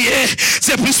crier,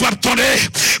 c'est plus vous attendre,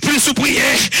 plus vous prier,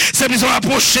 c'est plus vous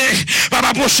approcher, pas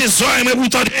m'approcher ça et me vous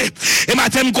tendre. Et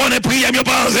madame qu'on est prié mieux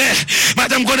pas en vain,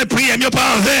 madame qu'on est prié mieux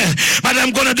pas en vain,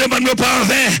 madame qu'on est demande mieux pas en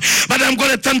vain, madame qu'on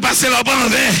est temps de passer là pas en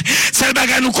vain. C'est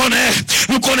bagarre nous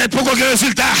connaît pour aucun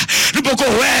résultat, nous pour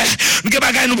ouais, nous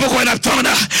bagarre nous pour attendre,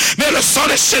 mais le sang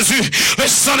de Jésus, le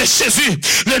sang de Jésus Jésus,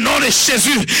 le nom de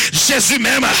Jésus, Jésus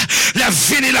même, la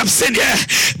vie et la Seigneur,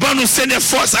 bon nous Seigneur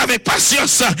force avec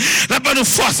patience, la bonne nous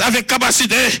force avec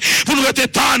capacité, pour nous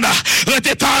retendre,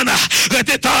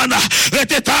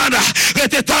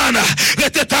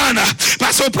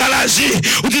 parce qu'on peut l'agir,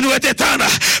 ou dit nous retendre,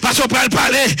 parce qu'on peut le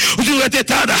parler, ou dit nous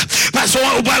retendre, parce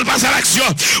qu'on peut passer à l'action,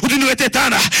 ou dit nous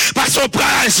retendre, parce qu'on peut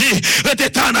agir,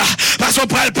 retendre, parce qu'on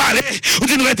peut le parler, ou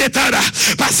dit nous retendre,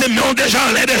 parce que mais on déjà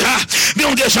l'est déjà, mais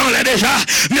on déjà l'est déjà,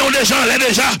 mais on déjà l'est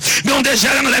déjà, mais on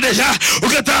déjà l'est déjà, ou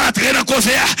que t'es entré dans cause,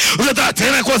 ou que t'es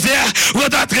entré dans cause, ou que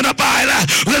t'es entré dans parole,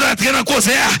 ou que t'es entré dans cause,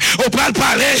 on peut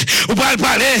le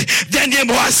parler, dernier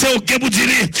mot c'est ok pour dire,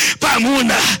 pas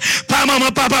mouna, pas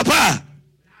maman, pas papa,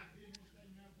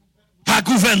 pas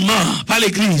gouvernement, pas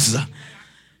l'église,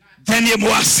 dernier mot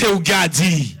c'est au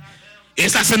gadi, et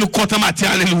ça fait nous compte en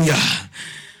matière, alléluia,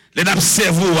 les nappes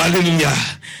cerveau, alléluia.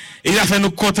 Il a fait nous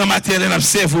compte en matière de notre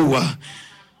cerveau.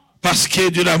 Parce que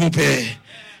Dieu là, mon Père,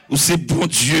 ou c'est bon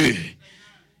Dieu,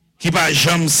 qui va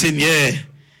jamais, Seigneur,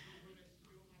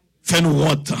 fait nous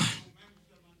honte.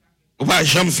 Ou va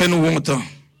jamais faire nous honte.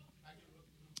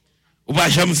 Ou va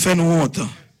jamais faire nous honte.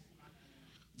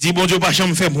 Dis bon Dieu, pas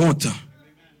jamais faire honte.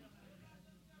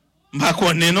 Je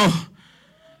connais non.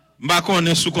 Je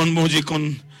connais sous qu'on bon Dieu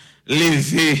qu'on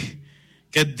lever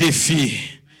quel défi.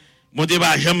 Bon Dieu,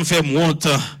 pas jamais faire honte.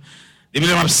 Depuis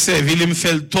que je servi, il me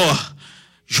fait le tort.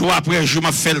 Jour après jour,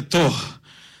 je fait le tort.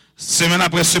 Semaine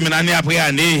après semaine, année après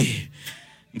année,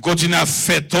 je continue à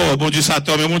faire tort. Bon Dieu, ça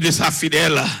tort, mais bon Dieu, ça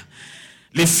fidèle.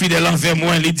 Les fidèles envers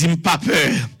moi, ils disent pas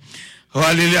peur. Oh,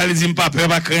 alléluia, ils disent pas peur,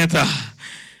 pas crainte.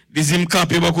 Ils disent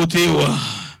camper de côté.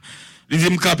 Ils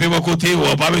disent camper de côté.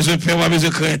 Pas besoin de peur, pas besoin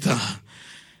de crainte.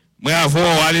 Moi,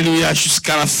 avant, alléluia,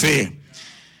 jusqu'à la fin.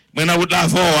 Moi, dans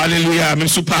l'avant, alléluia, même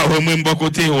si pas moi, de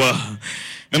côté.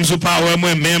 Même si pas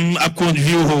moi-même à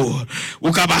conduire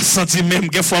ou capable sentir même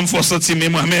des fois me faut sentir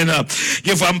même moi-même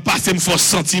des fois me passer me faut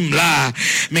sentir là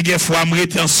mais des fois me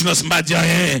rester en silence m'a dit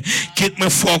rien quitte me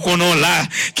fort qu'on là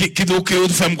qui donc que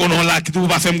faire qu'on là qui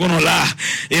pas faire qu'on là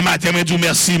et matin me dit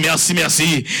merci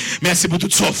pour tout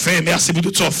ce fait merci pour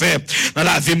tout ce fait dans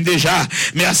la vie déjà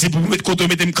merci pour mettre côté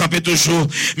mettre me camper toujours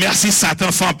merci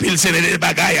Satan fait en pile c'est des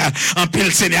bagailles en pile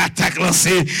c'est des attaques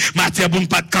lancées matin pour ne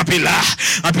pas camper là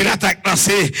en pile attaque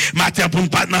lancée matin pour ne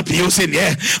pas dans pied au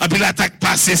Seigneur en puis l'attaque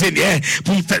passée Seigneur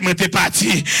pour me te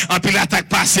parti en puis l'attaque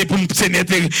passée pour me Seigneur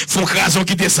te faut raison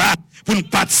quitter ça pour ne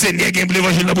pas Seigneur gagner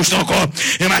l'évangile dans bouche encore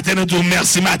et maintenant nous disons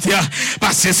merci Matthieu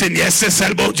parce que Seigneur c'est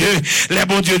seul bon Dieu les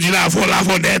bon Dieu dit la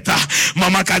net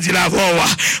maman qui dit la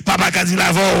papa qui dit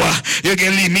la il y a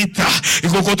une limite il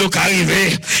faut qu'on te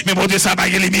arriver mais bon Dieu ça pas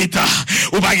de limite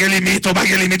ou pas de limite ou pas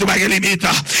de limite ou pas de limite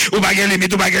ou pas de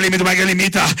limite ou pas de limite ou pas de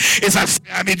limite et ça fait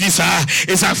à midi ça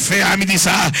et ça fait à midi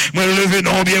ça moi lever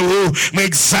non bien haut moi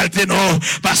exalter non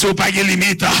parce que pas de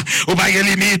limite ou pas de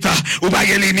limite ou pas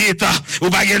de limite ou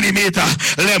pas de limite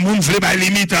les moun veulent pas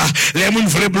limite les moun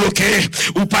veulent bloquer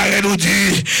ou paraît nous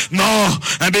dire non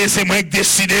ben c'est moi qui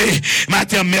décide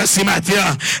Matin merci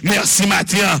Matin merci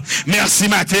Matin merci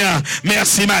Matin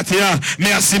merci Matin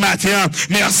merci Matin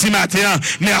merci Matin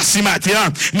merci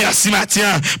Matin merci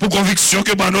Matin pour conviction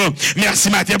que bon merci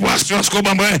Matin pour assurance que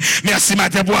bon merci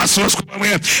Matin pour assurance que bon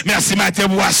merci Matin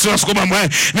pour assurance que bon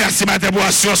merci Matin pour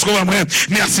assurance que bon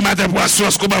merci Matin pour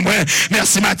assurance que bon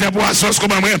merci Matin pour assurance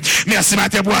que bon merci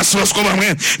Matin pour assurance que bon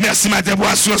merci Matin pour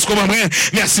assurance que bon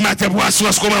merci Matin pour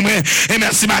assurance que bon et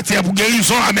merci Matin pour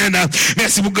guérison amen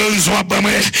merci pour guérison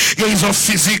guérison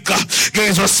physique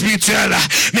guérison spirituelle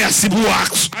merci pour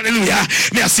action alléluia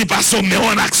merci parce qu'on met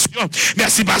en action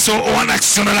merci parce qu'on en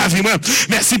action dans la vie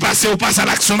merci parce qu'on passe à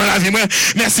l'action dans la vie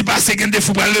merci parce qu'il y a des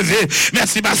fous pour lever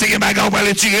merci parce qu'il y a des bagages pour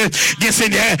les tirer bien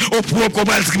Seigneur au propre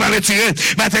pour les tirer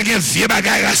matin il y a des vieux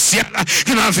bagages raciales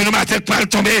qui n'ont vu nos tête pour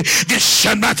tomber des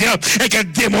chaînes matin et que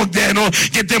des démons derrière nous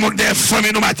des démons derrière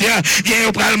famille nous matin il y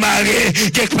a pour le marrer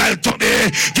qui pour tomber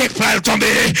qui pour tomber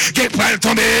qui pour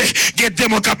tomber qui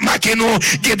démons qui marquer nous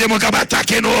qui démons qui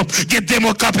attaquer nous qui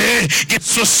démons qui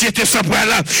société sans poil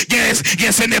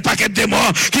qui ce n'est pas que démons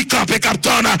qui camper capton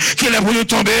qui les pour nous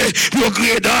tomber pour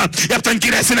crier dans il y a tant qui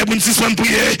laisse les pour nous suspendre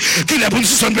prier qui les pour nous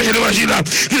suspendre pécher l'évangile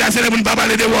qui laisse les pour nous pas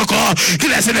parler de encore qui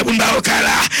laisse les pour nous pas au cas là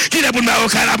qui les pour nous pas au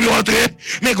cas là pour entrer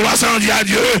mais grâce à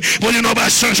Dieu bon Dieu nous va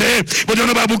changer bon Dieu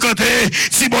nous va boucanter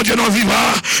si bon Dieu nous vivant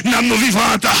nous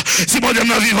vivante si bon Dieu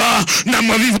nous vivant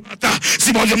nous vivante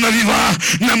si bon Dieu nous vivant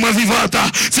nous vivante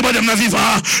si bon Dieu nous vivant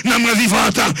nous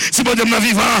vivante si bon Dieu nous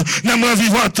vivant nous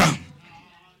vivante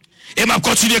Et m'a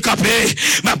continué à camper,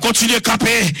 m'a continué à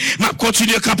camper, m'a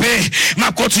continué à camper,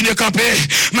 m'a continué à camper,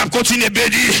 m'a continué à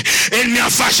bénir. Ennemi a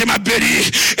fâché m'a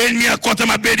béni, ennemi a compté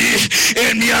m'a béni,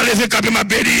 ennemi a levé camper m'a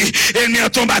béni, ennemi a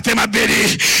tombé m'a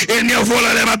béni, ennemi a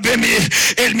volé m'a béni,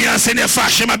 ennemi a enseigné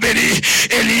fâché m'a béni,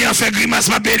 ennemi a fait grimace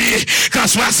m'a béni, quand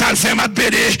soit ça le fait m'a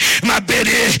béni, m'a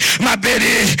béni, m'a béni,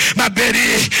 m'a béni,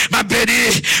 m'a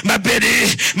béni, m'a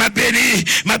béni, m'a béni,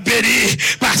 m'a béni,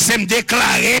 parce que me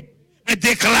déclarer. Me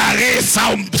déclarer ça,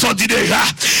 on dit déjà.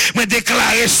 Me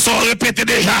déclarer ça, répéter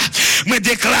déjà. Me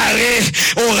déclarer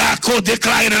oracle,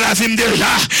 déclarer dans la vie déjà.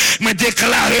 Me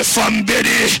déclarer femme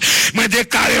bénie. Me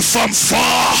déclarer femme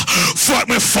fort.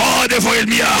 Faut me fort devant le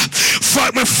mien.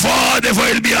 Faut me fort devant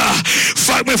le mien.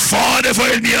 Faut me fort devant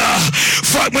le mien.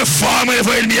 Faut me fort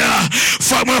devant le mien.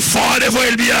 Faut me fort devant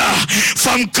le mien.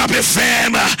 Femme capée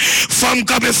ferme. Femme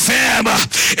capée ferme.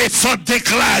 Et faut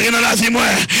déclarer dans la vie moi.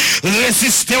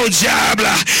 Résister au diable.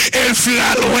 Elle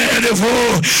fuira loin de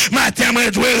vous. Matin, moi, je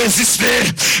dois résister.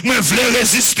 Moi, je voulais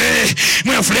résister.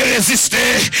 Moi, je voulais résister.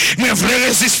 Moi, je voulais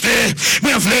résister.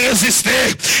 Moi, je voulais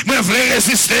résister. Moi, je voulais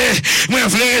résister. Moi, je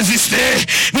voulais résister.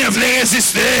 Moi, je voulais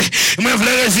résister. Moi, je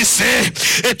voulais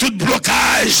résister. Et tout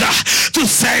blocage, tout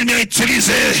ça, il m'a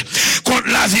utilisé contre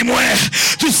la vie, moi.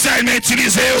 Tout ça, il m'a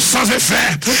utilisé sans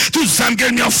effet. Tout ça,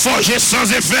 il m'a forgé sans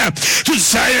effet. Tout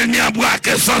ça, il m'a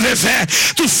braqué sans effet.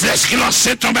 Tout flèche qui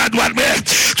lançait tombe à droite.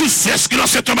 Tout ce qui l'on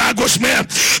tomber à gauche, mais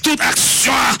toute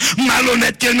action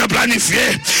malhonnête qu'elle m'a planifié,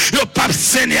 le pape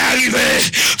Seigneur est arrivé,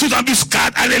 toute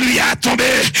embuscade, alléluia, tombé,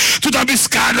 toute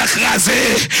embuscade écrasée.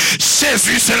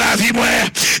 Jésus c'est la vie, moi.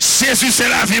 Jésus c'est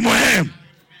la vie, moi.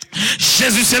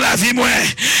 Jésus c'est la vie moi.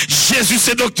 Jésus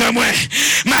c'est docteur moi.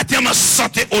 Matin me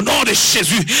santé au nom de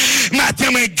Jésus. Matin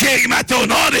me guéri matin au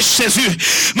nom de Jésus.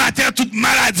 Matin toute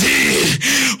maladie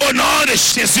au nom de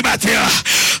Jésus matin.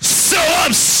 Ce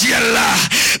homme ciel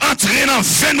là entraîne en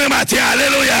fin de matin.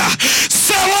 Alléluia.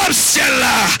 Ce homme ciel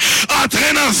là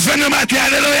entraîne en fin de matin.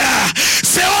 Alléluia.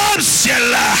 Ce homme ciel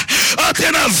là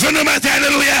entraîne en fin de matin.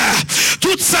 Alléluia.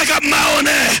 Tout ça qui m'a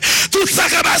honné, tout ça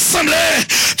qui m'a assemblé,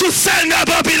 tout ça qui m'a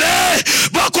bambillé.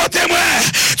 Bon côté moi,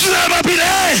 tu as bambillé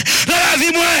dans la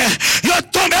vie moi. Yo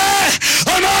tombé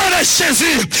au nom de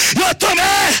Jésus. Yo tombé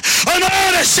au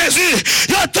nom de Jésus.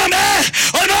 Yo tombé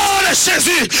au nom de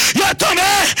Jésus. Yo tombé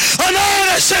au nom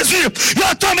de Jésus.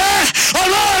 Yo tombé au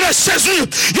nom de Jésus.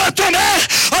 Yo tombé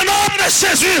au nom de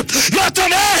Jésus. Yo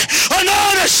tombé au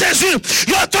nom de Jésus.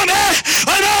 Yo tombé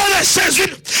au nom de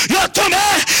Jésus. Yo tombé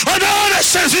au nom de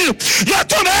Jésus. Yo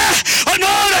tombé au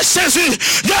nom de Jésus.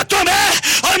 Yo tombé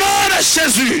au nom de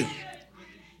Jésus.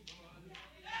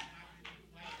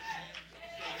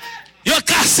 Yo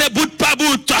cassé bout par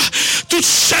bout, toute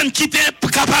chaîne qui était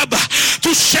capable,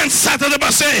 toute chaîne Satan de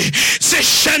passer, ces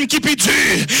chaînes qui puis dur,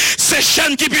 ces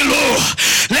chaînes qui puis lourd,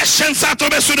 les chaînes ça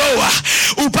tombé sous l'eau,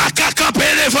 ou pas qu'à camper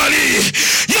devant lui.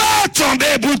 Yo tombé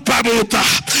bout par bout,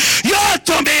 yo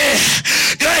tombé,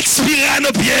 yo expiré à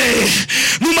nos pieds,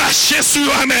 nous marchons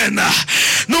sur amen,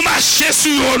 nous marchons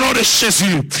sur au nom de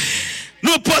Jésus,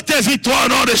 nous portons victoire au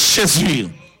nom de Jésus.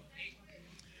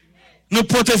 Nous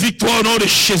portons victoire au nom de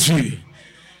Jésus.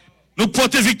 Nous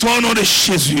portons victoire au nom de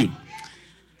Jésus.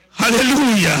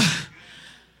 Alléluia.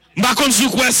 M'ba kon sou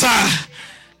quoi ça.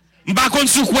 M'ba kon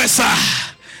sou quoi ça.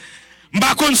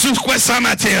 M'ba kon sou quoi ça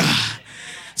matin.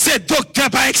 C'est docteur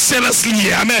par excellence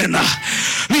lié. Amen.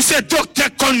 Lui c'est docteur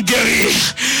qu'on guérit.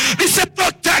 Lui c'est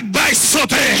docteur qui baille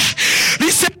santé.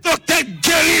 Lui c'est docteur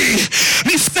guéri.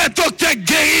 Lui c'est docteur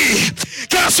guéri.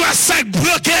 Quand soit ça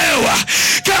bloqué,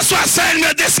 quand soit ça il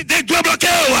me décide de bloquer,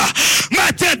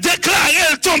 matin déclaré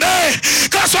le tomber.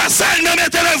 Quand soit ça il me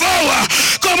mette le vent,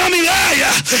 comme un miraille.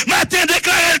 Matin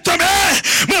déclaré le tomber.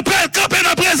 Me prends le camper dans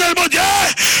la présence de mon Dieu.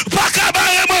 Pas qu'à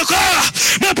barrer mon corps.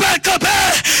 Me prends le camper.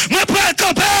 Me prends le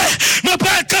camper. Me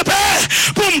prends le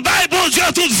camper. Pour me bailler bon Dieu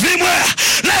toute vie moi.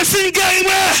 La fin guéri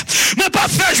moi. Me pas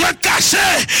faire jouer caché.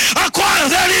 Encore un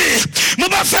rallye. Me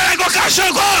pas faire un caché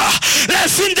encore. La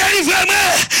fin délivré moi.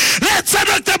 Les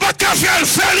docteur pas qu'à faire le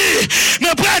faire.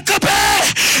 Me prends le camper.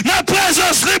 Ma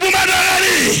présence libre pour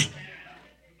m'adorer.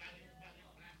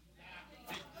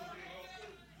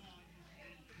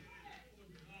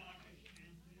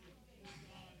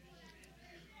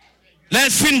 Les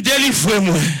fin délivré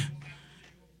moi.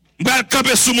 M'ba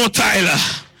camper sous montagne là.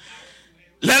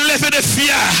 Les lever de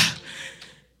fia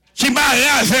qui m'a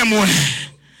avec moi.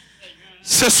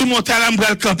 C'est sous montagne là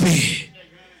m'ba camper.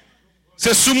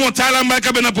 C'est sous montagne là m'ba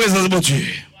camper dans la présence de Dieu.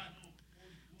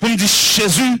 Pour me dire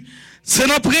Jésus, c'est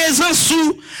dans la présence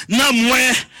où dans moi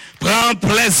prend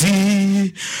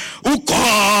plaisir ou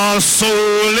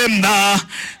console ma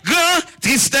grande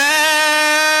tristesse.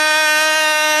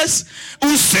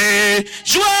 Où c'est,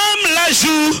 joie la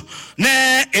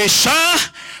journée et chant,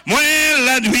 moi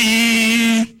la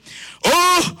nuit.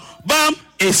 Oh, bon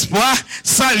espoir,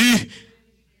 salut.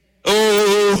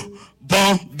 Oh,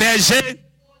 bon berger.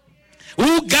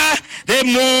 Ou garde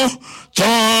mon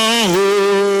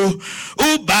ton,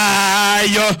 ou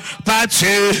baille,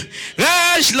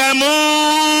 pâturage l'amour.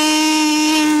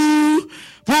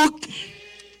 Pour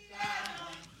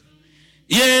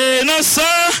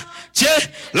innocent, Dieu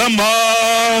la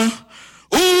mort,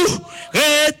 ou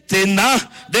retenant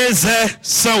des airs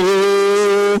sans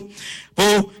eau.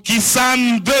 Pour qui ça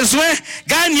besoin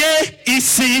gagner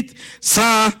ici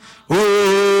sans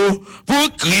eau.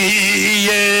 Pour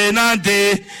crier dans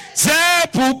des airs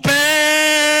pour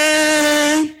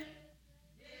peine.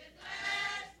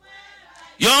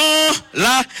 Yon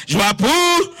la joie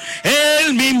pour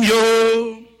el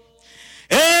mimio.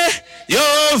 Et yo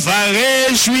va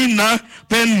réjouir dans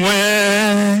peine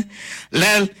moins.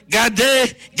 L'el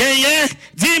gade gagné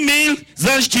 10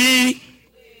 000 anges qui.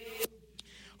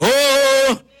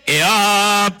 Oh, et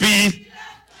en pile.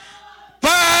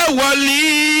 Pawali,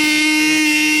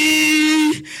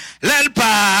 l'elle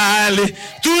parle,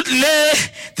 toute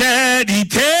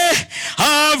l'éternité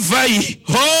envahie,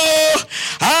 oh,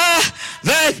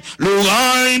 avec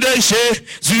l'orange de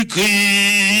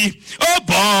Jésus-Christ. Oh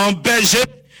bon berger,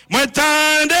 moi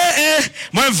tendez,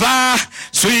 moi va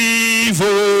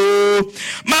suivre,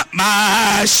 ma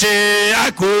marche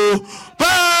à coup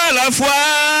par la foi,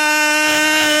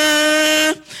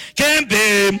 qu'un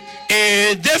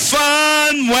et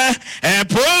défends-moi un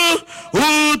peu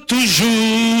ou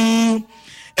toujours.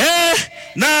 Et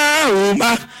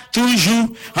Naouma toujours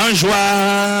en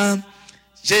joie.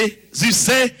 Jésus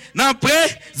c'est dans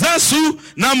présence ou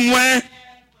dans moi.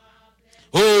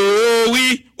 Oh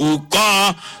oui, ou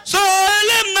quand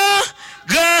solemnement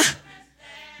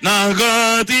dans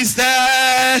grande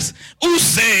tristesse. Où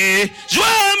c'est joie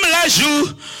la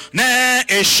journée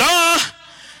et chant.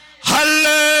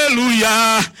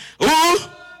 Alléluia.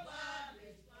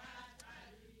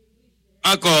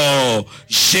 Encore,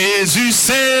 Jésus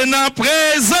c'est dans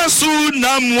présence ou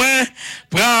dans moi,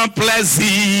 prend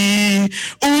plaisir,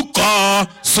 ou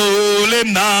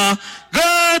consolement,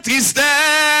 grand tristesse,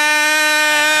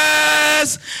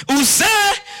 ou c'est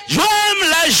joie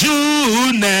la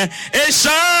journée et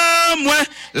chant moi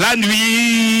la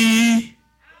nuit.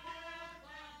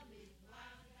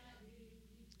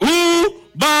 Ou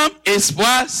bon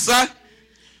espoir ça.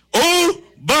 Oh,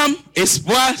 bon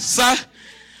espoir, ça.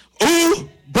 Oh,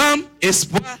 bon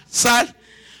espoir, ça.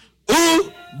 Oh,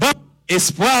 bon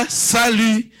espoir,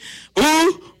 salut.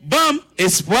 Oh, bon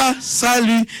espoir,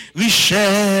 salut,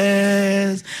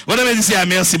 richesse. Vous avez dit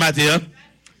merci, Mathieu.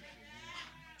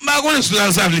 Je ne sais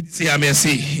pas si vous dire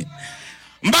merci.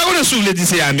 Je ne sais pas si vous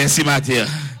merci, Mathieu.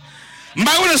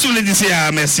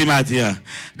 Merci, Mathieu.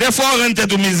 Des fois, on est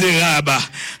tout misérable.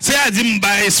 C'est à dire,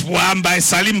 m'ba espoir, m'ba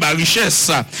salim, m'ba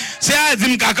richesse. C'est à dire,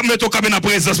 m'ka mettre au cabinet en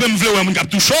présence, même vle ou m'ka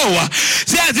tout chaud.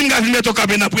 C'est à dire, m'ka mettre au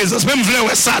cabinet en présence, même vle ou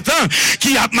Satan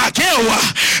qui a marqué.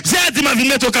 C'est à dire, m'ka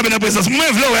mettre au cabinet en présence,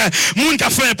 même vle ou moun qui a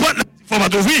fait un pote.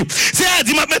 C'est à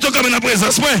dire, mettre au cabinet en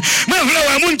présence. Moi, vle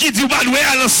ou moun qui dit, pas louer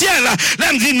à l'ancien, là,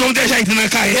 me dit, non, déjà, il est dans le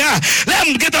carrière. Là,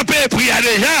 me get un peu prière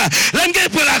déjà. Là, me get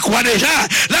pour la croix déjà.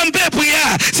 Là, me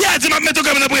prière. C'est à dire, mettre au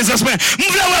cabinet en présence. Moi,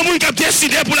 vle ou moun qui a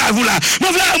décidé pour la vous là.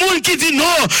 Moi, vle ou moun qui dit non.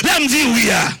 Là, me dit oui.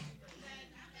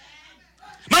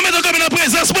 Je mets au cabinet en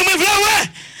présence. Moi, vle ouais.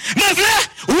 Moi, vle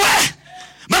ouais.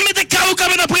 Je mets au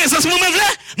cabinet en présence. Moi, vle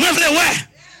ouais.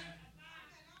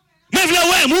 Moi, vle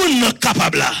ouais, moun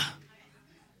capable là.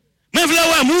 Mais v'là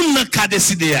ouais moun ka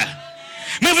décider.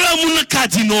 Mais v'là moun ka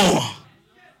dit non.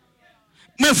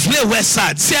 Mais v'là ouais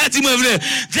ça. C'est à dire moi v'là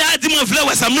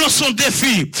ouais ça. Moi son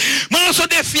défi. Moi son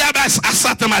défi à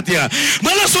Satan matin.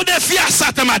 Moi son défi à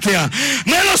Satan matin.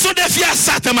 Moi son défi à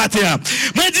Satan matin.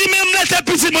 Moi dis même mettre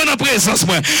petit moi en présence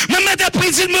moi. Même mettre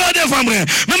petit moi devant moi.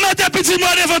 Même mettre petit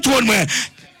moi devant toi moi.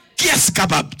 Qui est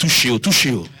capable de toucher.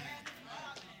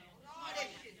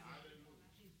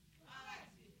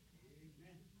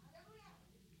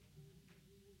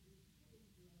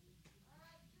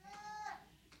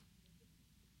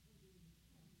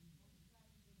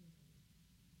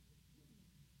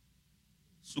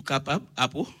 Sous capable,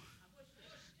 apo.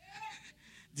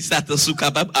 Dis Satan sous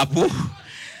capable, apo.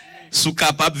 Sous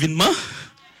capable, vinement.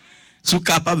 Sous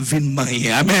capable, vinement.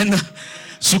 Amen.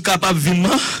 Sous capable,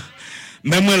 vinement.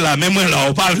 Même moi là,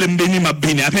 ou pas vle me bénir, m'a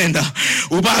béni, amen.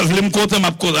 Ou pas vle me content,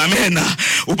 m'a content, amen.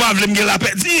 Ou pas vle me la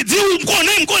paix. Dis, ou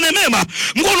me connaît même.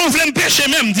 M'connais vle me pécher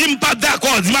même. Dis, pas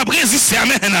d'accord, dis, m'a résisté,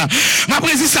 amen. M'a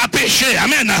résisté à pécher,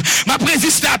 amen. M'a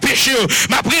résisté à pécher,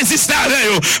 m'a résisté avec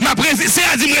eux. M'a résisté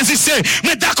à dire me résister.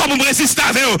 Mais d'accord, me résister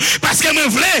avec eux. Parce que me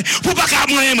vle, pour pas qu'à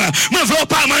moi, me vle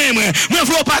pas moi, me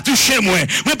vle pas toucher moi.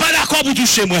 Me pas d'accord pour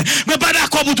toucher moi. Me pas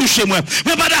d'accord pour toucher moi.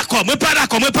 Me pas d'accord, me pas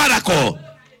d'accord, me pas d'accord.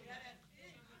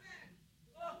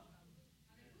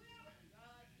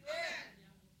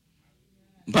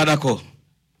 Pas d'accord.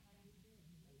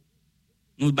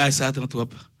 Nous baillons Satan trop.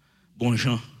 Bon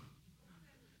gens.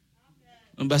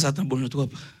 Nous baillons Satan bon gens trop.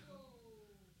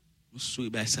 Nous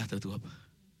baillons Satan trop.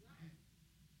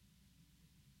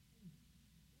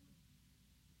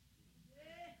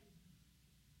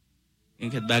 Il y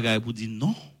a quelque bagaille pour dire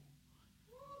non.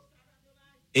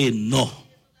 Et non.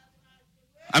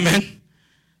 Amen.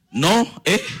 Non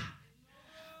et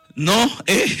non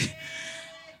et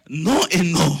non et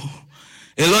non.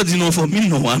 Et là dit non faut mille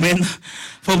non. Amen.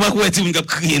 Faut pas quoi dire on cap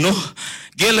crier non.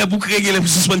 Gèle pour crier, gèle pour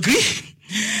suspendre crier.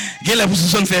 Gèle pour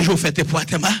suspendre faire jour fête pour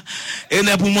atema. Et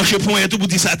là pour manger point et tout pour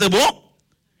dire ça c'est bon.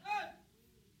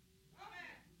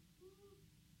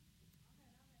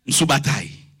 Sous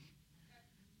bataille.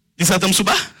 Dis ça t'aime sous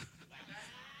bas?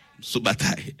 Sous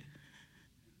bataille.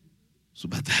 Sous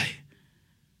bataille.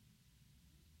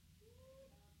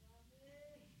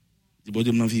 Dis bon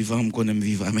Dieu m'en vivant, me connais me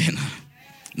vivre. Amen.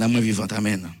 N'a moi vivant,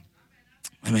 amen.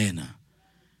 Amen.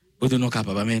 Bon Dieu non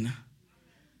capable, amen.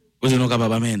 Bon Dieu non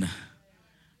capable, amen.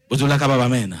 Bon Dieu la capable,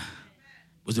 amen.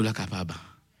 Bon Dieu la capable.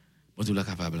 Bon Dieu la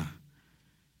capable.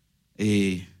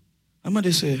 Et amende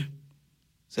c'est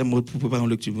mot pour préparer une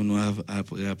lecture pour nous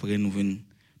après nous venons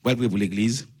pour prier pour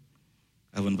l'église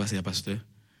avant de passer à pasteur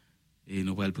et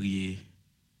nous allons prier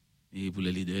et pour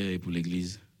les leaders et pour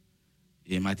l'église.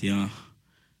 Et maintenant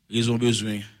ils ont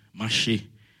besoin marcher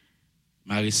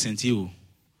Marie sentir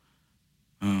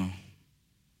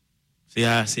c'est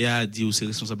à dire c'est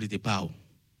responsabilité pas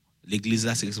l'église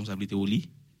là c'est responsabilité au lit.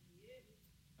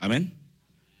 Amen.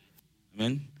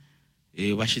 Amen.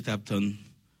 Et Washington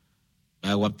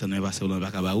ou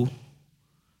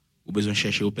besoin de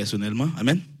chercher personnellement.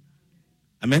 Amen.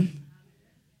 Amen.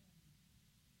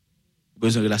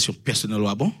 Besoin de relation personnelle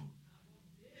ou bon.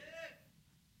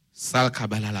 Ça, le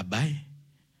kabbalah la baille.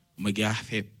 Mais il a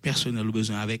fait personnel ou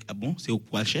besoin avec bon, c'est au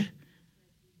poil cher.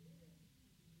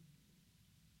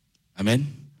 Amen.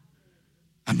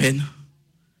 Amen.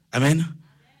 Amen.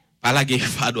 Pas la guerre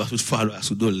fado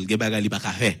sous dol, ge bagali pas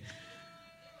ka faire.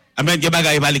 Amen, ge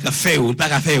bagali pas li ka faire ou pas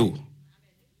ka faire ou.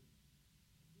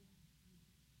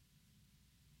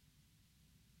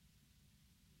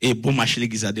 Et bon marché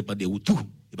l'église a dépend de où tout,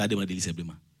 il pas demander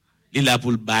simplement. Il est là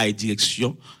pour le bail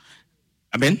direction.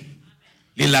 Amen.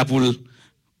 Il est là pour le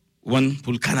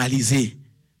canaliser.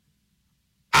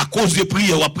 À cause de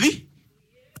prière ou appris.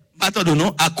 Attendez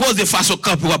non, à cause de façon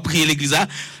camp pour prier l'église,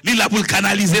 il est là pour le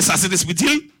canaliser ça c'est esprit.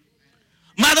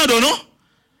 M'attendez non?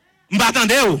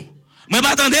 M'attendez ou?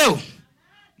 M'attendez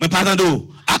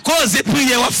ou? À cause de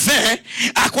prière ou fait,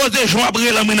 à cause de joie à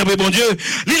prier l'amour dans bon Dieu,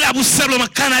 il est là pour simplement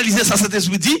canaliser ça cet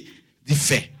esprit dit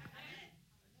fait.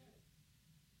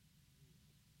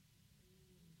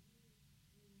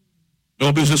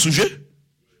 Donc besoin de sujet?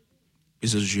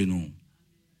 Besoin de sujet non.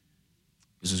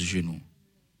 Besoin de sujet non.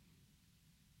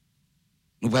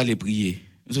 Nous allons aller prier.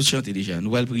 Nous allons chanter déjà.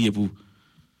 Nous allons prier pour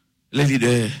les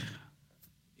leaders.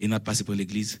 Et nous allons passer pour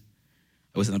l'église.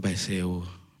 Après ça, nous allons passer au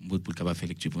mode pour capable faire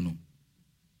lecture pour nous.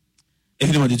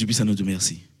 Évidemment, Dieu puissant nous dire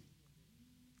merci.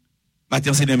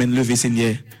 Maintenant, Seigneur, levé,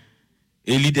 Seigneur.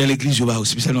 Et leader de l'église, je vais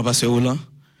spécialement pasteur Roland.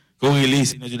 Corrélé,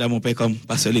 Seigneur Dieu de mon Père, comme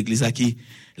pasteur de l'église qui,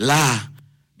 là,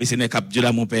 mais Seigneur, cap Dieu de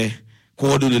mon Père,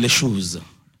 coordonne les choses.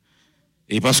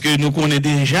 Et parce que nous connaissons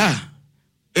déjà,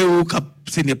 et au cap,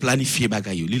 Seigneur, planifier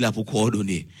bagaille, il là pour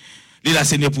coordonner. Il là,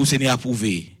 Seigneur, pour Seigneur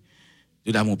approuver.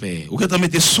 Dieu de mon Père. Ou que tu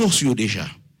mettez sur déjà.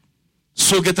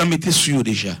 Sur que tu mettez sur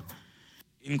déjà.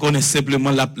 Il connaît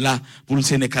simplement là pour le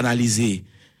Seigneur canaliser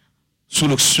sous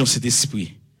l'onction de cet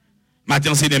esprit.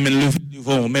 Maintenant, Seigneur, même lever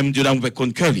devant, même Dieu de mon Père,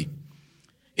 contre cœur.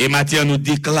 Et maintenant, nous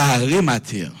déclarer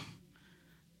maintenant.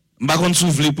 M'pa kon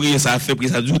souffler prier ça fait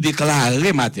prier ça nous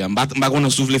déclarer matin m'pa kon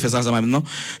souffler faire ça maintenant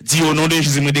dit au nom de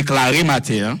Jésus me déclarer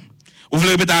matin vous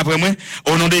voulez répéter après moi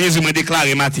au nom de Jésus me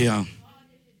déclarer matin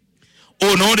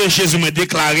au nom de Jésus me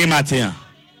déclarer matin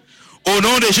au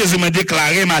nom de Jésus me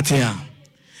déclarer matin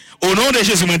au nom de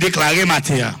Jésus me déclarer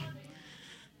matin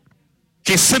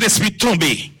que Saint-Esprit tombe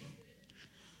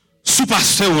sous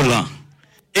pasteur Roland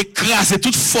écraser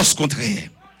toute force contraire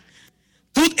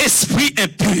tout esprit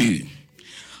impur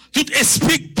tout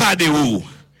esprit pas de vous,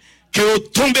 que vous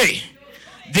tombez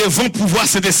devant pouvoir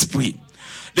cet esprit.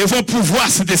 Devant pouvoir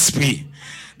cet esprit.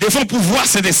 Devant pouvoir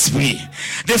cet esprit.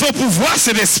 Devant pouvoir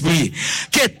cet esprit.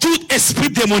 Que tout esprit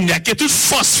démoniaque, que toute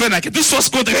force fénale, que toute force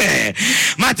contraire.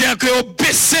 Maintenant, que vous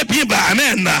baissez bien bas.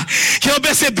 Amen. Que vous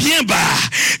baissez bien bas.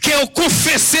 Que vous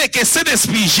confessez que cet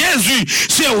esprit, Jésus,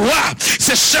 c'est roi,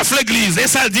 c'est chef de l'église. Et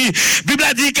ça dit, la Bible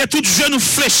a dit que tout genou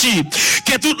fléchit,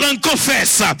 que toute langue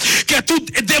confesse, que tout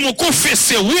démon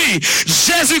confesse. Oui,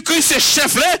 Jésus-Christ, c'est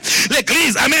chef de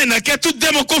l'église. Amen. Que tout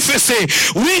démon confesse.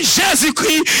 Oui,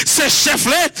 Jésus-Christ, c'est chef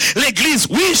de l'église.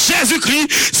 Oui, Jésus-Christ,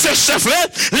 c'est chef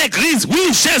de l'église. Oui,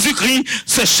 Jésus-Christ,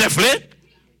 c'est chef de.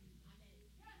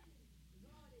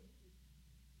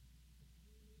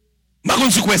 Par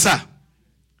contre, tu crois ça?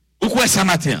 Ou quoi ça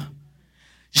matin?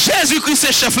 Jésus-Christ,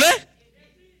 c'est chef de.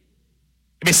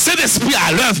 Mais cet esprit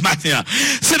à l'œuvre matin.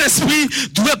 Cet esprit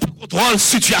doit contrôler la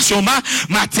situation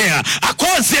matin. À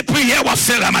cause des prières qu'on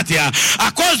fait la matin.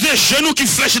 À cause des genoux qui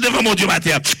flèchent devant mon Dieu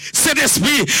matin. Cet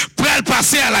esprit peut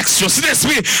passer à l'action. Cet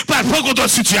esprit peut prendre contrôle de la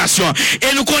situation.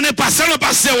 Et nous connaissons pas seulement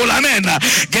passer au amen.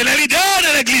 Que les leaders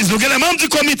de l'église, nous que les membres du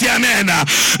comité, amen.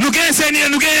 Nous que les seigneurs,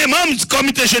 nous que les membres du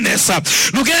comité jeunesse.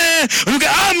 Nous que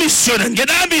un missionnaire,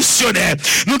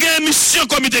 nous que les mission,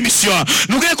 comité mission.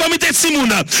 Nous que le comité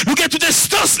Timoun. Nous que tout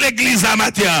l'église la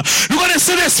matière. Nous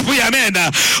connaissons l'esprit, amen.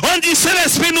 On dit c'est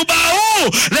l'esprit nous baou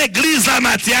l'église la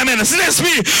matière, amen. C'est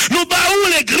l'esprit nous baou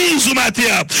l'église ou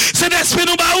matière. C'est l'esprit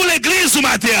nous baou l'église ou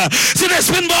matière. C'est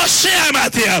l'esprit nous baou cher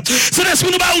matière. C'est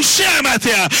l'esprit nous baou cher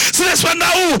matière. C'est l'esprit nous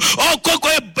baou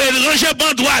ranger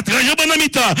ban droite, ranger ban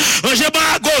mi-temps, ranger ban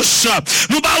à gauche.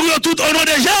 Nous baou tout au nom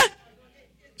de Jésus.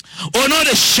 Au nom de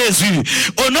Jésus,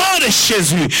 au nom de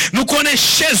Jésus, nous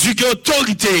connaissons Jésus qui est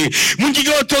autorité. Nous qui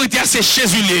est autorité, c'est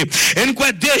Jésus. Et nous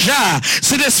connaissons déjà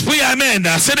cet esprit, amen.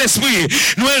 Cet esprit,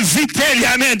 nous invitons,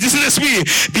 amen. Cet esprit,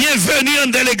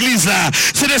 bienvenue dans l'église là.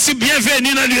 Cet esprit,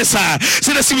 bienvenue dans l'USA.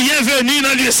 Cet esprit, bienvenue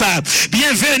dans l'USA.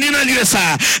 Bienvenue dans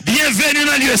l'USA. Bienvenue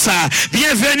dans l'USA.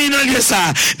 Bienvenue dans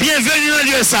l'USA. Bienvenue dans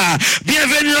l'USA.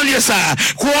 Bienvenue dans l'USA.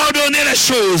 Coordonner les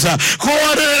choses.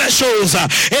 Coordonner les choses.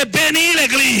 Et bénir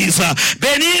l'église.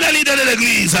 Bénis la leader de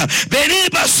l'église. Bénis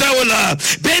pasteur là.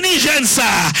 Bénis jeune ça.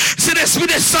 C'est l'esprit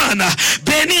de son.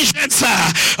 Bénis jeune ça.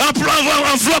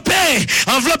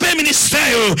 Envelopper ministère.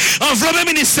 Envelopper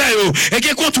ministère. Et qui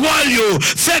contrôle.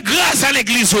 Fais grâce à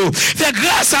l'église. Fais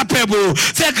grâce à Pebo.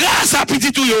 Fais grâce à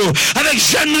petit tout. Avec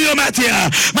jeune nous matière.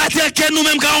 Matière que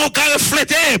nous-mêmes quand on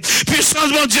refléter. Puissance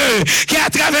mon Dieu. Qui à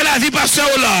travers la vie pasteur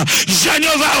là. Jeune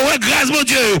va ouais grâce mon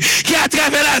Dieu. Qui à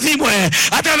travers la vie moi.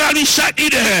 À travers chaque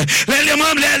leader. Les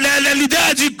membres, les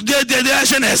leaders de la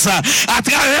jeunesse, à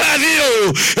travers la vie,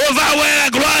 on va voir la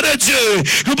gloire de Dieu.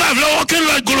 Nous ne voulons aucune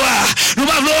autre gloire. Nous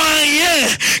ne voulons rien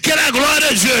que la gloire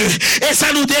de Dieu. Et ça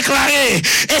nous déclarer.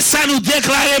 Et ça nous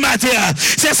déclarer, matière.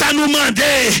 C'est ça nous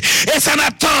demander. Et ça nous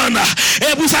attendre.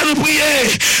 Et pour ça nous prier.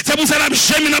 C'est pour ça nous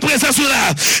gémir dans la présence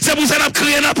là. C'est pour ça nous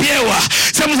crier dans la pierre.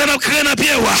 C'est pour ça nous crier dans la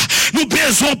pierre. Nous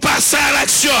besoin passer à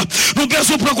l'action. Nous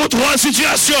besoin prendre contrôle de la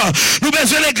situation. Nous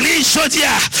besoin l'église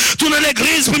chaudière. Tourner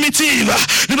l'église primitive.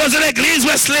 Nous besoin l'église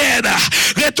Wesleyenne.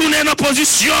 Retourner dans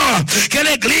position. Que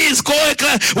l'église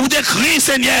ou décrit,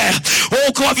 Seigneur.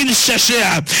 Oh, qu'on vient chercher.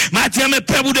 Matière, mais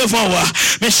père ou devant.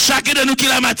 Mais chacun de nous qui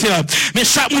la matière. Mais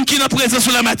chaque monde qui est en présence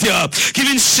sur la matière. Qui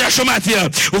vient chercher matière.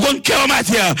 Ou qu'on cœur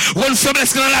matière. Ou qu'on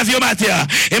faiblesse dans la vie matière.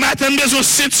 Et maintenant, besoin de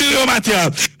ceinture matière.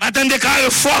 Maintenant, déclarer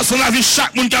force dans la vie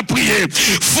chaque monde qui a prié.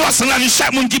 Force dans la vie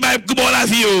chaque monde qui bat la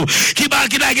vie. Qui bat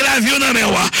la vie dans les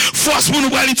rois. Force pour nous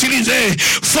pour l'utiliser.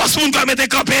 Force pour nous pour mettre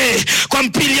campé.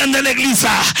 Comme pilier de l'église.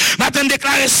 Maintenant,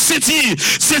 déclarer c'est-tirer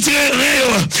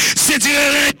rien.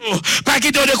 Pas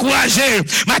qu'il te décourage.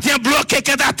 Maintenant, bloquer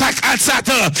qu'est attaque à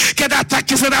Satan. Qu'est attaque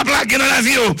qui se la blague dans la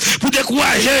vie. Pour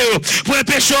décourager. Pour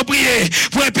empêcher de prier.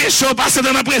 Pour empêcher de passer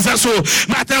dans la présence.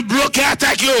 Maintenant, bloquer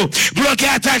attaque. Bloquer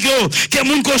attaque. Que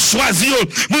moun qu'on choisit.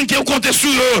 Moun qui compte sur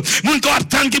eux. Moun qui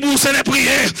attend qui vous les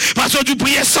prières. Parce que tu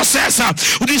pries sans cesse.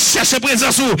 Ou tu cherches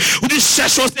présence. Ou tu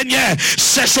cherches au Seigneur.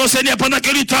 Cherche au Seigneur pendant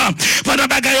que le temps. Pendant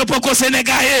bagaille pour qu'on s'en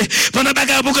égaye. Pendant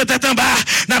bagaille pour que tu en bas.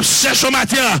 Nous cherchons au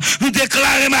matin. Nous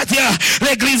déclarons matin.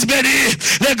 L'église bénie.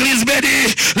 L'église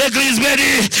bénie. L'église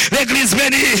bénie. L'église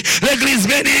bénie. L'église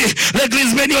bénie.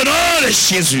 L'église bénie au nom de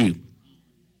Jésus.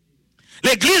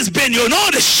 L'église bénie au nom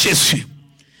de Jésus.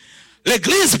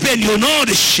 L'église bénie au nom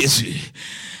de Jésus.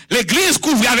 L'église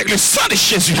couvre avec le sang de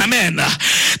Jésus. Amen.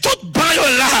 Tout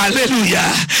baillot là, alléluia.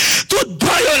 Tout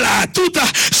baillot là, tout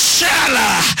chair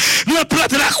là. Nous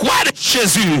plantons la croix de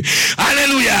Jésus.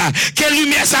 Alléluia. Quelle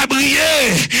lumière ça brille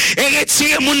et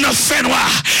retire mon fait noir.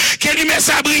 Que lumière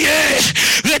ça brille.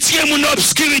 Retirez mon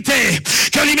obscurité.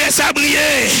 Que lumière ça brille.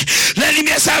 La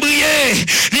lumière ça brille.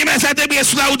 Lumière ça te brille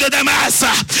sous la route de Damas.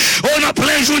 On en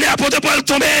plein journée à Port-de-Paul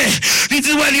tomber. Il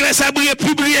dit, ouais, lumière ça brille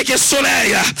plus briller que le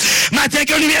soleil. Matin,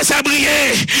 que lumière ça brille.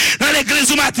 Dans l'église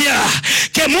du matin.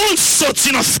 Que monde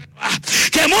sorti dans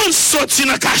que monde sorti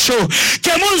dans cachot,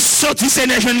 que monde sorti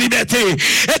Seigneur jeune liberté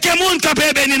et que monde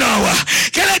campé béni non,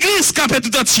 que l'église campé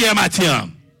tout entière matin.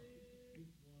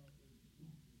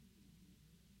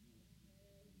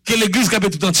 Que l'église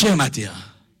campé tout entière matin.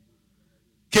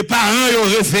 Que parents yo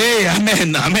refait,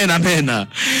 amen, amen, amen.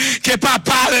 Que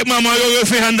papa et maman yo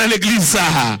refait dans l'église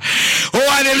ça. Oh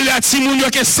alléluia, Timoun yo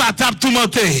que Satan tout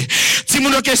monter.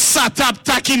 Timoun yo que Satan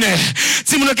taquiner.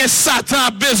 Timoun yo que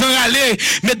Satan besoin aller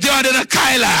mais dehors dans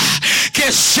caille là. Que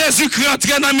Jésus-Christ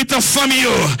entre dans mi famille.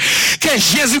 Que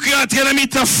Jésus-Christ entre dans mi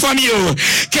famille.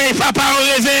 Que papa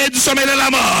réveille du sommeil de la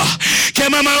mort. Que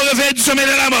maman réveille du sommeil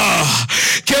de la mort.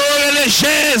 Que aurait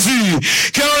Jésus.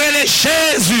 Que aurait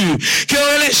Jésus. Que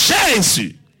aurait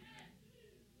Jésus.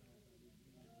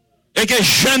 Et que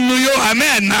jeune nous,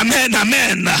 amen, amen,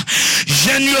 amen.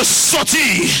 Jeune nous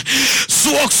sorti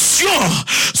sous auction,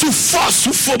 sous force,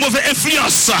 sous mauvaise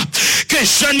influence. Que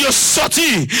jeune nous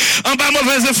sorti en bas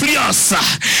mauvaise influence.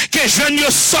 Que jeune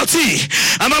nous sorti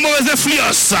en bas mauvaise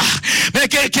influence. Mais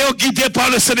que guidé par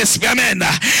le Saint-Esprit, amen.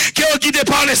 Que guidé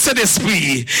par le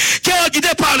Saint-Esprit. Que guidé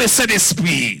par le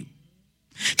Saint-Esprit.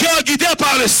 Qui est guidé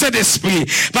par le Saint-Esprit.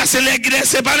 Parce que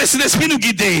laissez pas le Saint-Esprit nous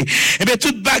guider. Et bien,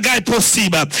 toute bagaille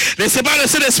possible. Laissez pas le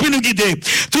Saint-Esprit nous guider.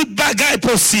 Toute bagaille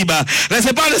possible.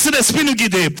 Laissez pas le Saint-Esprit nous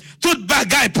guider. Toute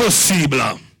bagaille possible.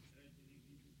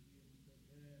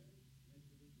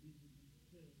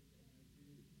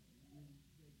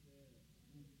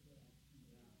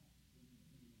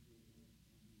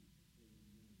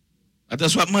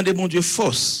 Attention, demander mon Dieu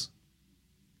force.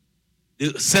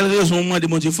 Seule raison de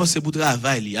mon Dieu force c'est pour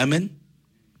travailler. Amen.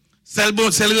 Seule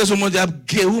raison mon Dieu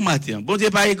guérir matin. Bon Dieu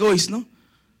pas égoïste non.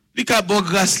 Lui ka bon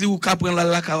grâce lui ou ka prendre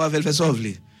la ka va faire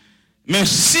sauver. Mais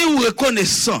si vous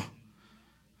reconnaissant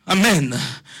amen.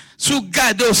 Si vous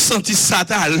gardez au senti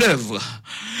Satan à l'œuvre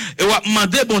et vous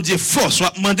demandez bon Dieu force, vous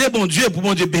demandez bon Dieu pour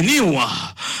bon Dieu bénir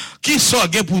qui sort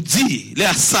pour dire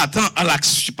les Satan à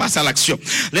l'action passe à l'action.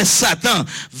 Les Satan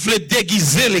veulent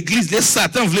déguiser l'église, les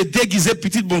Satan veulent déguiser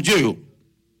petit bon Dieu.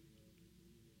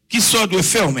 Qui sort doit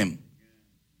faire même.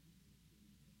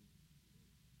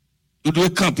 Vous devez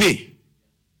camper.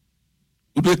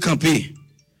 Vous devez camper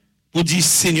pour dire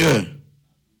Seigneur.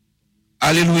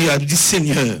 Alléluia, vous dites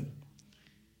Seigneur.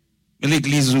 Mais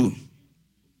l'église où?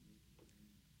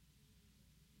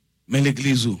 Mais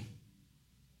l'église où?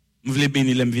 Vous voulez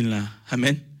bénir l'envie là.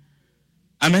 Amen.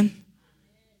 Amen.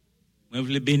 Vous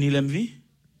voulez bénir l'envie?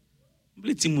 Vous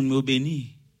voulez que tout le monde bénir?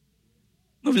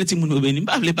 Vous voulez que tout le monde bénir?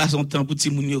 Vous ne voulez pas son temps pour tout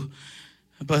le monde.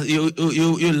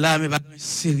 Yo là, mais pas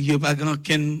sérieux, pas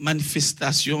aucune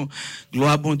manifestation.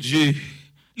 Gloire à bon Dieu.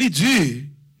 Les dieux,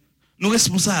 nous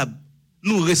responsables.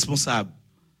 Nous responsables.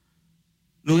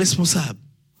 Nous responsables.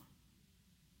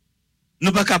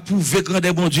 Nous pas qu'à prouver grand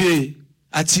bon Dieu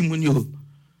à Timounio.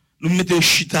 Nous mettons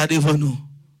chita devant nous.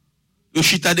 Le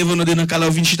chita devant nous dans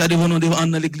Calavine, chita devant nous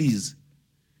dans l'église.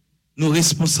 Nous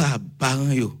responsables,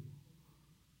 parents yo.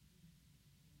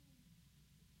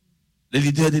 Les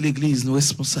leaders de l'église, nous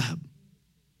responsables,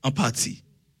 en partie.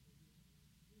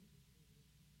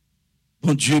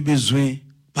 Bon Dieu besoin de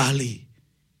parler.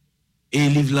 Et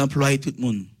il livre l'emploi tout le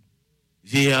monde.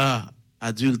 Vieillard,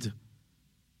 adulte.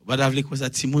 On va dire quoi ça,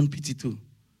 petit monde, petit tout.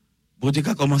 Bon Dieu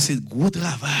a commencé gros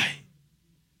travail.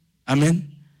 Amen.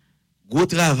 Gros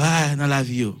travail dans la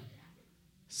vie.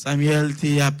 Samuel,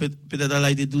 peut-être dans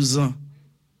l'âge de 12 ans.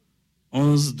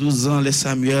 11, 12 ans, les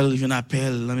Samuel, je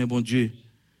n'appelle, là, mais bon Dieu.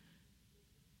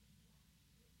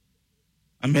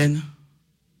 Amen.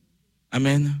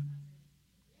 Amen.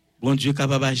 Bon Dieu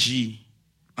capable d'agir.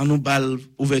 En nous balle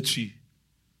ouverture.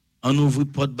 En nous ouvre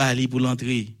porte bali pour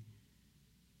l'entrée.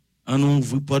 En nous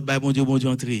ouvre porte bali, bon Dieu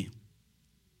entrer.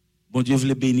 Bon Dieu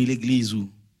veut bénir l'église ou.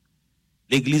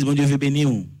 L'église, bon Dieu veut bénir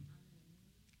ou.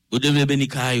 Bon Dieu veut bénir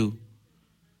Caillou.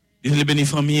 Il veut bénir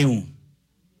famille ou.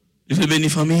 Il veut bénir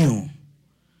famille ou.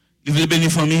 Il veut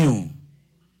bénir famille ou.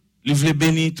 Il veut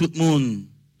bénir tout le monde.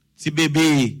 Si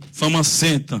bébé, femme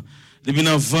enceinte, depuis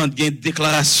dans vente, il y a une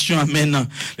déclaration, amen.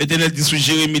 L'Éternel dit sur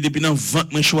Jérémie, depuis dans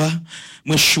vente, mon choix,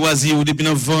 Moi choisi ou depuis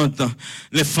dans vente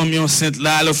les familles enceintes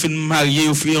là leur fin marié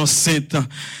ou fille enceinte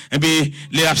et bien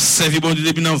les a servi bon Dieu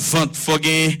depuis dans vente faut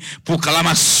gagner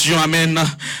proclamation amen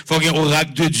faut gagner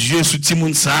oracle de Dieu sur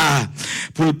Timoun ça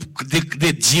pour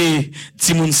dédier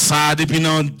Timoun ça depuis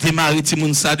dans démarrer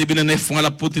Timoun ça depuis dans 9 mois la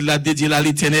porte la dédier à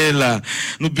l'Éternel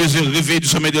nous besoin réveiller du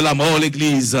sommet de la mort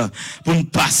l'église pour nous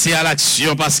passer à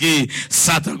l'action parce que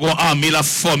Satan a armé la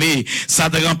formé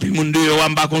Satan rempli monde dehors en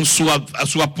bas qu'on soit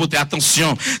porter attention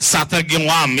Satan gen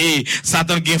armé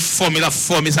Satan gen formé la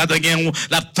formé Satan gen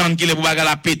la tente qui est pour bagarre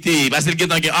la péter parce qu'il gen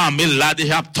armé là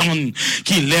déjà tente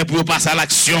qui est pour passer à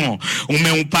l'action ou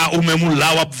même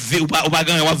là ou pas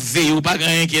gagner ou veiller ou pas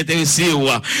gagner qui intéressé ou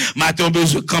matin on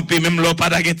besoin camper même là pas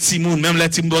d'aller timoun même les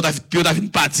timoun ta fin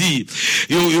parti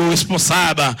yo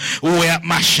responsable ou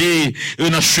marcher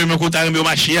dans chemin qu'on t'a remis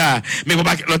marcher mais qu'on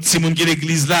pas l'autre timoun qui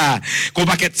l'église là qu'on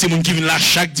pas timoun qui vient là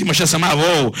chaque dimanche ensemble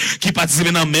avant qui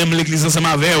participe dans même l'église ensemble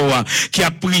avec qui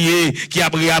a prié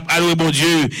à louer bon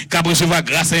Dieu qui a recevoir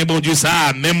grâce à un bon Dieu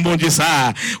ça même bon Dieu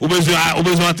ça ou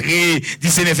besoin entrer dit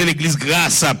Seigneur faire l'église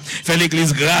grâce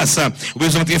ou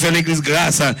besoin entrer faire l'église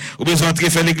grâce ou besoin entrer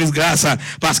faire l'église grâce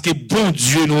parce que bon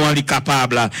Dieu nous est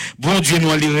capable bon Dieu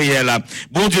nous est réel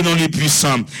bon Dieu nous est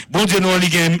puissant bon Dieu nous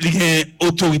est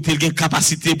autorité il a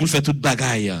capacité pour faire toute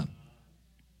bagaille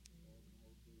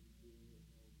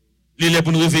il est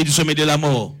pour nous réveiller du sommet de la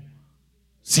mort.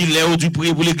 S'il est du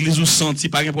prier pour l'église ou senti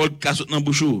par exemple le casse dans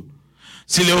bouche.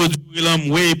 S'il est du prier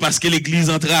l'homme parce que l'église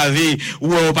entravée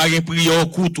ou pas une prière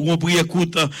coûte ou on prière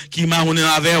coûte qui m'a on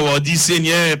avec dit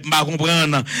Seigneur m'a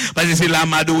comprendre parce que c'est là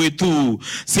m'adorer tout.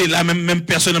 C'est la même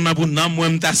personnellement pour non moi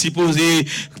m'ta supposé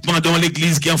pendant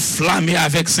l'église qui est enflammée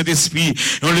avec cet esprit.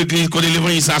 Dans l'église quand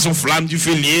l'évangélisation flamme du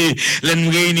félier, les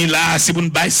nous réunir là, c'est pour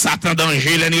nous bailler Satan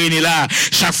danger, les nous réunir là,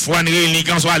 chaque fois nous réunir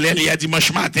quand soit il y a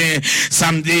dimanche matin,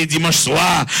 samedi, dimanche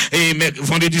soir et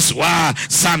vendredi soir,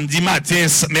 samedi matin,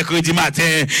 mercredi matin,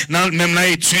 même dans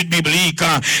l'étude biblique,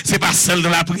 c'est pas seul dans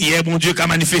la prière, bon Dieu qui a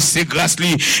manifesté grâce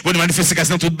lui, pour manifester grâce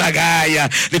dans toute bagaille,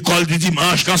 l'école du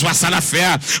dimanche, quand soit ça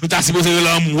l'affaire, nous t'as supposé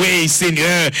l'homme, oui,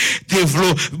 Seigneur,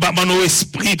 développe, nos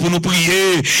esprits pour nous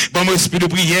prier, mon esprit de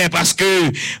prière parce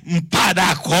que pas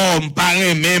d'accord, pas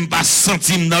même pas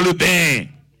centime dans le bain.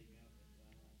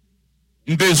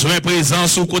 Besoin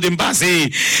présence au côté me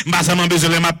passer m'pas besoin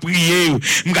de prier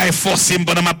m'ga forcer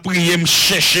pendant ma prière me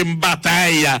chercher me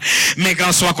bataille mais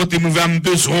quand soit côté me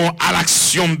besoin à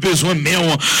l'action besoin mais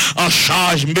en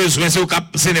charge besoin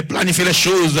c'est de planifier les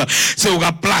choses c'est au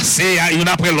placer une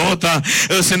après l'autre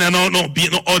c'est non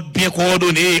bien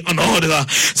coordonné en ordre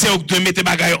c'est de mettre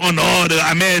bagaille en ordre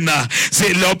amen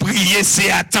c'est leur prier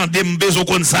c'est attendre besoin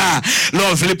comme ça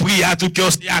leur veut prier à tout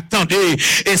cœur c'est attendre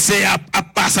et c'est à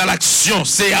passer à l'action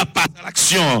c'est à passer à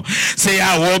l'action, c'est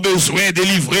à avoir besoin de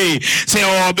délivrer, c'est à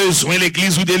avoir besoin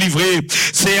l'église ou délivrer,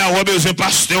 c'est à avoir besoin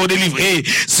pasteur délivrer,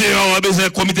 c'est à avoir besoin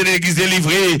comité de l'église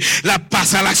délivrer, la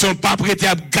passe à l'action, pas prêter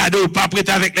à garder, pas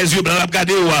prêter avec les yeux blancs à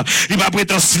garder, il pas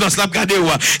prêter en silence à garder,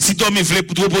 si toi me voulais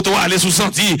pour toi aller sous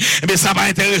senti, eh bien ça va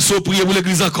intéresser au prier pour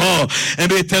l'église encore, eh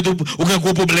bien t'as aucun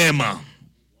gros problème.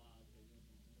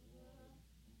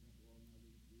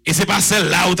 Et c'est pas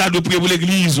celle-là où tu as de prier pour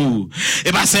l'église ou.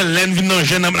 Et pas celle-là qui vient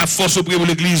jeune la force de prier pour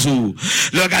l'église ou.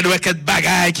 Le gars doit être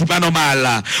bagaille qui pas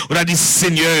normal. On a dit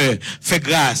Seigneur, fais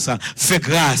grâce,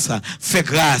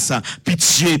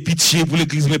 pitié pour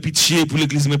l'église, mais pitié pour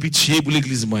l'église, mais pitié pour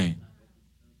l'église moi.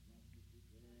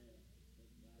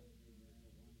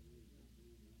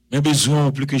 Mais besoin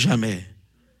plus que jamais.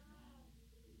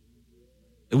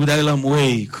 Et vous allez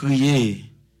l'envoyer, crier.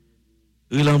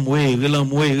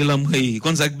 Relamoué.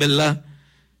 Quand ça belle là,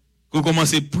 vous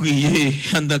commencez à prier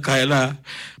dans le là,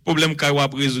 problème qu'il va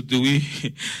résoudre, oui.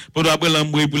 Pour après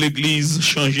l'embrouiller pour l'église,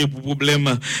 changer pour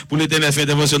problème, pour l'éternel faire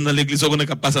intervention dans l'église, on est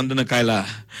capable de passer dans le là.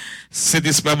 Cet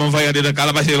esprit envahir dans le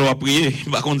là, parce qu'il va prier.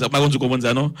 Par contre, tu comprends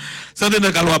ça, non? C'est dans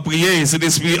le va prier, cet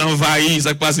esprit envahit,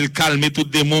 ça passe, il calme tout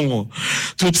démon,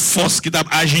 toute force qui t'a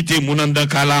agité, mon dans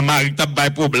le là, Marie, t'a pas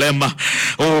problème.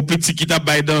 Oh, petit qui t'a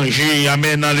pas danger,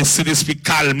 amen, cet esprit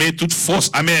calmer toute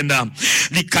force, amen.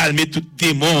 Il calmer tout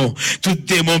démon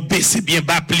baisser bien,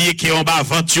 bas plier qui est en bas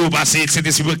avant. Parce que cet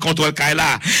esprit contrôle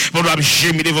là. On doit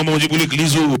gémir devant mon Dieu pour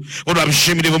l'église. On doit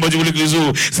gémir devant mon Dieu pour l'église.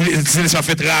 C'est l'esprit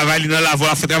fait travail dans la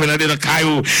voie, fait travail dans le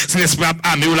caillou. C'est l'esprit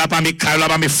amé ou la pas mes caillou, la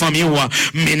pas mes familles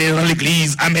mener dans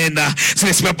l'église. Amen. C'est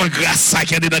l'esprit prend grâce ça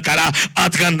qui est dans le cas là,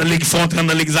 entrant dans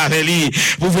l'église avec lui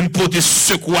pour vous porter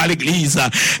secours à l'église.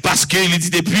 Parce que il dit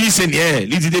depuis Seigneur,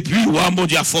 il dit depuis mon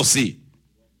Dieu a forcé.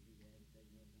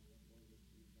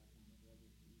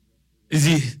 Il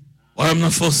dit on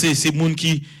m'a forcé, c'est monde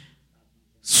qui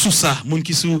sous ça, monde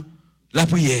qui sous la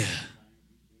prière.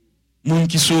 Monde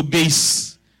qui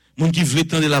s'obéissent, monde qui veulent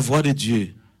entendre la voix de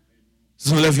Dieu. Ce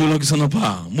sont les violents qui s'en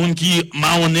emparent. Monde qui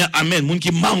marronné, amen. Monde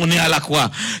qui marronné à la croix.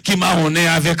 Qui marronné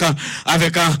avec un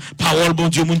parole, bon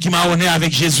Dieu. Monde qui marronné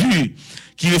avec Jésus.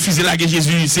 Qui refuse la guerre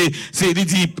Jésus. Il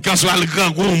dit, quand soit le grand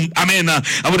groupe, amen.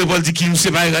 Apôtre Paul dit qu'il ne sait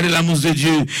pas regarder l'amour de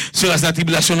Dieu. Sera la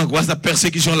tribulation, l'angoisse, la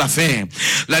persécution, la faim.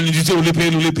 La nudité ou le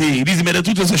pays. Il dit, mais de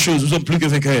toutes ces choses, nous sommes plus que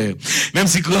vainqueurs. Même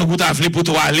si grand groupe a fait pour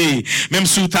toi aller, même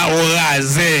si tu as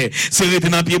rasé, c'est rester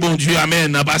dans le pied, bon Dieu,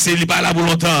 amen. Parce qu'il n'est pas là pour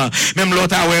longtemps. Même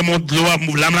l'autre a ouais,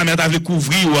 la mer t'a fait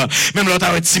couvrir. Même l'autre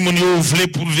a ouais, Simon, voulait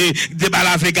déballer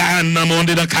avec un dans le monde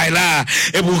de Kaila.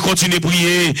 Et pour continuer à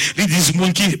prier, ils disent,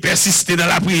 moun qui persiste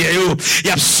dans la prière, il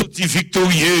a sorti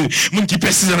victorieux. Moun qui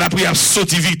persiste dans la prière, a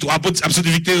sorti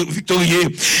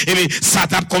victorieux. Et bien, ça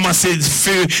t'a commencé du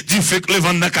feu que le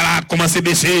vent de Kala a commencé à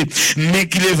baisser. Mais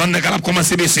que le vent de Kala a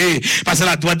commencé à baisser. Parce que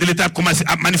la droite de l'État a commencé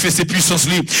à manifester puissance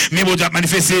lui. Mais bon Dieu a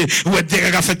manifesté, ouais, dès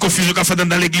qu'il a fait confusion, qu'il a fait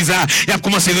dans l'église, il a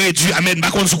commencé à réduire, amen,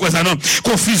 par contre, c'est quoi ça, non?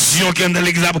 Confusion qui est dans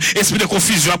l'église, esprit de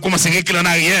confusion a commencé à reculer en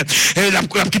arrière. Et il a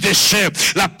quitté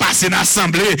chef, il a passé dans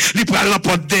l'assemblée, il prend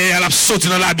l'emporte derrière, il a sauté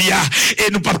dans la bia. Et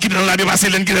nous pas quitter dans la bia, parce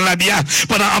que l'un qui est dans la bia,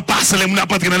 pendant un passe, les gens n'ont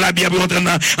pas entré dans la bia, pour entrer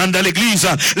dans l'église,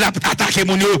 l'attaque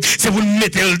mon c'est vous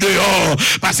mettre le dehors,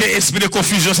 parce que esprit de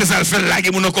confusion, c'est ça le fait là, que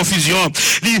mon confusion.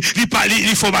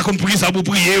 Il faut pas qu'on prie ça pour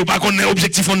prier, ou pas qu'on ait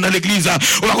objectif dans l'église,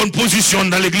 ou pas qu'on position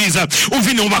dans l'église, ou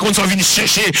venir, ou pas qu'on soit venu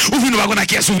chercher, ou venir, ou pas qu'on a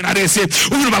caisse, ou venir adresser,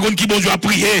 ou venir, ou pas qu'on qui bon Dieu a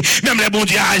prié, même les bons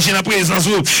dieux a agi dans la présence,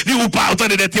 ou pas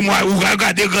entendre des témoins, ou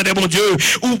regarder grand bon Dieu,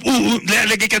 ou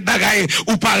les quelques bagailles,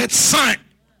 ou paraître sans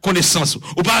connaissance,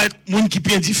 ou paraître monde qui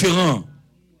est indifférent.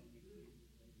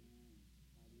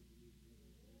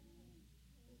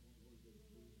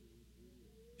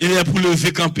 Il est pour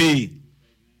lever camper.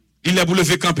 Il est pour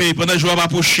lever camper pendant que je vais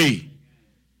approcher.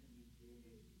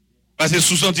 Parce que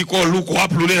sous senti qu'on loue, quoi,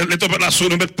 les tempêtes la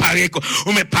sonne, on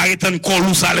met pareil tant qu'on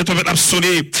loue ça, les tempêtes la sonne.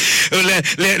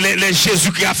 Les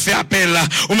Jésus qui a fait appel là,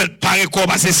 on met pareil quoi,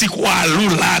 parce que si quoi, loue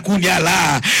là, kounya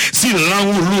là, si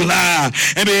langue loue là,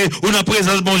 eh bien, on a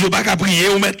présence, bon Dieu, pas qu'à prier,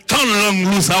 on met tant de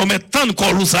langue loue ça, on met tant de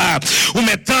corps loue ça, on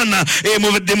met tant et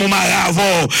mauvais démons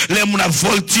avant, les mouns a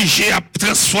voltigé, a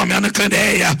transformé en un clin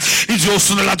d'œil. Il dit au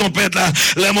son de la tempête là,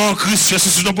 les morts Christ,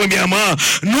 c'est nous premièrement,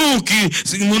 nous qui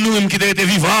étaient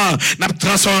vivants, n'a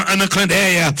transformé en un clin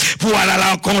d'œil pour aller à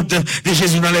la rencontre de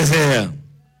Jésus dans les airs.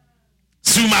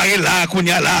 Si vous marrez là,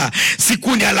 Kounia là, si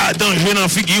Kounia là, danger dans la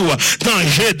figure,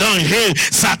 danger,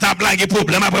 ça t'a blagué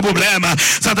problème après problème,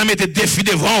 ça t'a mis des défis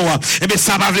devant, et bien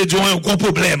ça va vous dire un gros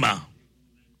problème.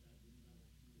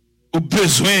 Au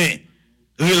besoin,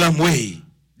 relamoué,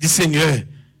 dit Seigneur,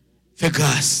 fais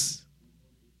grâce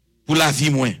pour la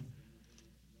vie moins.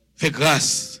 Fais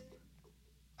grâce.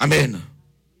 Amen.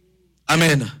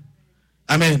 Amen.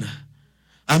 Amen.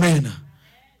 Amen.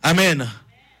 Amen.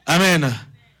 Amen.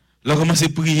 Là, commence à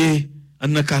prier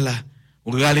en un cas là. On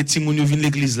regarde les petits gens qui viennent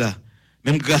l'église là.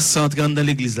 Même grâce à entrer dans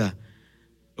l'église là.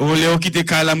 On les quitte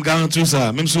cas là, me garantis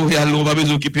ça. Même si on a l'eau, on va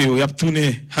besoin d'occuper. Il y a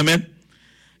tourné. Amen.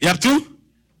 Il y a tout.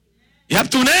 Il y a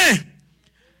tourné.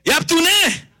 Il y a tourné.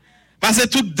 Parce que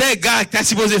tout dégât que tu as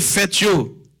supposé faire,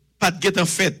 pas de guet en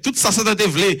fait. Tout ça, ça t'a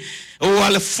développé. On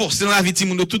va le forcer dans la vie,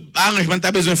 tout arrangement que tu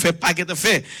as besoin de faire, pas de guet en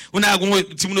fait. On a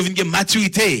une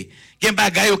maturité. Gen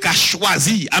bagay yo ka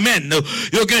choisi, amen.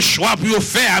 Yo gen choix pour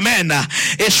faire, amen.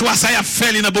 Et choix ça y a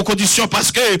fait dans bonnes conditions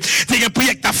parce que t'es gen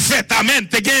prière que t'as fait, amen.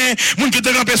 T'es gen moun qui te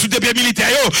rampé sous des pieds militaires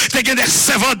yo, t'es gen des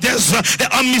servants, des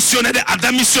hommes missionnaires,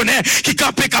 des missionnaires qui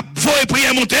campé cap voyer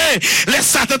prière monter. Les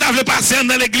satan t'a veut passer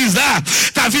dans l'église là.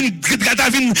 T'as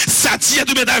vinn satire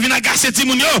tout t'as vinn agacer ti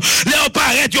moun yo. Les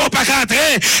paraît yo pas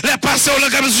rentrer. Les passer au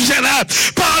langage sujet là.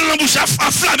 Parle en bouche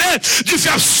enflammée, du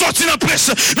faire sortir dans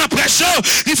presse,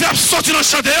 du faire sortir dans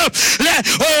chanter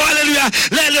oh alléluia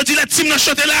les team dans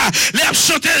chanter là les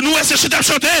chanter nous c'est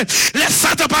chanter les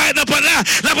satan paraît dans là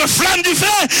la flamme du feu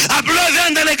a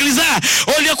levé dans l'église là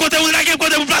au lieu côté où la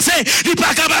côté pour passer il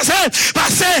pas qu'à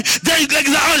passer de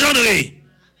l'église engendré.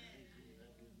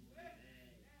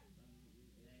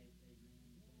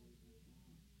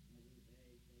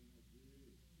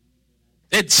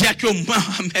 Les diacres,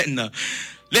 amen.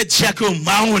 Les diacres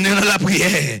marronnés dans la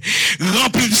prière,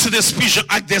 remplis de cet esprit,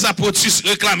 Jean-Acte des apôtres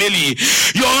réclamés.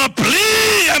 Ils ont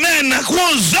rempli, amen,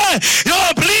 croisé, ils ont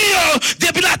rempli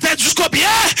depuis la tête jusqu'au pied,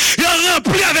 ils ont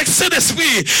rempli avec cet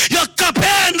esprit, ils ont campé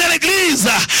dans l'église,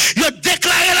 ils ont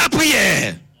déclaré la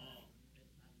prière.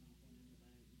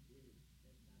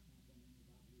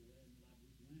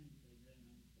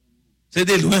 C'est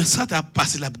de loin, ça t'a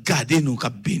passé, la garder nous,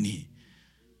 cap béni.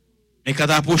 Mais quand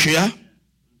t'as approché,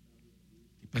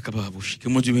 pas capable d'approcher. Que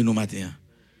mon Dieu nous matin.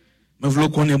 Mais vous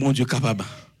connaissez mon Dieu capable.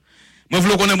 Moi, je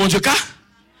veux qu'on ait bon Dieu car.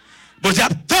 Bon Dieu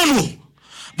attend nous.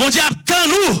 Bon Dieu attend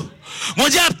nous. Bon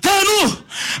Dieu attend nous.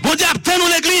 Bon Dieu attend nous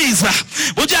l'église.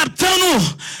 Bon Dieu attend nous.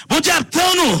 Bon Dieu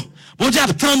attend nous. Bon Dieu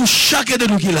attend nous chacun de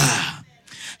nous qui là.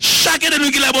 Chacun de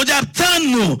nous qui là, bon Dieu attend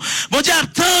nous. Bon Dieu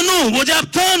attend nous. Bon Dieu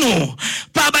attend nous.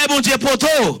 Pas bail bon Dieu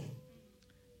poteau.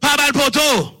 Pas bail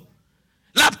poteau.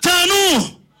 L'attend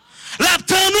nous.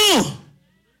 L'attend nous.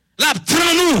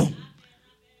 L'attend nous.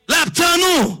 L'attend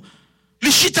nous. Le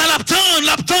chita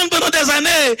l'attend pendant des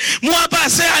années. Mois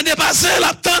passé, année passée,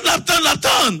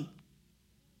 l'attend.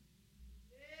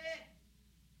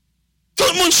 Tout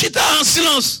le monde chita en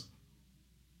silence.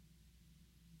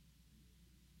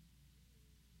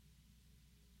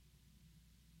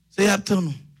 C'est l'attend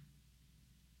nous.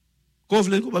 Qu'on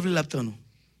veut, qu'on va l'attend nous.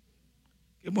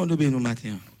 Que bon nous bénisse nous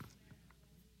matin.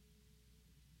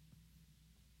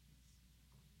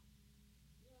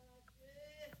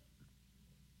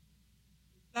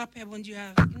 La paix, bon Dieu,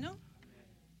 avec nous.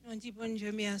 On dit, bon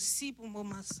Dieu, merci pour le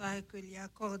moment que lui a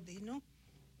accordé nous.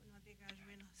 Nous dégagons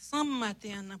ensemble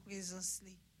matin en présence.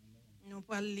 Nous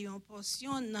parlons en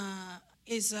portion dans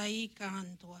Ésaïe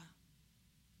 43.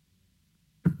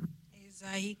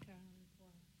 Ésaïe 43.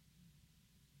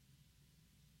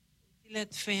 Il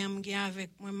est ferme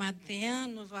avec moi matin,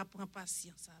 nous allons prendre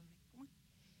patience avec moi.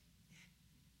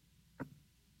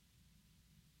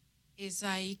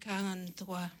 Ésaïe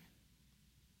 43.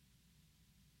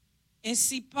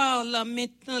 Ainsi parle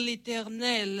maintenant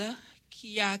l'Éternel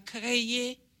qui a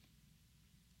créé,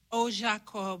 ô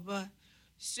Jacob,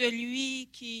 celui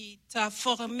qui t'a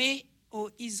formé,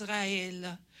 ô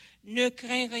Israël. Ne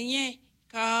crains rien,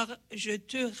 car je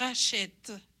te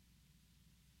rachète.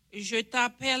 Je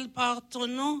t'appelle par ton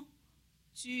nom,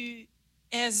 tu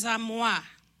es à moi.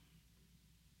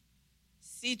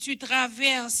 Si tu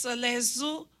traverses les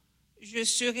eaux, je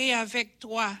serai avec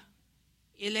toi,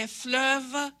 et les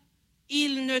fleuves,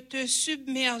 ils ne te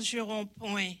submergeront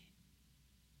point.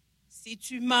 Si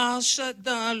tu marches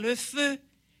dans le feu,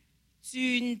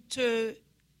 tu ne te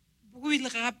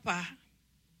brûleras pas,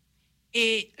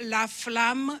 et la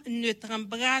flamme ne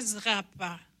t'embrasera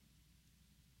pas.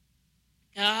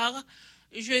 Car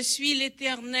je suis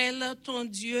l'Éternel, ton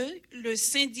Dieu, le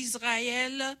Saint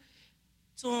d'Israël,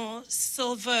 ton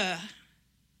Sauveur.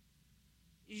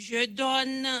 Je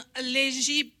donne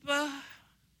l'Égypte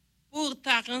pour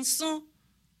ta rançon,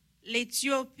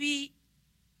 l'Éthiopie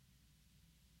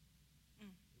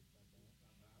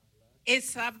et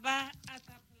Saba à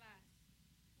ta place.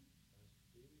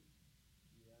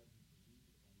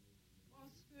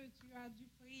 Parce que tu as du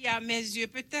prix à mes yeux.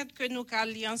 Peut-être que nous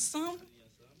allons ensemble.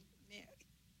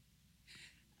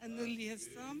 Nous lisons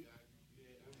ensemble.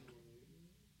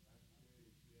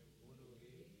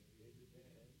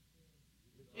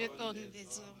 Je donne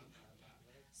des hommes.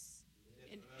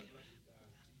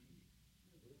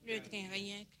 Ne crains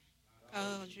rien,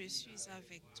 car je suis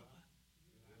avec toi.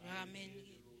 Je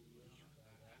ramènerai ta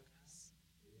grâce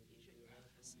et je te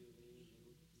fasse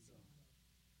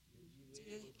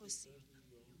Dieu aussi.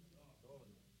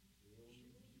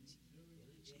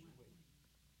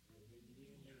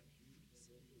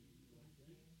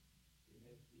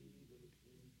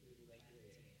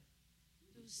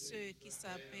 Tous ceux qui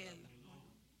s'appellent mon nom,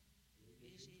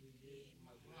 et j'ai dit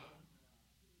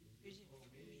que j'ai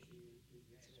formé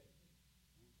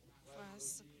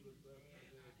face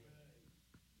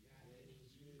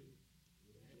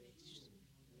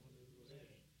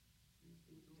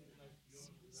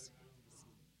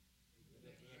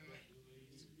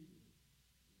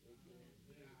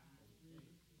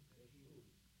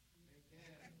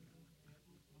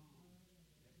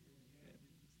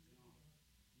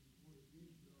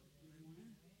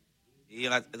Et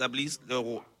établissent leur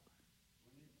rôle.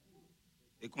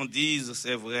 Et qu'on dise,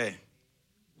 c'est vrai,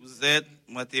 vous êtes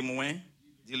mon témoin,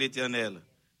 dit l'Éternel,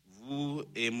 vous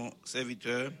et mon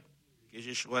serviteur que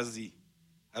j'ai choisi,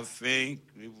 afin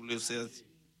que vous le sachiez,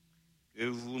 que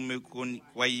vous me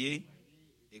croyiez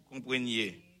et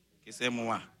compreniez que c'est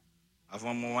moi.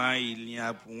 Avant moi, il n'y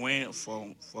a point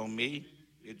formé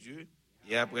de Dieu,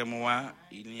 et après moi,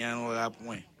 il n'y en aura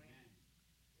point.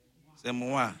 C'est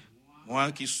moi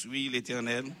qui suis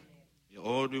l'Éternel, et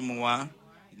hors de moi,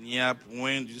 il n'y a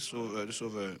point de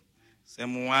sauveur. C'est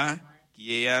moi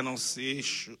qui ai annoncé,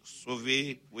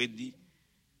 sauvé, prédit.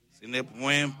 Ce n'est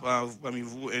point parmi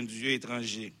vous un Dieu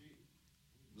étranger.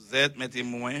 Vous êtes mes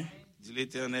témoins, dit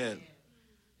l'Éternel.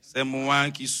 C'est moi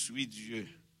qui suis Dieu.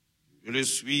 Je le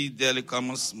suis dès le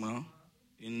commencement,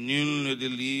 et nul ne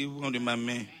délivre de ma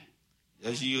main.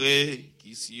 J'agirai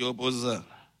qui s'y opposa.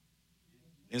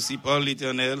 Ainsi parle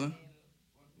l'Éternel,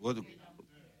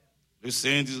 le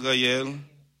Saint d'Israël,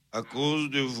 à cause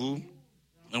de vous,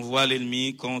 envoie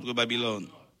l'ennemi contre Babylone.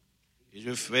 Et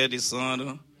je fais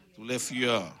descendre tous les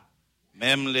fuyards,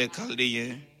 même les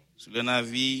Chaldéens, sur le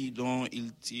navire dont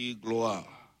ils tirent gloire.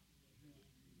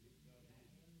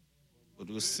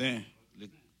 Votre Saint,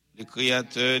 le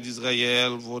Créateur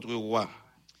d'Israël, votre roi.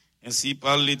 Ainsi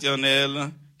parle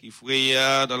l'Éternel qui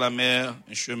fraya dans la mer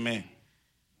un chemin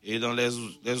et dans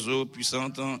les eaux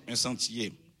puissantes un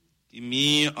sentier, qui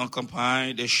mit en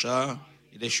campagne des chars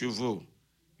et des chevaux,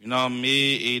 une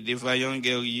armée et des vaillants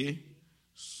guerriers,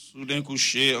 soudain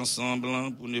couchés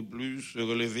ensemble pour ne plus se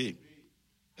relever.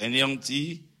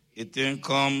 Anéantis, éteints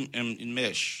comme une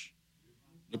mèche.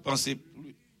 Ne pensez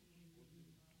plus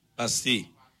passer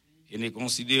et ne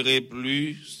considérez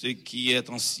plus ce qui est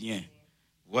ancien.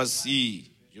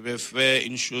 Voici, je vais faire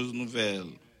une chose nouvelle.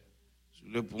 Sur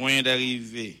le point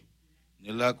d'arriver,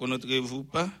 ne la connaîtrez-vous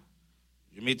pas?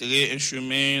 Je mettrai un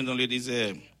chemin dans le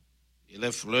désert et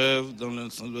les fleuves dans la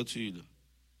solitude.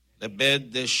 Les bêtes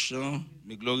des champs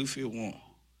me glorifieront,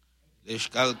 les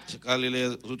chacals et les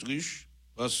autruches,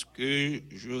 parce que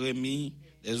j'aurai mis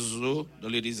des eaux dans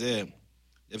le désert,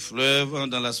 des fleuves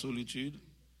dans la solitude,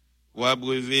 pour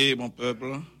abreuver mon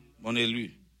peuple, mon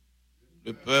élu.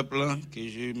 Le peuple que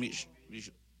j'ai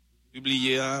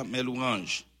publié à mes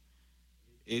louanges.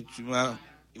 Et tu m'as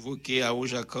évoqué à ô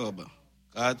Jacob,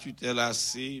 car tu t'es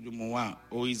lassé de moi,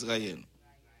 ô Israël.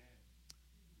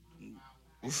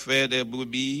 Pour faire des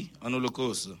brebis en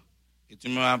holocauste, et tu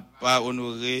ne m'as pas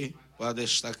honoré par des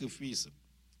sacrifices.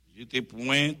 Je t'ai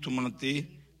point tourmenté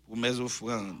pour mes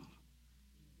offrandes,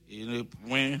 et ne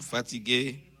point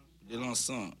fatigué de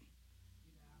l'encens.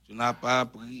 Tu n'as pas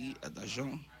pris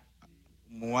d'argent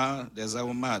moi des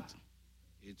aromates,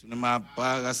 et tu ne m'as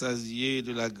pas rassasié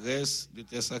de la graisse de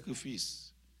tes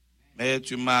sacrifices, mais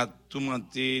tu m'as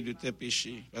tourmenté de tes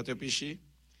péchés, par tes péchés,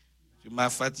 tu m'as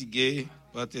fatigué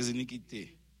par tes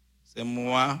iniquités. C'est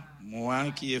moi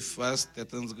qui efface tes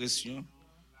transgressions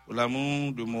pour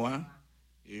l'amour de moi,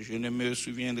 et je ne me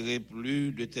souviendrai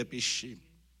plus de tes péchés.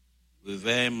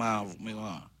 Réveille ma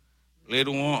mémoire.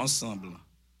 Plaidons ensemble.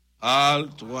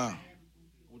 Parle-toi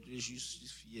pour te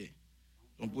justifier.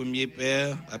 Ton premier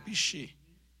père a péché,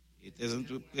 et tes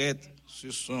interprètes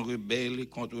se sont rebellés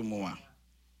contre moi.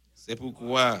 C'est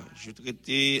pourquoi je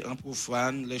traitais en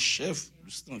profane les chefs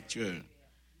du sanctuaire.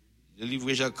 Je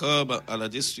livrai Jacob à la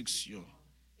destruction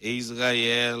et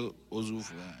Israël aux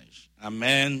ouvrages.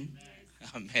 Amen.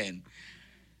 Amen.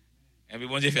 Et puis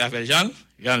bon Dieu fait affaire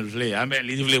Jean voulait. Amen.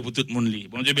 Il voulait pour tout le monde.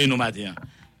 Bon Dieu bénisse nous matin.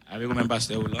 Avec vous même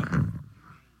pasteur là.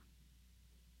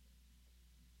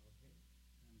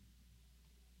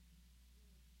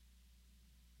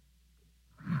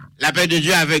 La paix de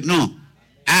Dieu avec nous.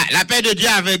 Ah, la paix de Dieu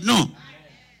avec nous.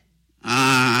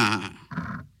 Ah.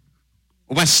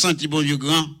 On va se sentir bon Dieu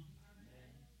grand.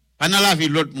 Pas dans la vie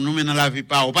l'autre, nous, mais dans la vie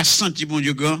pas. On va se sentir bon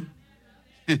Dieu grand.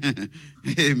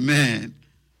 Amen.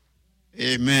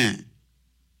 Amen.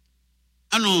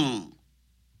 Ah non.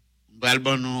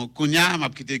 Bon, Kounia m'a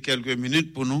quitté quelques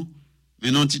minutes pour nous, mais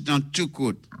non, petit temps tout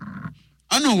court.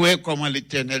 Ah nous voyons comment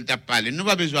l'Éternel t'a parlé. Nous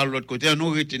pas besoin de l'autre côté, nous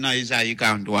restons dans Isaïe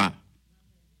 43.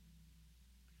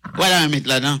 Voilà, mettre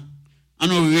là-dedans. On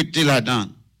nous rester là-dedans.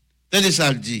 Tenez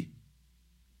ça le dit.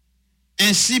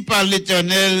 Ainsi par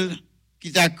l'Éternel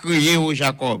qui t'a créé au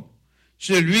Jacob,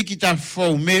 celui qui t'a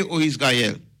formé au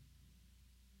Israël.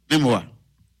 Même moi,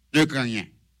 ne crains rien.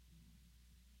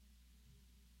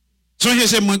 Songez,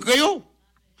 c'est moi qui créé.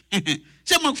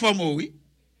 C'est moi qui forme, oui.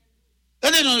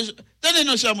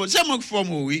 Tenez-nous, c'est moi qui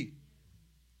forme, oui.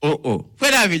 Oh.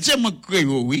 Frère David, c'est moi qui créé,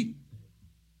 oui.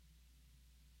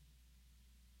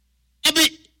 Eh bien,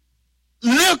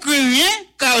 ne crains rien,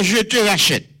 car je te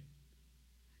rachète.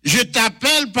 Je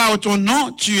t'appelle par ton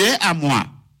nom, tu es à moi.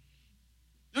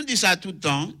 On dit ça tout le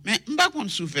temps, mais je ne sais pas qu'on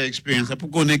souffre expérience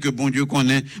pour connaître que bon Dieu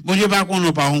connaît. Bon Dieu pas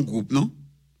qu'on pas en groupe, non?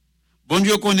 Bon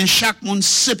Dieu connaît chaque monde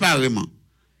séparément.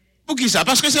 Pour qui ça?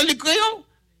 Parce que c'est lui créé.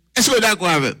 Est-ce que vous êtes d'accord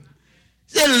avec?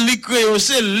 C'est lui créé,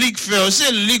 c'est lui qui fait,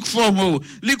 c'est lui qui forme.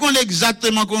 Lui connaît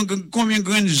exactement combien de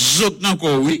grains de zot dans le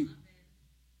corps, oui.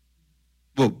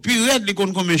 Bon, puis il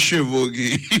connaît combien de chevaux.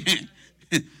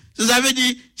 Ça veut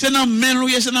dire, c'est dans main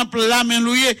louée, c'est dans plat main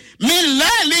louée. Mais là,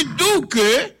 il est doux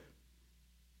que,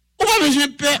 on va besoin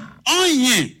de faire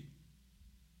rien.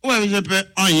 On va besoin de faire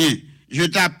rien. Je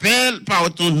t'appelle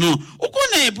par ton nom. On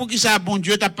connaît pour qui ça, bon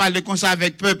Dieu, t'a parlé comme ça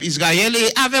avec le peuple Israël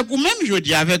et avec vous même, je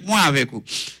dis, avec moi, avec vous.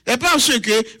 Et parce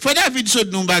que, faut David saute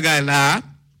dans bagay là,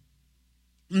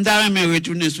 m'd'a me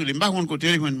retourner sur lui. Par contre,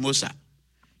 côté, il mot ça.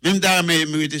 Même m'd'a me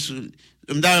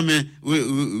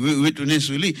retourner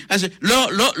sur lui. Parce que,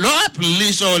 l'on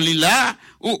appelé sur lui là,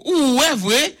 ou est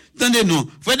vrai, attendez non.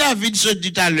 Faut David saute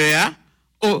dit tout à l'heure,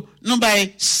 Oh, nous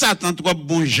baillons Satan trop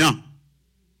bon gens.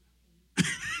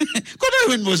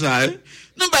 Comment vous ça? Hein?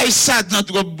 Nous baillons Satan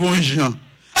trop bon gens.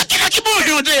 Qui bon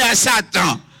gens de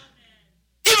Satan?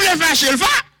 Il veut fâcher le fa?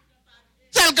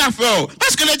 C'est le cas fort.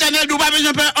 Parce que l'Éternel n'a pas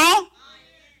besoin de faire un.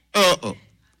 Oh.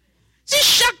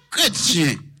 Si chaque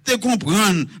chrétien te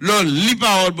comprend les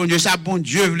paroles, bon Dieu, ça bon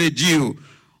Dieu veut dire,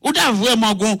 ou t'as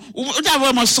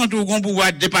vraiment senti qu'on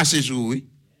pouvoir dépasser ça, oui.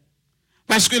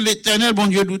 Parce que l'Éternel, bon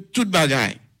Dieu, doit toute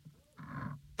bagaille.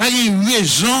 Pas une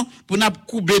raison pour nous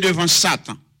couper devant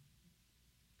Satan.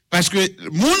 Parce que le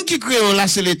monde qui crée là,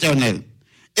 c'est l'Éternel.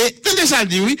 Et tenez ça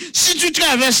dit, oui, si tu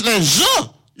traverses les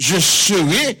eaux, je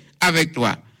serai avec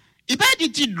toi. Il pas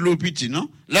dit de l'eau petit, non?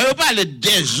 Là, on parle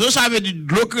des eaux, ça veut dire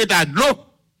de l'eau que t'as de l'eau.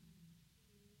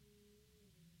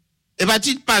 Et pas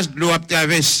tu passes de l'eau à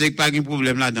traverser, pas de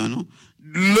problème là-dedans, non?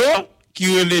 L'eau qui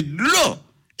relève de l'eau.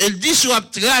 Elle dit, si on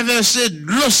traverser de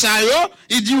l'eau, ça y est,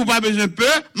 il dit, vous pas besoin de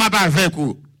peur, m'a pas avec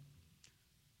vous.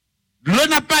 L'eau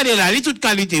n'a pas de là, il toute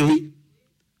qualité, oui.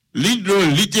 L'eau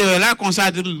littéraire là, comme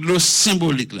ça, de l'eau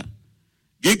symbolique là.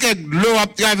 Et que l'eau a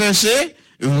traversé,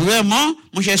 vraiment,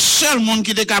 mon cher, seul monde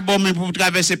qui est capable pour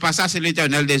traverser par ça, c'est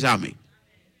l'Éternel des armées.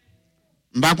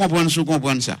 On va comprendre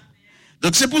ça.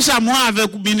 Donc c'est pour ça, moi, avec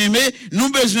vous, bien-aimé,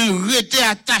 nous besoin de rester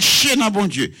attachés dans bon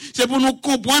Dieu. C'est pour nous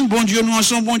comprendre, bon Dieu, nous en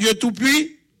sommes bon Dieu tout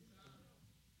puis.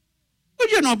 Bon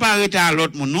Dieu n'a pas arrêté à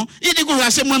l'autre monde, non. Il dit comme ça,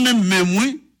 c'est moi-même,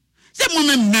 oui. C'est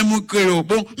moi-même, que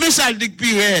bon, mais ça le dit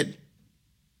plus raide.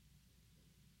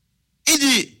 Il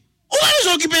dit, où est-ce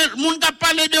qu'on occupe, moun ka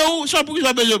parler de où, soit pour qu'ils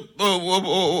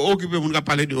soient occuper, moun ka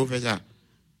parler de où, fait ça.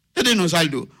 C'est nous ça le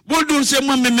dos. Bon, c'est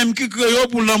moi-même qui crée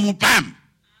pour l'amour, pam.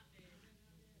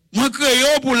 Moi,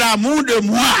 crée pour l'amour de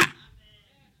moi.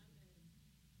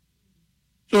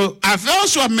 So, à faire,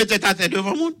 soit mettre ta tête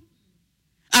devant moun.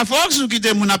 À force, si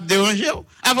quitter moun ap déranger,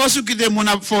 à force, si quitter moun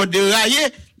ap fort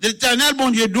dérailler, l'Éternel, bon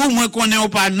Dieu, d'où moi connais ou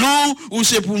pas non, ou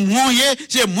c'est pour moi,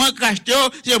 c'est moi qui achète,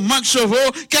 c'est moi qui sauve,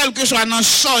 quel que soit dans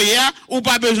soya, ou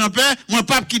pas besoin de peur, moi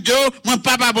pas quitter, moi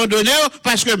pas abandonner,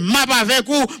 parce que m'a pas avec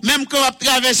vous, même quand on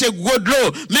traverse gros de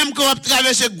l'eau, même quand on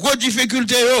traverse gros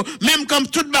difficultés, même comme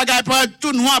toute bagaille pas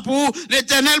tout noir pour vous,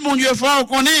 l'Éternel, bon Dieu, fort,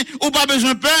 connaît, ou pas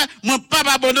besoin de peur, moi pas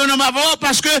abandonner ma voix,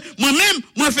 parce que moi-même,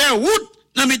 moi faire route,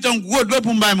 dans mes temps gros de l'eau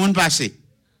pour m'bailler mon passer.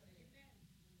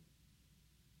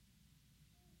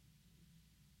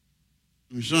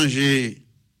 Je songe,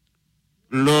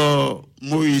 lors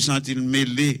Moïse sent-il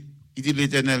mêlé, il dit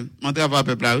l'Éternel, mon travail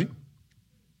peuple là, oui.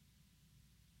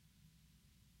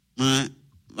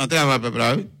 Mon travail peuple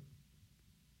là, oui.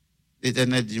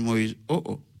 L'Éternel dit Moïse,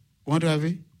 oh, comment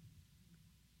travail?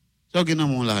 Ça qui est dans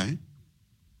mon là, hein?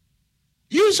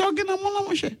 Il ça qui est dans mon là,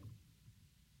 mon cher.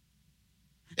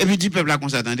 Et puis, 10 peuples là qu'on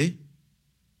s'attendait.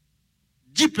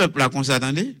 10 peuples là qu'on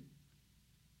s'attendait.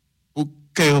 Pour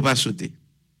qu'il ne pas sauter.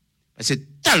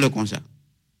 C'est tel comme ça.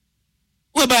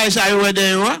 Ou bien ça, il va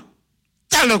derrière,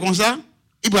 tel comme ça,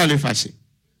 il va l'effacer.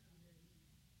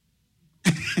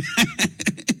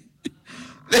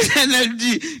 L'Éternel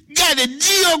dit, regardez,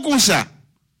 dis comme ça.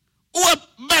 Ou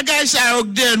bagay ça,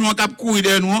 il derrière nous, cap courir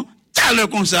derrière nous, tel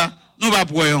comme ça, nous va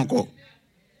pouvoir encore.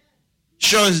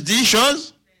 Chose dit,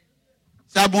 chose.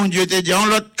 Ça, bon Dieu te dit, on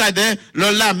l'autre cadet,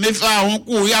 l'autre là, mes frères, on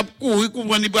court, il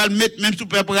couvre, il va le mettre, même sous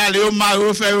pour aller au mari,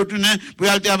 au faire retourner, pour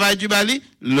aller travailler du bali.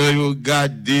 Là, yo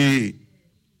gardé,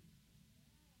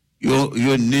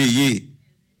 yo neyé,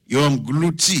 yo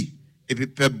englouti, et puis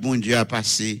peuple bon Dieu a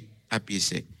passé à pied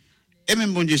sec. Et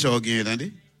même bon Dieu ça gagne,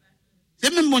 attendez?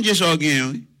 C'est même bon Dieu ça gagne,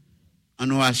 oui. On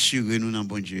nous assure nous dans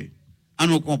bon Dieu. On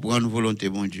nous comprend nos volontés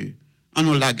bon Dieu. On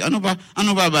nous lag, on nous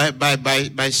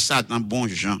pas Satan bon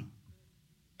gens.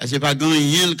 C'est pas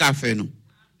gagner le café nous.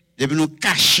 Depuis nous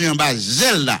cacher en bas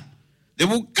zèle là.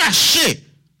 Depuis nous cacher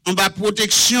en bas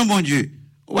protection mon Dieu.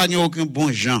 On va aucun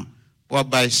bon gens pour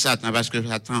bailler Satan parce que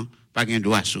Satan pas gain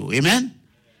droit sur. Amen.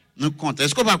 Nous comptons.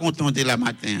 Est-ce qu'on va contenter la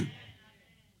matin?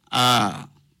 Ah.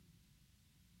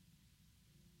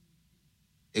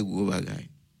 Et gros bagaille.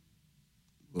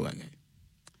 Gros bagaille.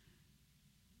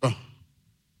 Bon.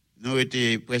 Nous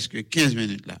étions presque 15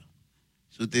 minutes là.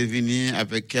 Si tu es venu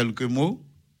avec quelques mots,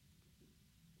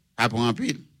 pas prendre en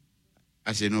pile.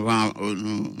 Parce que nous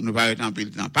va être en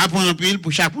pile temps. Pas prendre en pile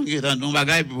pour chaque point qui est dans nos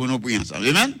bagages pour nous prier ensemble.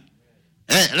 Amen?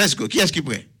 Let's go. Qui est-ce qui est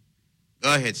prêt? Go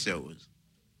ahead, sir.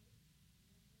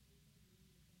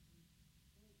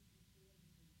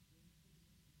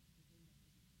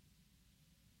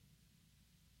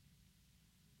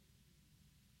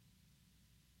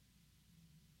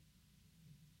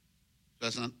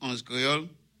 $71 créoles.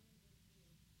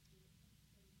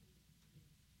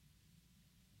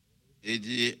 Et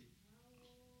dit,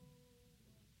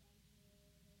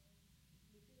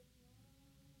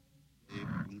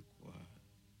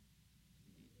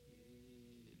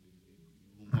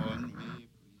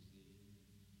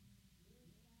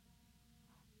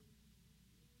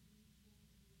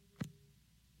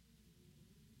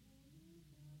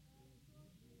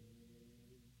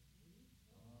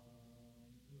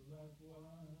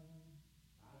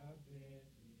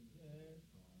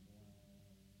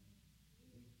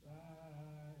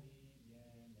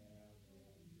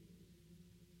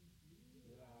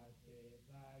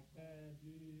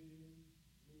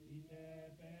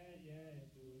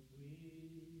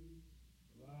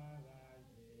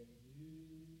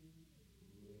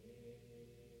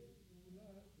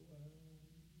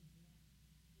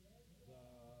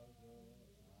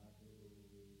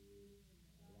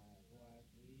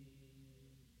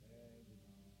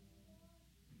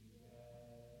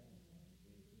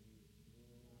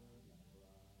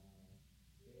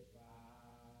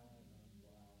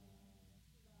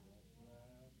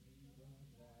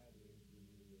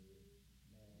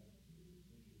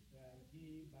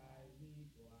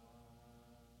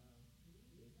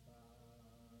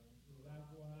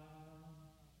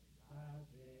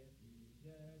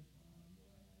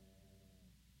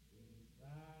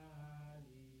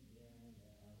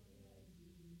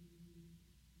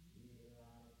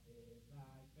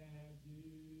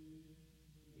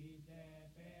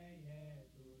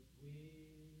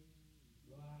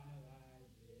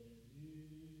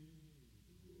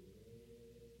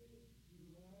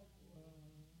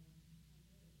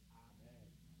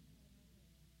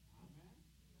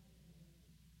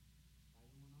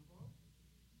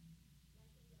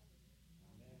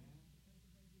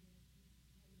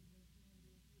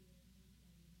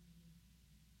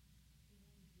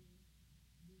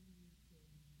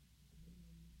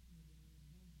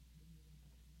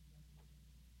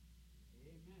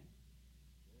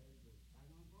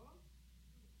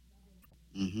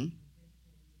 Mhm.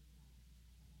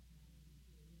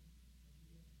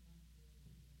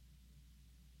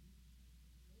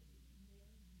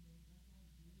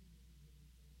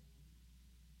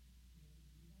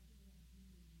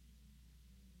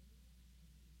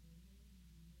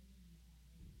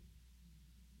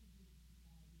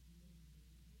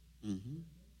 Mhm.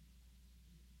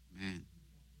 Amen.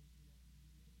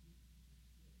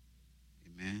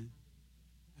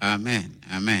 Amen.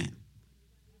 Amen.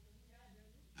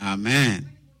 Amen.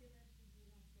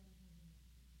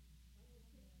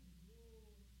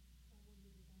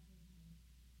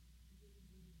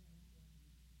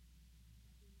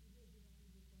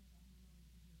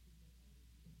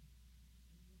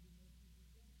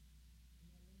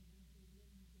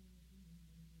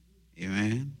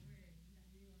 Amen.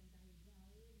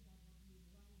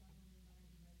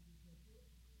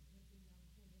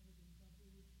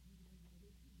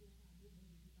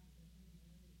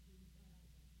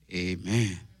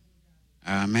 Amen.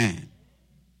 Amen.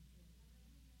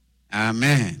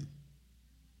 Amen.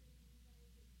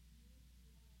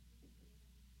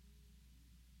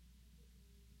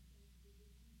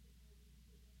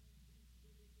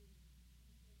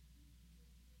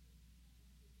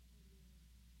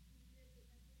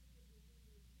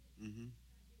 Mhm.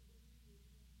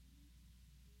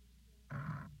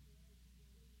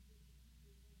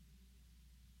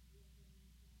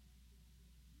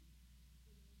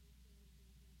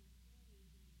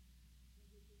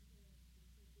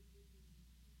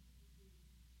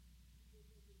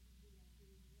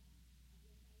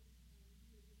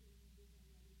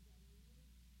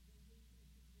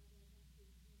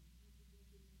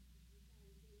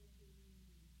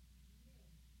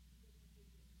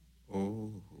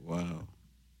 Oh, wow.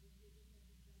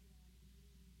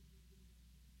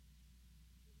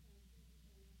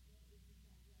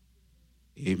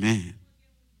 Amen.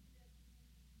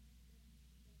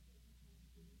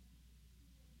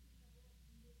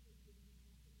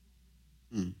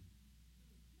 Mm.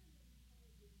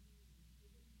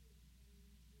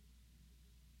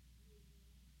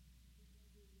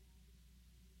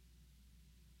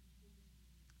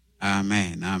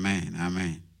 Amen. Amen.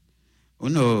 Amen. Oh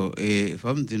non, et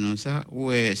faut me dire ça,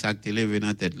 où est ça qui t'est levé dans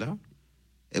la tête là?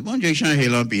 Et bon Dieu change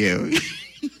l'empire.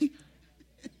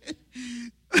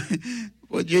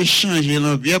 Bon Dieu change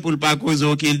l'empire pour ne pas causer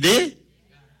aucun dé.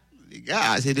 Les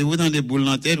gars, c'est de vous dans des boules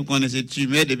dans la tête, vous connaissez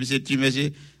tumeur, depuis cette tumeur,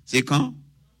 c'est quand?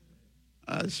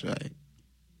 Ah, c'est vrai.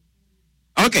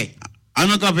 Ok, on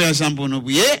nous camper ensemble pour nous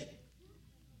prier.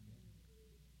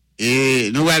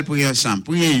 Et nous allons prier ensemble.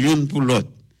 Prier l'une pour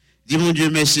l'autre. Dis mon Dieu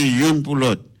merci, l'une pour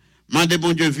l'autre. Mandez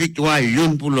mon Dieu victoire,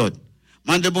 l'une pour l'autre.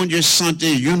 Mandez mon Dieu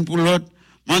santé, l'une pour l'autre.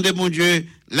 Mandez mon Dieu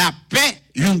la paix,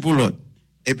 l'une pour l'autre.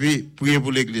 Et puis, priez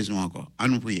pour l'église encore. À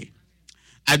nous prier.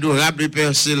 Adorable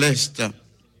Père Céleste,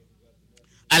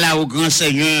 Allah au grand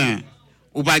Seigneur,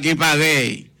 ou pas gain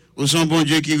pareil, ou son bon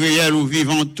Dieu qui réel ou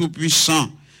vivant tout puissant.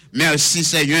 Merci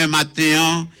Seigneur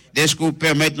matin, d'est-ce que vous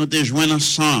permettez nous de joindre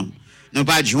ensemble. Nous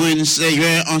pas joindre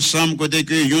Seigneur ensemble côté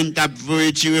que yon t'a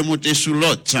voulu tirer monter sous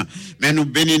l'autre. Mais nous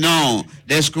bénissons,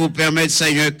 d'est-ce que vous permettez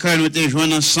Seigneur que nous te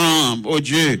joindre ensemble, oh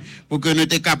Dieu, pour que nous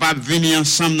te capables de venir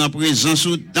ensemble dans la présence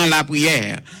ou dans la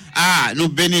prière. Ah, nous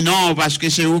bénissons parce que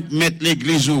c'est vous qui mettez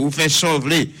l'église où vous faites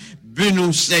sauver.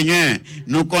 Bénis-nous, Seigneur.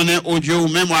 Nous connaissons, oh Dieu, ou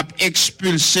même, on a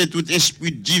expulsé tout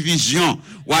esprit de division.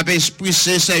 On a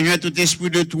expulsé, Seigneur, tout esprit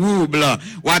de trouble.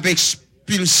 On a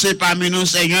expulsé parmi nous,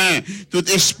 Seigneur, tout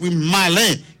esprit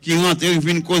malin qui rentre et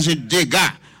vient causer dégâts.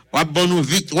 On a bonne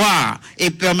victoire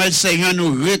et permettre, Seigneur,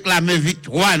 nous réclamer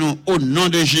victoire nous, au nom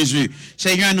de Jésus.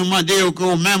 Seigneur, nous demandons que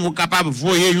nous-mêmes, nous capables de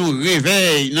voir un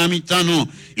réveil dans mi-temps nous.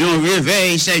 Un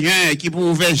réveil, Seigneur, qui pour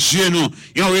ouvrir les yeux nous.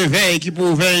 Un réveil qui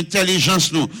pour ouvrir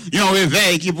l'intelligence nous. Un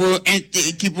réveil qui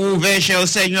pour ouvrir, cher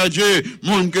Seigneur Dieu,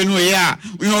 monde que nous y a.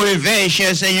 Un réveil,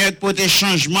 cher Seigneur, pour porter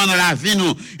changement dans la vie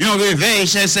nous. Un réveil,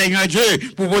 cher Seigneur Dieu,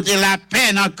 pour porter la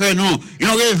paix dans que nous.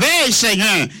 Un réveil,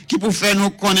 Seigneur, qui pour faire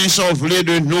nous connaître sauver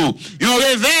de nous. Un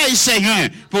réveil, Seigneur,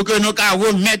 pour que nous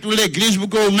remettre l'église, pour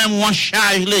que nous-mêmes on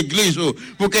charge l'église,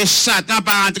 pour que Satan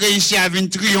pas rentrer ici à venir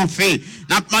triompher.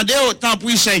 N'a demandé autant pour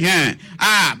Seigneur.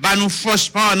 Ah, bah nous force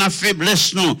pas dans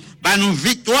faiblesse nous. Bah nous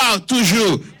victoire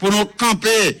toujours pour nous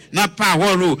camper dans la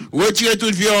parole. Retirer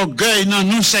toute vie orgueil dans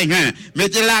nous, Seigneur.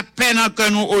 Mettez la paix dans que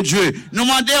nous, oh Dieu. Nous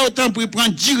demandez autant pour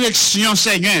prendre direction,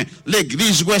 Seigneur,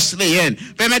 l'église wesleyenne.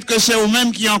 Permettre que c'est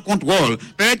vous-même qui en contrôle.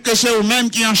 Permettre que c'est vous-même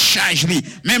qui en charge.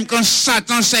 Même quand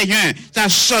Satan, Seigneur, t'a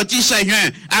sorti,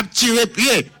 Seigneur, a tiré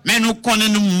pied. mais nous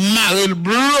connaissons nous marrer,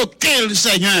 bloquer le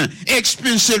Seigneur,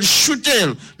 expulser le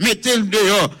shooter, mettez le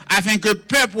dehors, afin que le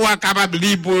peuple soit capable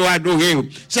libre pour adorer.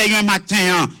 Seigneur,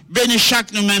 matin, bénis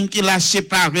chaque nous-mêmes qui l'a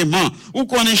séparément, ou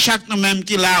connaît chaque nous-mêmes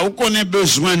qui l'a, ou connaît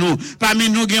besoin nous. Parmi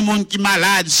nous, il y a des gens qui sont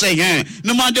malades, Seigneur.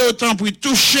 Nous demandons autant pour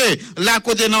toucher la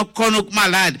côté de nos corps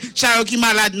malades. Ça qui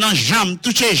malade dans jambes,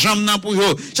 toucher jambes pour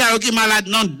eux. Ça qui malade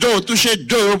dans dos, toucher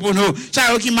dos pour nous.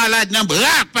 Ça qui malade dans bras,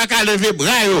 pas qu'à lever bras,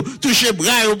 toucher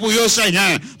bras pour eux,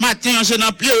 Seigneur. Matin, c'est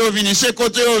dans pied, c'est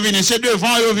côté, c'est devant,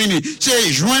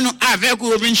 c'est joindre avec ou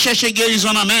venir chercher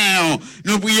guérison dans la main.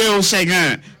 Nous prions au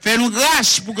Seigneur. Fais-nous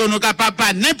grâce pour que nous capables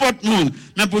pas n'importe monde,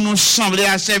 mais pour nous sembler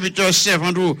à serviteurs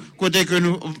servants du côté que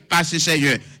nous passons,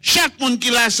 Seigneur. Chaque monde qui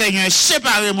l'a, Seigneur,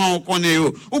 séparément,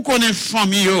 on connaît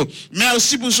famille,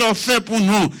 merci pour ce fait pour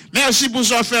nous, merci pour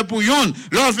ce fait pour nous,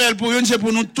 l'offre pour nous, c'est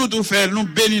pour nous tout faire, nous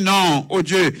bénissons, oh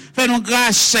Dieu. Fais-nous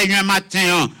grâce, Seigneur,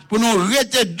 matin, pour nous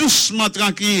rester doucement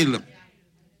tranquilles.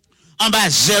 En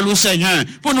bas zèle au Seigneur,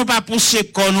 pour nous pas pousser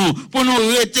comme nous, pour nous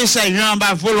rester Seigneur en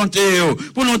bas volonté,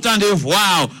 pour nous tendre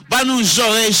voir, pas nous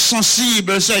oreilles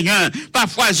sensibles Seigneur,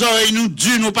 parfois les oreilles nous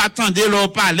dures, nous pas tendre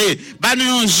leur parler, pas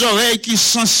nous oreilles qui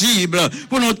sensibles,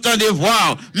 pour nous tendre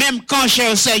voir, même quand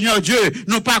cher Seigneur Dieu,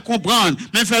 nous pas comprendre,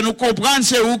 mais faire nous comprendre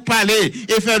c'est où parler,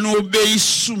 et faire nous obéir,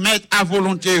 soumettre à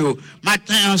volonté.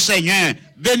 Matin Seigneur,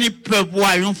 bénis peuple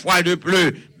une fois de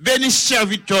plus. Bénis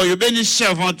serviteurs, bénis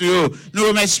servantes, nous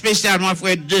remettons spécialement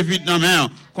frère David dans la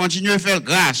main. Continuez à faire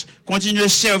grâce, continuez à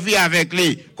servir avec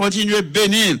lui, continuez à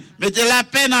bénir, mettez la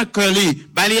paix dans le cœur,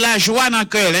 bali la joie dans le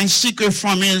cœur, ainsi que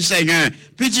famille, Seigneur.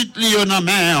 Petite lion dans la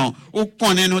main, ou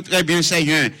connaissez-nous très bien,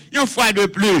 Seigneur. Une fois de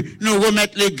plus, nous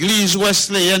remettons l'église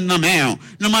wesleyenne dans la main.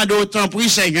 Nous demandons autant pour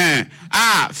Seigneur.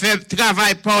 Fais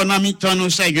travail pour nous, mi-temps, nous,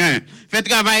 Seigneur. Fais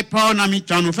travail pour nous,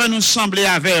 mi-temps, nous. Fais nous sembler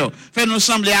avec eux. Fais nous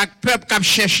sembler avec le peuple qui a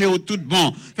cherché au tout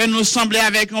bon. Fais nous sembler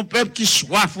avec un peuple qui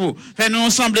soif. Fais nous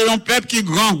sembler un peuple qui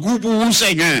grand goût pour vous,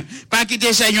 Seigneur. Pas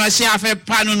quitter, Seigneur, si à faire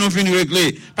pas nous venir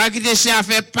régler. Pas quitter, si à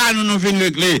faire pas nous venir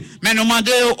régler. Mais nous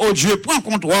demandons au Dieu, prends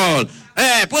contrôle.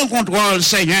 Prends contrôle,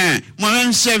 Seigneur.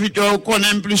 Moi-même, serviteur,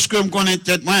 connais plus que me connais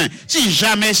tête moi. Si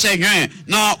jamais, Seigneur,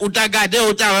 non, ou t'as gardé,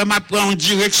 ou t'as m'apprend en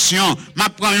direction,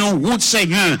 m'apprend une route,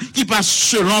 Seigneur, qui passe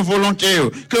selon volonté,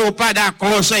 que vous pas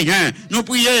d'accord, Seigneur. Nous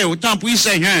prions, autant prie,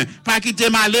 Seigneur, pas quitter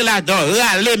m'aller là-dedans,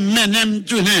 aller, mener,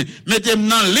 tourner, mettez-moi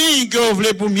dans la ligne que vous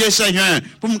voulez pour mieux, Seigneur,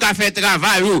 pour me faire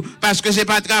travail, parce que c'est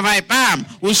pas travail, pas,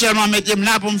 ou seulement mettez-moi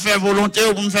là pour me faire volonté,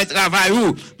 ou pour me faire travail,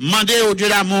 ou, mandez au Dieu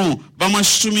d'amour, bon, moi,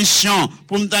 soumission,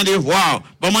 pour me tendre voir.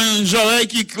 Bon, moi, une oreille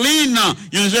qui clean,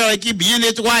 une oreille qui bien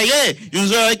nettoyée,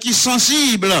 une oreille qui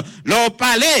sensible. Leur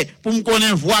parler, pour me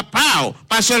connaître voix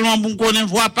pas seulement pour me connaître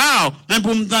voix mais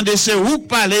pour me tendre c'est où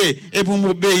parler et pour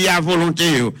m'obéir à volonté.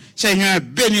 Seigneur,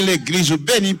 bénis l'église,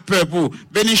 bénis le peuple,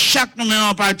 bénis chaque nous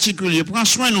en particulier. Prends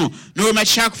soin de nous. Nous remettons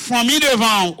chaque famille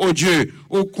devant, oh Dieu.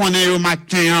 Ou connaît au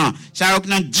matin, ça a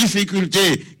une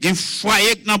difficulté, un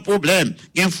foyer qui a un problème,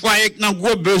 un foyer qui a un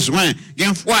gros besoin,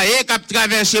 un foyer qui a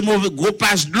traversé mauvais gros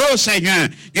passe de l'eau, Seigneur,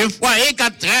 un foyer qui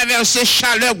a traversé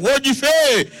chaleur gros du feu.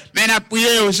 Mais n'a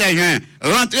prié au Seigneur,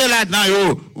 rentrez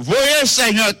là-dedans, voyez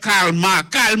Seigneur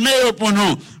calmez pour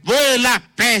nous. Voyez la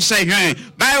paix, Seigneur.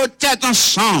 Baillez tête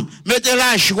ensemble. Mettez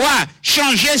la joie.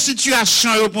 Changez situation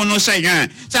pour nous, Seigneur.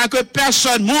 C'est que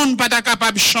personne, monde, pas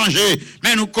capable de changer.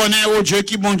 Mais nous connaissons, oh Dieu,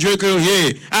 qui bon Dieu que vous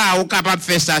êtes. Vous capable de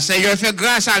faire ça, Seigneur. Faites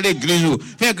grâce à l'église.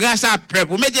 Faites grâce à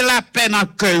peuple. Mettez la paix dans le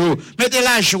cœur. Mettez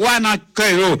la joie dans le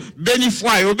cœur. Bénis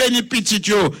foyer, bénis petit,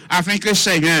 afin que,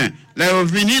 Seigneur, là,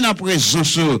 venez dans la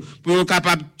présence, pour être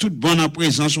capable tout bon dans la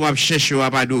présence, ou chercher, ou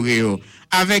adorer.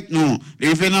 Avec nous,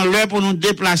 il venons l'heure pour nous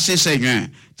déplacer, Seigneur.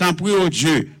 T'en prie au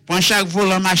Dieu. Prends chaque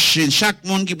volant machine, chaque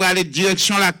monde qui va aller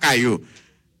direction la caillou.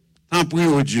 T'en prie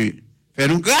au Dieu.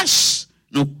 Fais-nous grâce.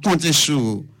 Nous comptons sur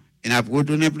vous. Et nous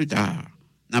retourner plus tard.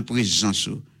 Dans la présence.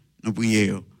 Nous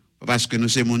prions. Parce que nous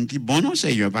sommes monde qui bon, non,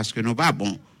 Seigneur. Parce que nous pas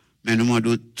bon. Mais nous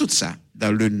demandons tout ça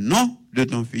dans le nom de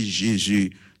ton Fils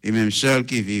Jésus. Et même seul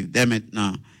qui vivent dès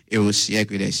maintenant et au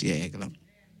siècle des siècles.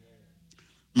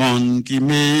 Monde qui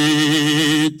maintenant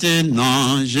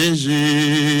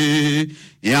Jésus,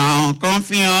 et en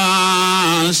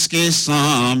confiance qui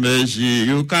sans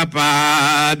mesure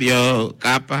capable,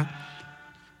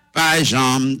 pas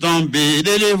jamais tomber,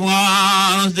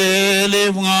 délivrance,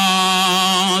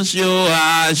 yo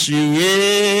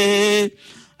assuré,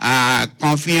 à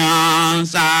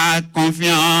confiance,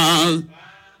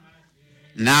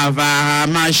 n'a va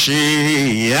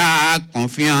marcher, à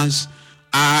confiance,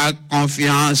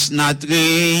 n'a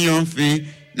triomphé,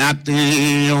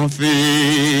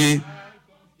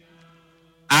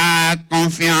 à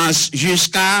confiance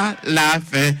jusqu'à la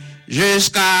fin,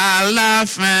 jusqu'à la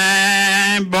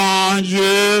fin, bon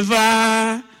Dieu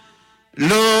va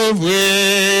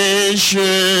l'ouvrir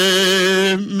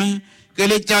chemin. Que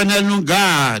l'Éternel nous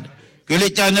garde, que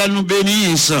l'Éternel nous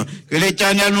bénisse, que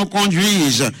l'Éternel nous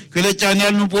conduise, que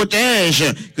l'Éternel nous protège,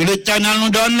 que l'Éternel nous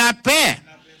donne la paix.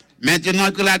 Maintenant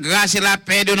que la grâce et la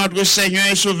paix de notre Seigneur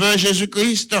et Sauveur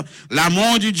Jésus-Christ,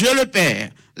 l'amour du Dieu le Père,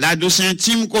 la douce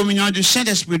intime communion du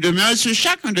Saint-Esprit demeure sur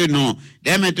chacun de nous,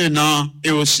 dès maintenant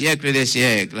et au siècle des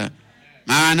siècles.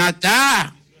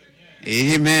 Maranatha.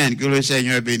 Amen. Que le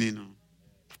Seigneur bénisse nous.